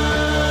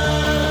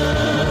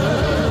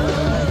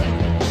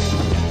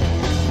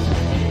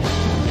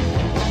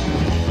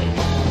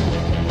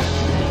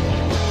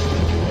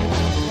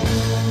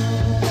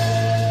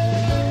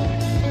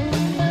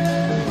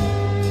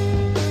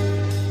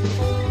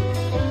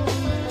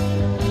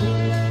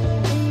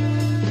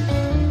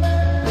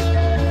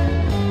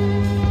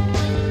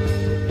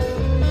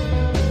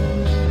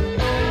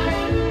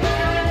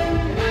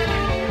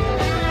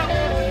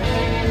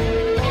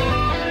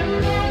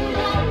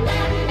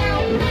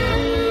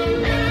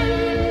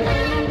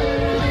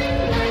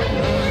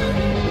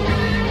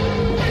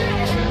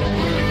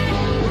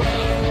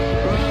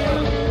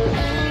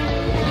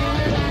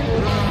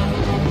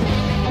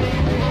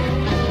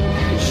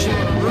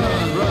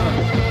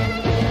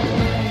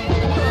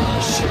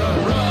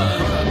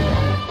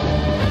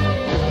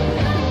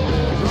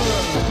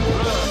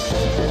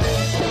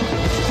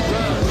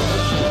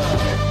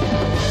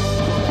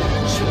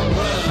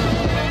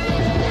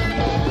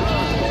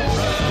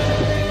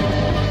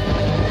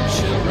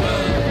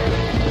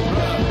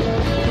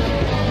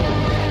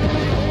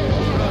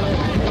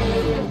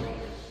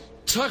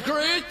 To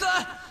greet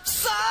the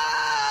sun.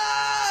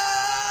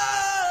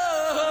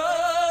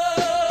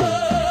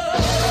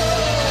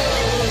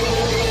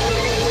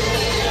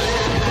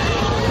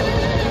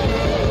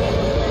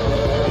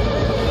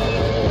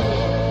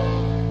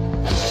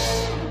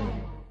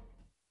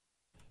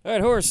 All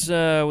right, Horace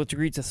with to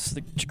greet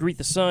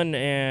the sun,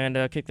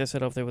 and kick this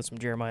set off there with some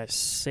Jeremiah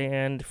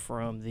Sand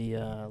from the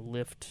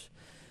Lift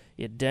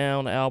It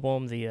Down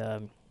album,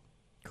 the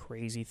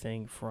crazy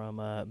thing from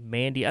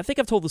Mandy. I think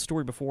I've told the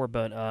story before,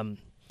 but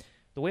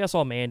the way I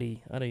saw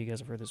Mandy, I know you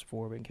guys have heard this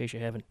before, but in case you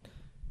haven't,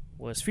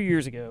 was a few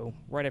years ago,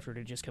 right after it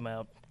had just come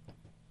out.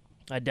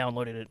 I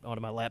downloaded it onto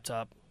my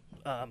laptop,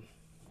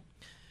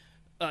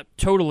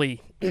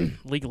 totally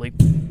legally,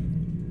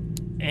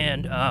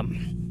 and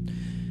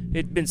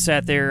it'd been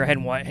sat there. I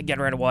hadn't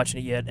gotten around to watching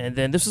it yet, and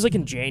then this was like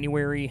in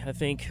January, I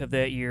think, of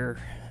that year,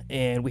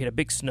 and we had a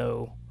big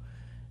snow,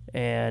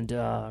 and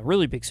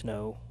really big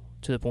snow,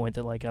 to the point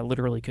that like I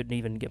literally couldn't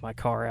even get my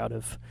car out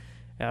of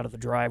the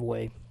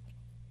driveway.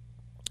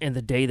 And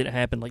the day that it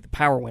happened, like the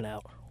power went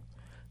out.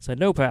 So I had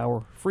no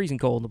power, freezing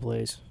cold in the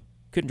place.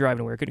 Couldn't drive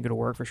anywhere, couldn't go to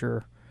work for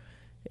sure.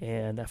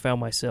 And I found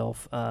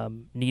myself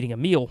needing a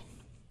meal.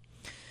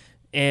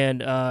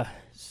 And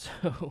so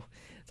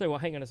well,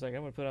 hang on a second.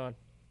 I'm going to put on,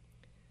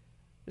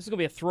 this is going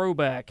to be a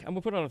throwback. I'm going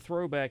to put on a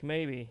throwback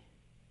maybe.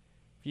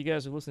 If you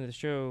guys have listened to the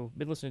show,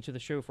 been listening to the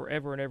show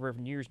forever and ever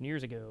and years and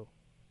years ago,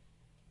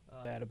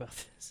 bad about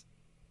this.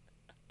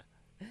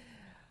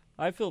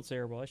 I feel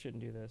terrible. I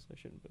shouldn't do this. I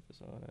shouldn't put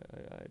this on.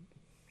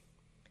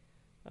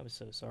 I'm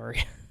so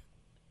sorry.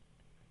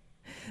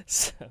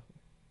 So,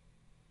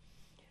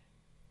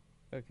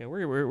 Okay,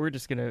 we're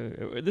just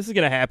gonna. This is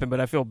gonna happen, but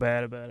I feel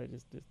bad about it.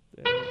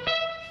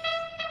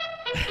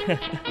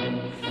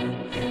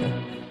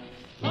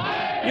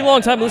 You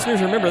long-time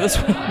listeners remember this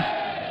one.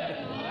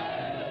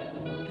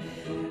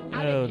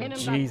 Oh,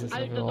 Jesus,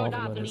 I feel awful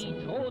about this.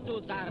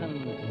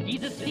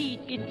 Dieses Lied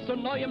ist zu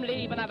neuem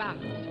Leben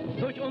erwacht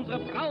durch unsere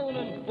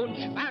braunen und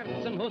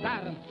schwarzen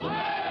Husaren.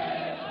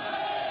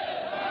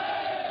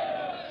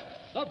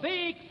 Der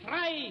Weg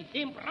frei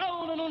dem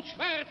braunen und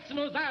schwarzen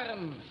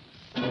Husaren.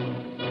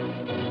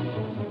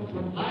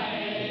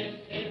 Heiß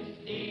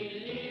ist die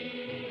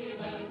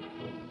Liebe,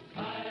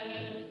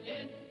 kalt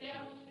ist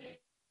der Stich.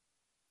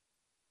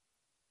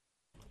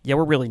 Yeah,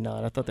 we're really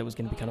not. I thought that was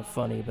going to be kind of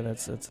funny, but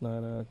that's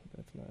not.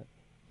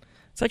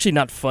 It's actually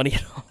not funny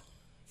at all.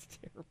 It's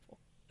terrible.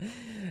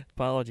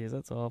 Apologies,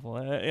 that's awful.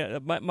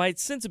 My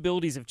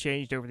sensibilities have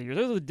changed over the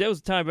years. There was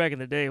a time back in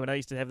the day when I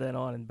used to have that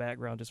on in the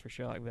background just for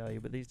shock value,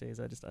 but these days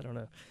I don't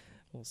know.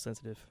 A little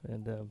sensitive,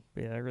 and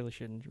I really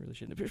shouldn't,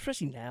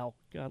 especially now.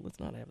 God, let's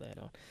not have that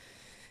on.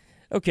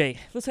 Okay,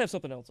 let's have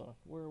something else on.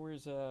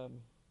 Where's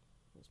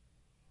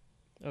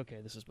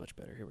Okay, this is much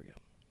better. Here we go.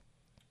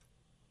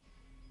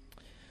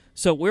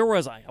 So where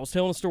was I? I was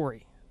telling a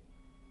story.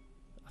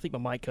 I think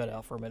my mic cut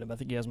out for a minute. I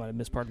think you guys might have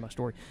missed part of my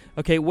story.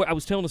 Okay, I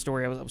was telling a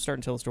story. I was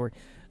starting to tell a story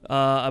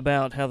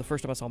about how the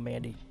first time I saw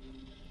Mandy.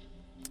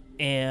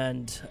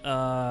 And,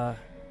 right,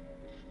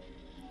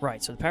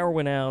 so the power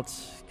went out,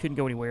 couldn't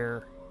go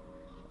anywhere,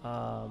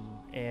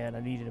 and I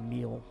needed a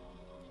meal.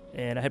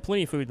 And I had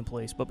plenty of food in the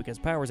place, but because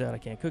the power's out, I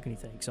can't cook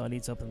anything. So I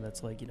need something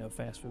that's like,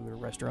 fast food or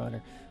restaurant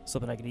or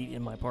something I can eat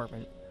in my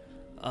apartment.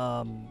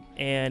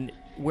 And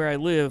where I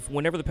live,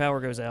 whenever the power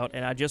goes out,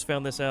 and I just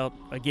found this out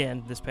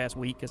again this past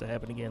week, because it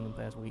happened again in the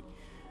past week,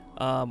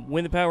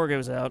 when the power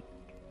goes out,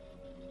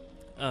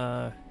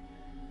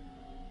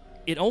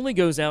 it only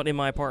goes out in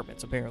my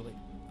apartments, apparently.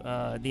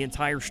 The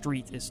entire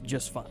street is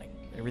just fine.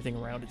 Everything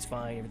around it's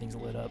fine. Everything's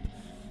lit up.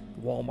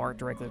 Walmart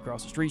directly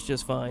across the street's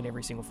just fine.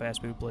 Every single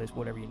fast food place,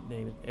 whatever you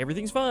name it.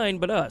 Everything's fine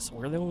but us.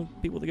 We're the only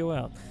people that go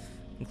out,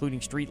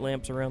 including street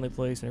lamps around the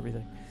place and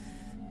everything.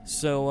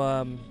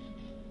 So,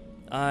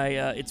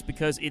 it's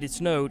because it had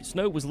snowed.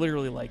 Snow was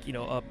literally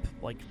up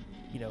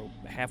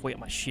halfway up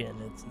my shin.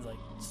 It's like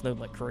snowed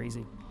like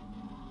crazy.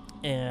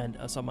 And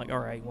so I'm like, all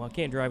right, well, I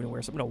can't drive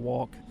anywhere, so I'm going to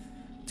walk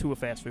to a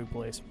fast food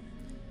place.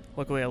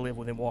 Luckily, I live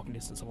within walking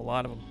distance of a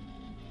lot of them.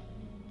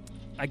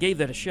 I gave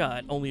that a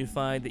shot, only to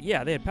find that,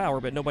 they had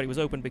power, but nobody was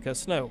open because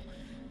snow.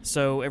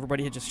 So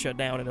everybody had just shut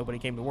down and nobody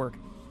came to work.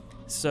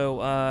 So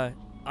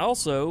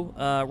also,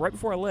 right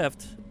before I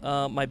left,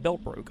 my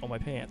belt broke on my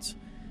pants.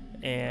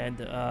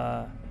 And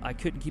I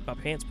couldn't keep my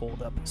pants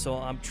pulled up. So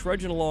I'm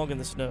trudging along in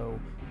the snow,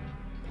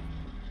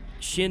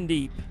 shin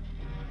deep,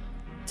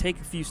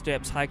 take a few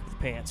steps, hike up the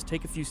pants,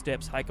 take a few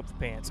steps, hike up the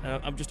pants.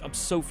 And I'm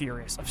so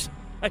furious.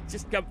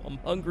 I'm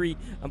hungry,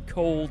 I'm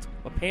cold,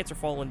 my pants are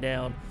falling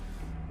down.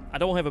 I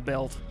don't have a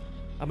belt.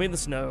 I'm in the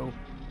snow.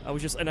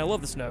 And I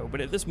love the snow,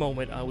 but at this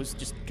moment, I was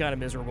just kind of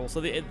miserable.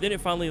 So then it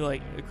finally,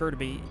 occurred to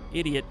me,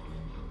 idiot,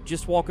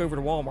 just walk over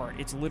to Walmart.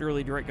 It's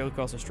literally direct go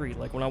across the street.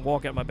 Like, when I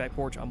walk out my back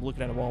porch, I'm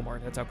looking at a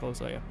Walmart. That's how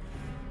close I am.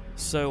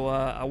 So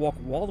I walk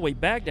all the way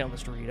back down the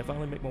street. I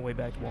finally make my way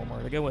back to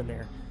Walmart. I go in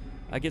there.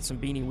 I get some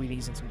Beanie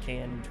Weenies and some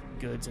canned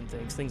goods and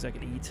things I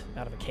could eat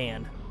out of a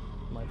can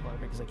in my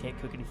apartment because I can't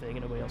cook anything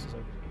and nobody else is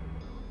open.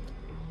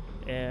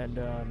 And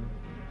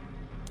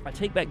I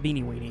take back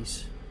Beanie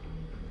Weenies,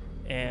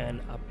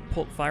 and I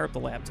fire up the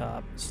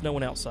laptop,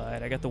 snowing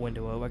outside. I got the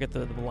window up, I got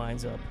the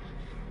blinds up,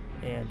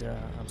 and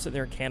I'm sitting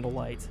there in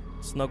candlelight,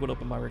 snuggled up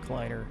in my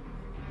recliner,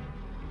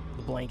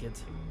 the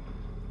blanket,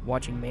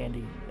 watching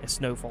Mandy as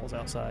snow falls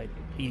outside,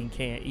 eating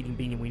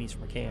Beanie Weenies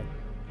from a can.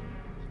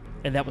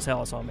 And that was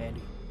how I saw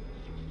Mandy.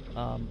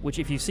 Which,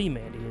 if you see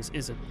Mandy,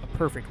 is a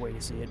perfect way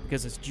to see it,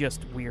 because it's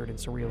just weird and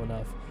surreal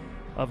enough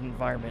of an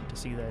environment to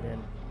see that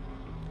in.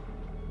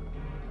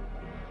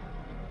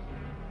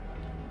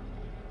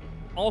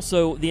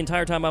 Also, the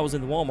entire time I was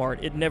in the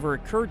Walmart, it never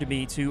occurred to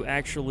me to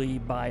actually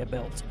buy a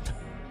belt.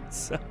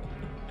 So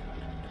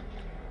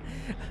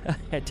I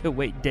had to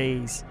wait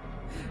days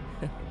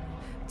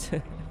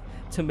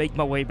to make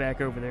my way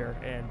back over there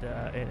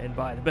and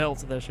buy the belt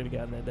that I should have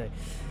gotten that day.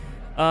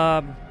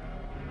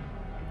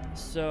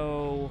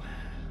 So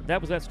that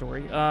was that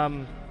story.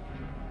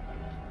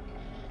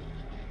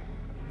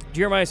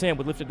 Jeremiah Sam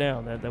would Lift It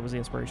Down. That was the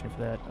inspiration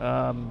for that.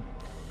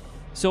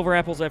 Silver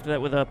Apples after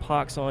that with a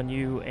Pox on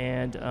You,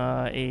 and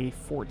a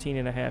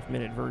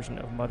 14.5-minute version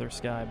of Mother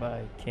Sky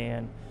by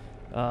Can.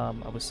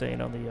 I was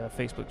saying on the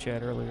Facebook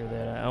chat earlier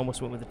that I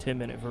almost went with the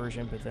 10-minute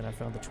version, but then I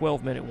found the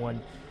 12-minute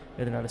one,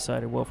 and then I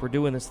decided, well, if we're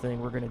doing this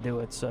thing, we're going to do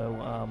it,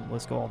 so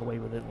let's go all the way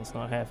with it. Let's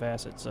not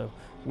half-ass it. So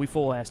we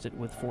full-assed it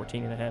with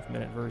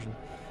 14.5-minute version.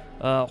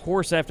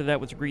 Horse after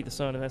that was To Greet the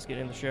Sun, and that's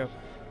getting in the show.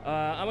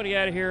 I'm going to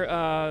get out of here.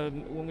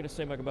 I'm going to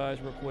say my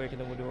goodbyes real quick, and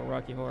then we'll do a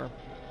Rocky Horror.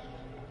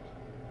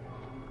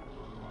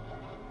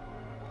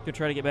 Going to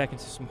try to get back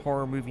into some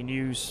horror movie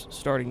news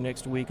starting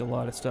next week. A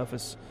lot of stuff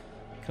is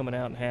coming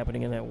out and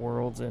happening in that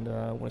world, and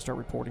I want to start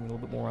reporting a little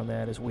bit more on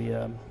that as we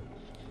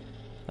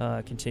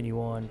continue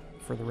on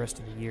for the rest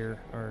of the year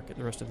or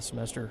the rest of the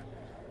semester,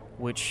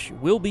 which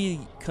will be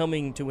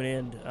coming to an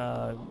end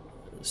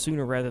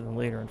sooner rather than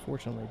later,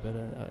 unfortunately. But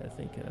I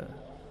think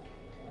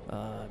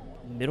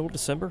middle of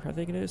December, I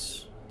think it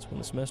is. That's when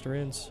the semester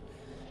ends.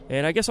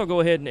 And I guess I'll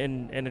go ahead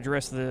and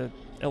address the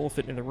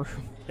elephant in the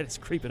room that is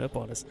creeping up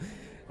on us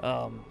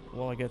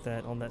while I get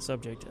that on that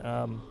subject.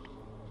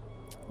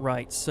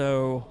 Right,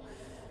 so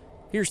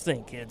here's the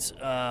thing, kids.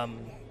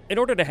 In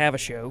order to have a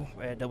show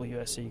at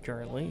WSC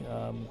currently,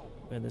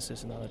 and this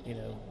is not,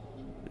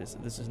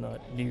 this is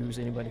not news.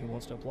 Anybody who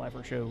wants to apply for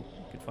a show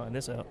could find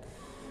this out.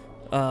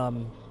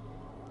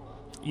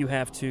 You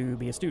have to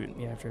be a student.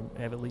 You have to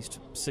have at least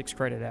 6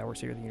 credit hours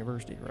here at the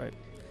university, right?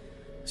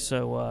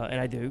 So, and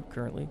I do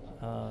currently,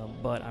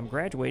 but I'm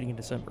graduating in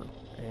December.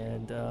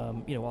 And,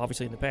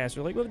 obviously in the past,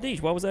 they're like, well,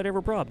 Deej, why was that ever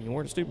a problem? You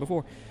weren't a student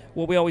before.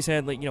 Well, we always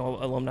had,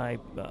 alumni,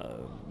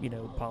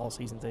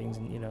 policies and things.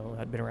 And,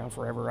 I'd been around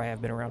forever. I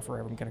have been around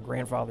forever. I'm kind of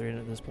grandfathered in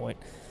at this point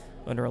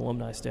under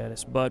alumni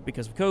status. But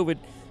because of COVID,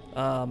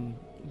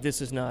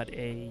 this is not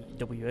a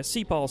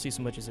WSC policy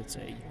so much as it's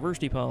a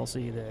university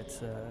policy that,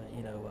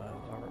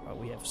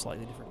 we have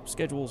slightly different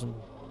schedules and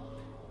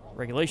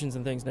regulations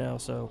and things now.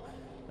 So,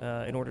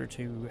 in order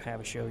to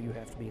have a show, you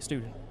have to be a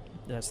student.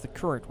 That's the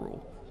current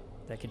rule.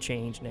 That could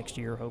change next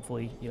year,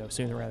 hopefully,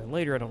 sooner rather than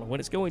later. I don't know when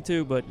it's going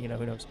to, but,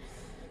 who knows.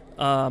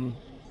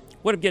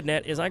 What I'm getting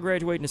at is I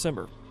graduate in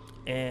December,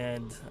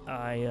 and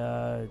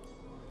I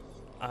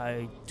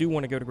do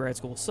want to go to grad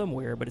school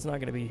somewhere, but it's not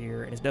going to be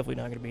here, and it's definitely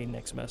not going to be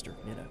next semester,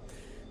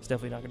 It's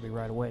definitely not going to be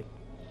right away.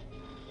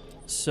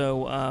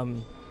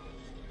 So,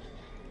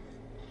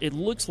 it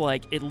looks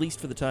like, at least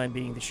for the time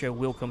being, the show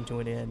will come to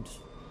an end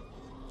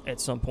at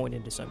some point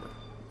in December,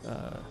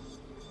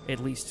 at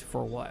least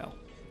for a while,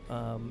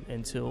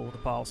 until the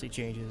policy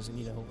changes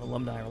and,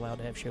 alumni are allowed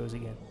to have shows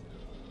again.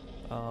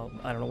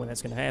 I don't know when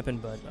that's going to happen,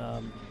 but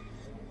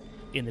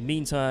in the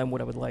meantime,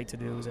 what I would like to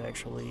do is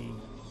actually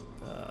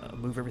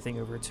move everything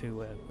over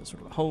to a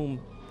sort of a home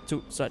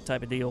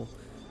type of deal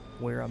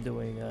where I'm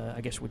doing, I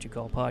guess what you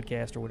call a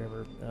podcast or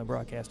whatever,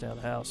 broadcast out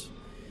of the house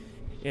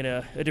in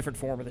a different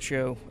form of the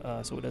show,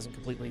 so it doesn't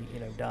completely,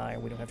 die,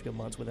 and we don't have to go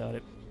months without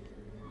it.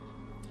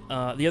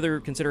 The other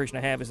consideration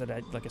I have is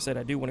that, like I said,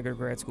 I do want to go to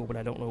grad school, but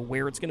I don't know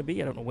where it's going to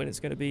be. I don't know when it's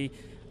going to be.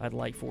 I'd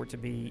like for it to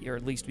be, or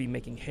at least be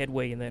making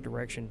headway in that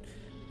direction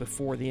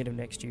before the end of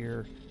next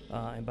year.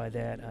 And by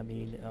that, I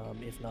mean,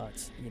 if not,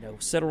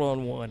 settled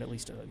on one, at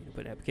least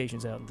put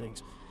applications out and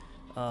things.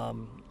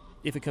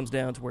 If it comes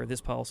down to where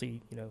this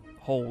policy,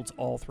 holds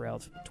all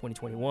throughout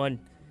 2021,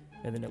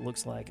 and then it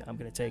looks like I'm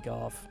going to take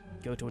off,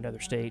 go to another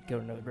state, go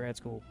to another grad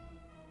school,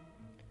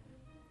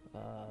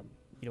 out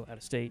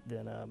of state,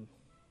 then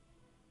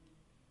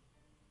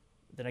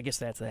I guess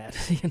that's that,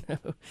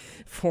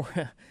 for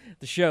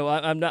the show.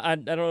 I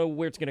don't know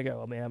where it's going to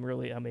go.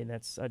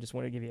 I just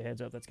want to give you a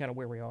heads up. That's kind of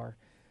where we are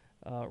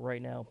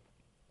right now.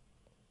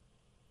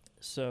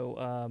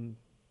 So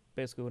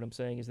basically what I'm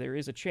saying is there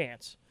is a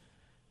chance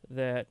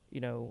that,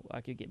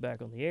 I could get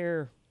back on the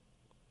air.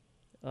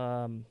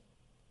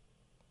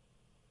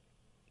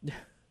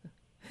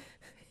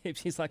 If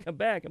she's like, I'm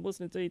back, I'm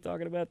listening to you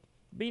talking about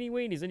beanie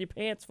weenies and your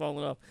pants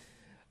falling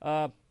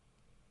off.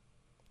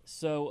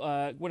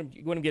 So what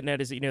I'm getting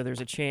at is that, there's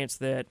a chance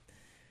that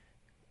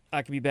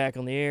I could be back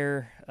on the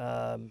air,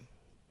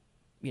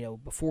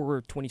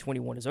 before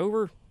 2021 is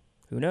over.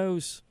 Who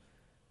knows?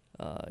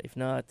 If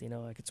not,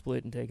 I could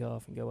split and take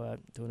off and go out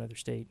to another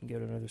state and go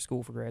to another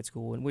school for grad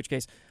school, in which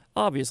case,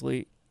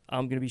 obviously,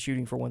 I'm going to be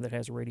shooting for one that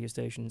has a radio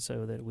station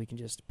so that we can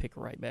just pick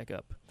right back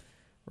up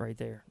right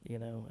there.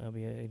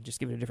 Just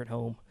give it a different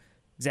home.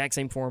 Exact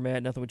same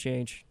format, nothing would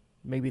change.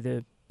 Maybe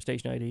the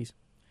station IDs.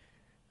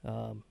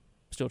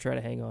 Still try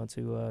to hang on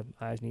to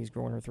eyes, knees,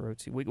 groin, or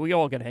throats. We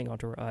all got to hang on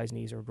to our eyes,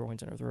 knees, or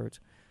groins, and our throats,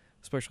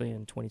 especially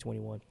in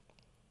 2021.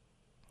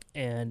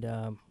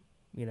 And,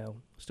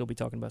 still be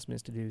talking about some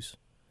to-dos.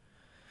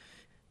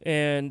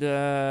 And,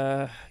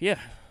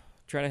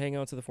 try to hang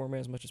on to the format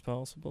as much as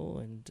possible.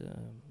 And,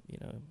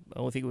 the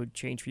only thing that would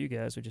change for you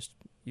guys would just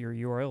your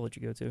URL that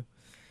you go to.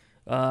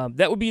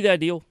 That would be the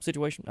ideal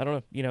situation. I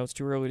don't know. It's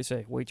too early to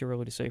say. Way too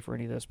early to say for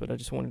any of this. But I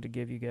just wanted to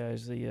give you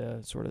guys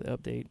the sort of the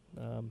update.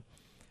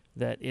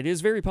 That it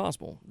is very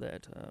possible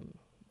that,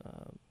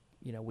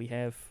 we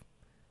have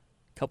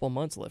a couple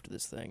months left of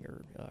this thing,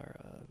 or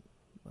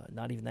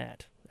not even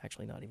that.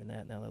 Actually, not even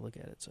that, now that I look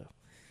at it. So,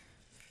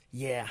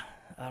 yeah,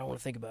 I don't want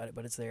to think about it,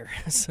 but it's there.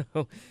 So,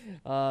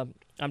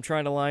 I'm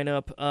trying to line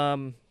up,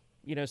 some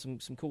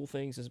cool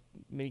things, as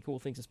many cool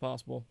things as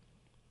possible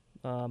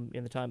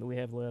in the time that we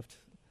have left.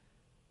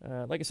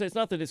 Like I said, it's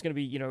not that it's going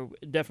to be,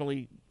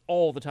 definitely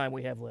all the time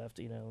we have left.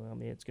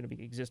 It's going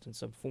to exist in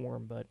some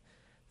form, but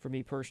for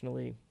me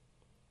personally,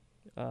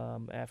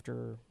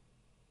 after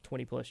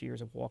 20 plus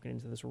years of walking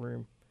into this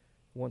room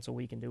once a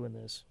week and doing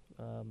this,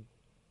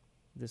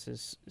 this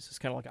is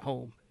kind of like a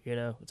home.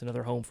 It's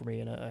another home for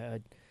me, and I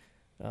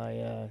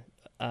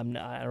don't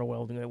know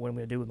what I'm going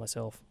to do with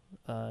myself,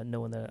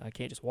 knowing that I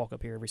can't just walk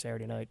up here every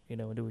Saturday night,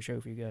 and do a show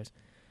for you guys.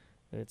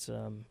 It's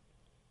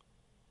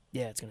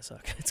Yeah, it's going to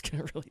suck. It's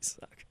going to really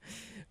suck.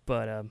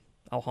 But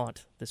I'll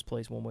haunt this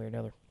place one way or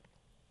another.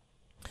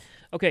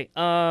 Okay,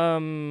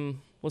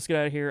 let's get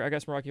out of here. I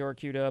got some Rocky Horror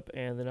queued up,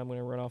 and then I'm going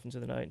to run off into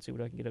the night and see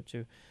what I can get up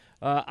to.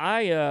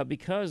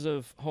 Because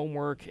of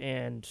homework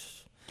and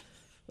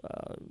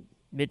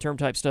midterm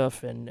type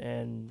stuff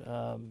and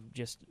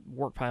just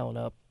work piling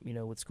up,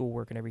 with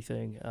schoolwork and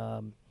everything,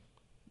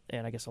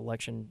 and I guess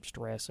election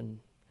stress and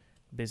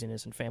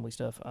busyness and family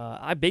stuff,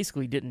 I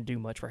basically didn't do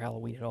much for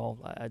Halloween at all.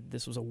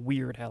 This was a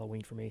weird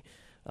Halloween for me.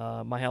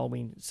 My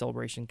Halloween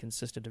celebration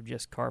consisted of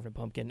just carving a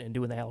pumpkin and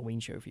doing the Halloween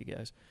show for you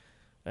guys.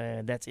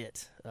 And that's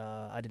it.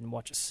 I didn't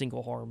watch a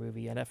single horror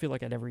movie, and I feel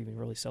like I never even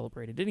really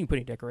celebrated. Didn't even put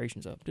any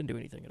decorations up. Didn't do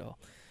anything at all.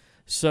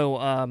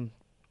 So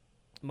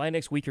my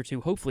next week or two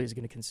hopefully is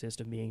going to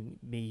consist of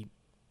me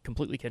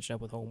completely catching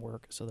up with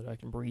homework so that I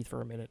can breathe for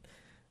a minute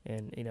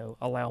and,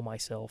 allow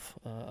myself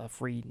a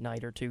free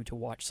night or two to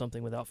watch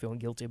something without feeling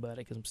guilty about it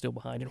because I'm still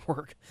behind in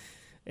work.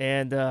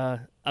 And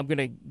I'm going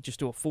to just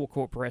do a full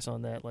court press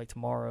on that like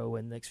tomorrow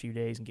and the next few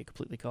days and get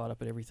completely caught up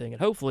and everything.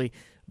 And hopefully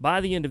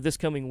by the end of this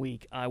coming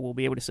week, I will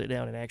be able to sit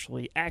down and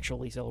actually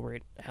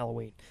celebrate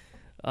Halloween.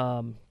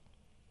 And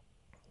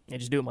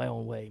just do it my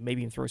own way.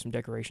 Maybe even throw some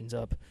decorations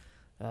up.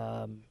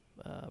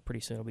 Pretty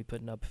soon I'll be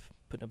putting up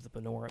the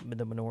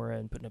menorah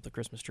and putting up the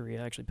Christmas tree.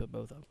 I actually put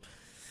both up.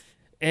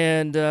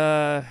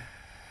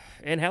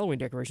 And Halloween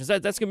decorations.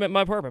 That's going to be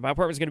my apartment. My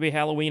apartment's going to be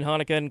Halloween,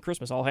 Hanukkah, and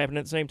Christmas all happening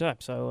at the same time.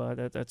 So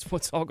that's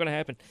what's all going to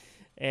happen.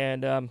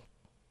 And,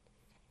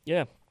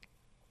 yeah. I'm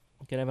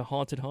going to have a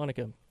haunted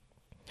Hanukkah.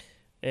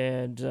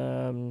 And,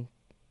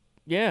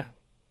 yeah.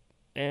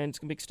 And it's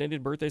going to be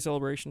extended birthday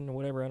celebration or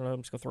whatever. I don't know.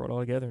 I'm just going to throw it all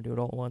together and do it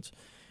all at once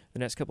the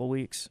next couple of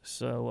weeks.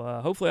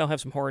 So hopefully I'll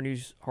have some horror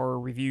news, horror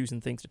reviews,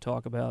 and things to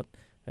talk about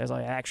as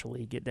I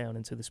actually get down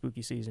into the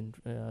spooky season,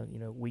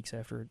 weeks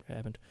after it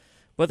happened.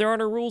 But there aren't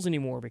no rules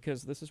anymore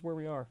because this is where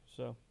we are.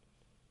 So,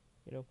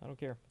 I don't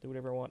care. Do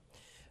whatever I want.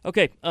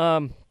 Okay.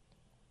 Dark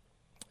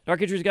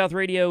Entries Goth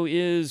Radio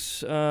is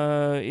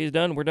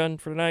done. We're done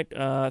for tonight.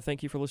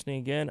 Thank you for listening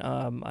again.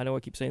 I know I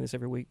keep saying this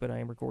every week, but I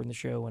am recording the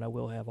show, and I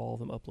will have all of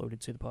them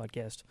uploaded to the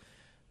podcast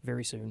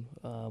very soon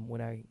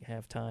when I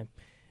have time.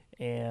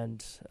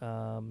 And,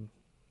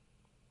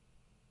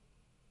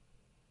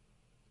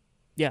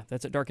 yeah,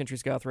 that's at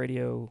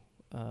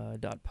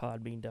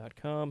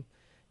darkentriesgothradio.podbean.com.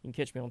 You can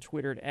catch me on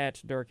Twitter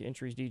at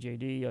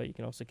DarkEntriesDJD. You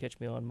can also catch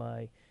me on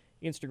my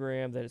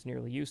Instagram that is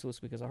nearly useless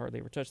because I hardly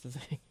ever touch the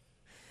thing,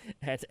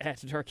 at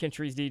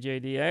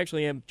DarkEntriesDJD. I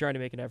actually am trying to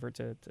make an effort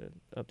to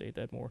update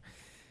that more.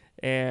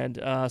 And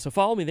so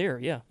follow me there.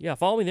 Yeah,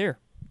 follow me there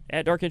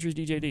at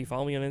DarkEntriesDJD.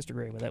 Follow me on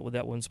Instagram, and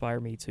that will inspire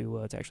me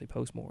to actually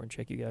post more and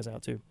check you guys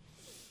out too.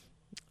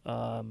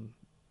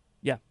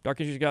 Yeah,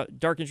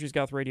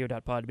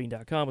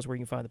 darkentriesgothradio.podbean.com is where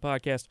you can find the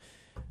podcast.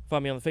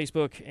 Find me on the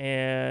Facebook,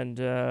 and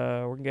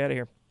we're going to get out of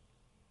here.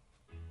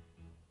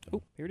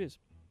 Oh, here it is.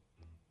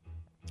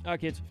 All right,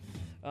 kids.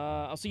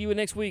 I'll see you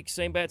next week.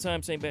 Same bat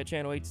time, same bat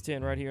channel, 8 to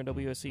 10, right here on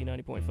WSC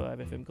 90.5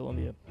 FM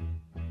Columbia.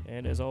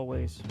 And as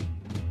always,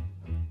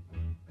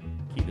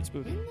 keep it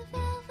spooky. In the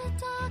velvet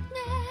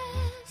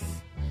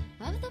darkness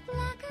of the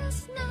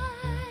blackest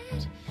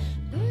night,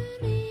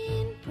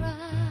 burning bright,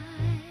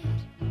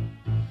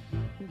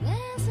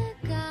 there's a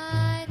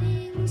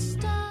guiding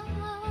star.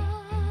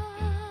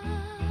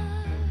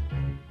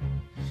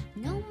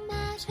 No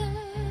matter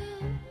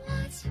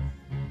what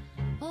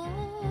or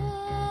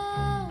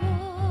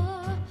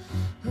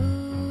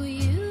who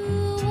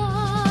you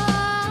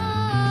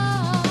are,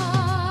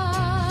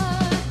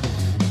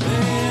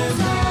 there's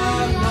a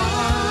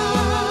light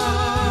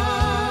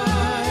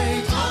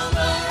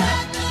over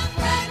at the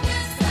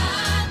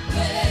Frankenstein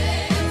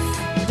place.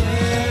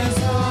 There's a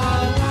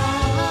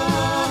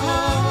light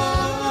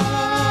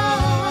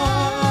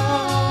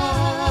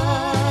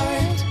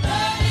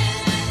burning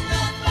in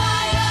the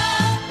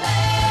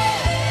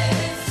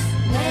fireplace.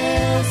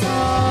 There's a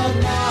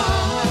light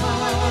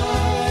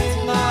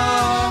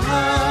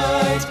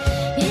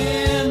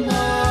in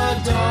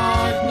the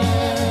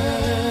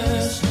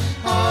darkness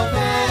of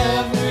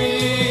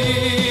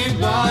everybody's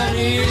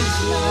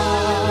life.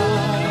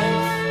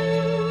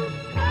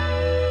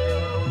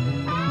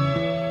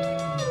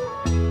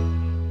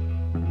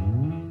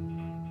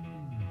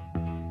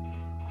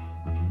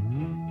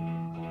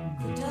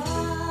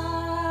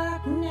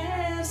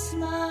 Darkness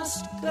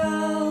must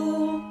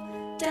go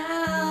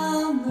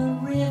down the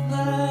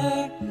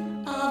river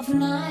of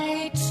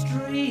night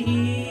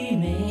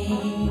streaming.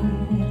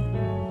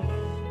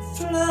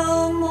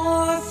 Flow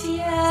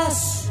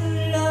Morpheus,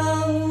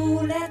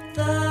 slow, let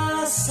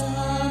the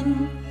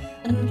sun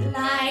and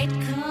light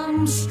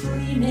come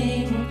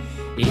streaming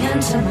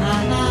into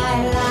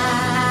my life.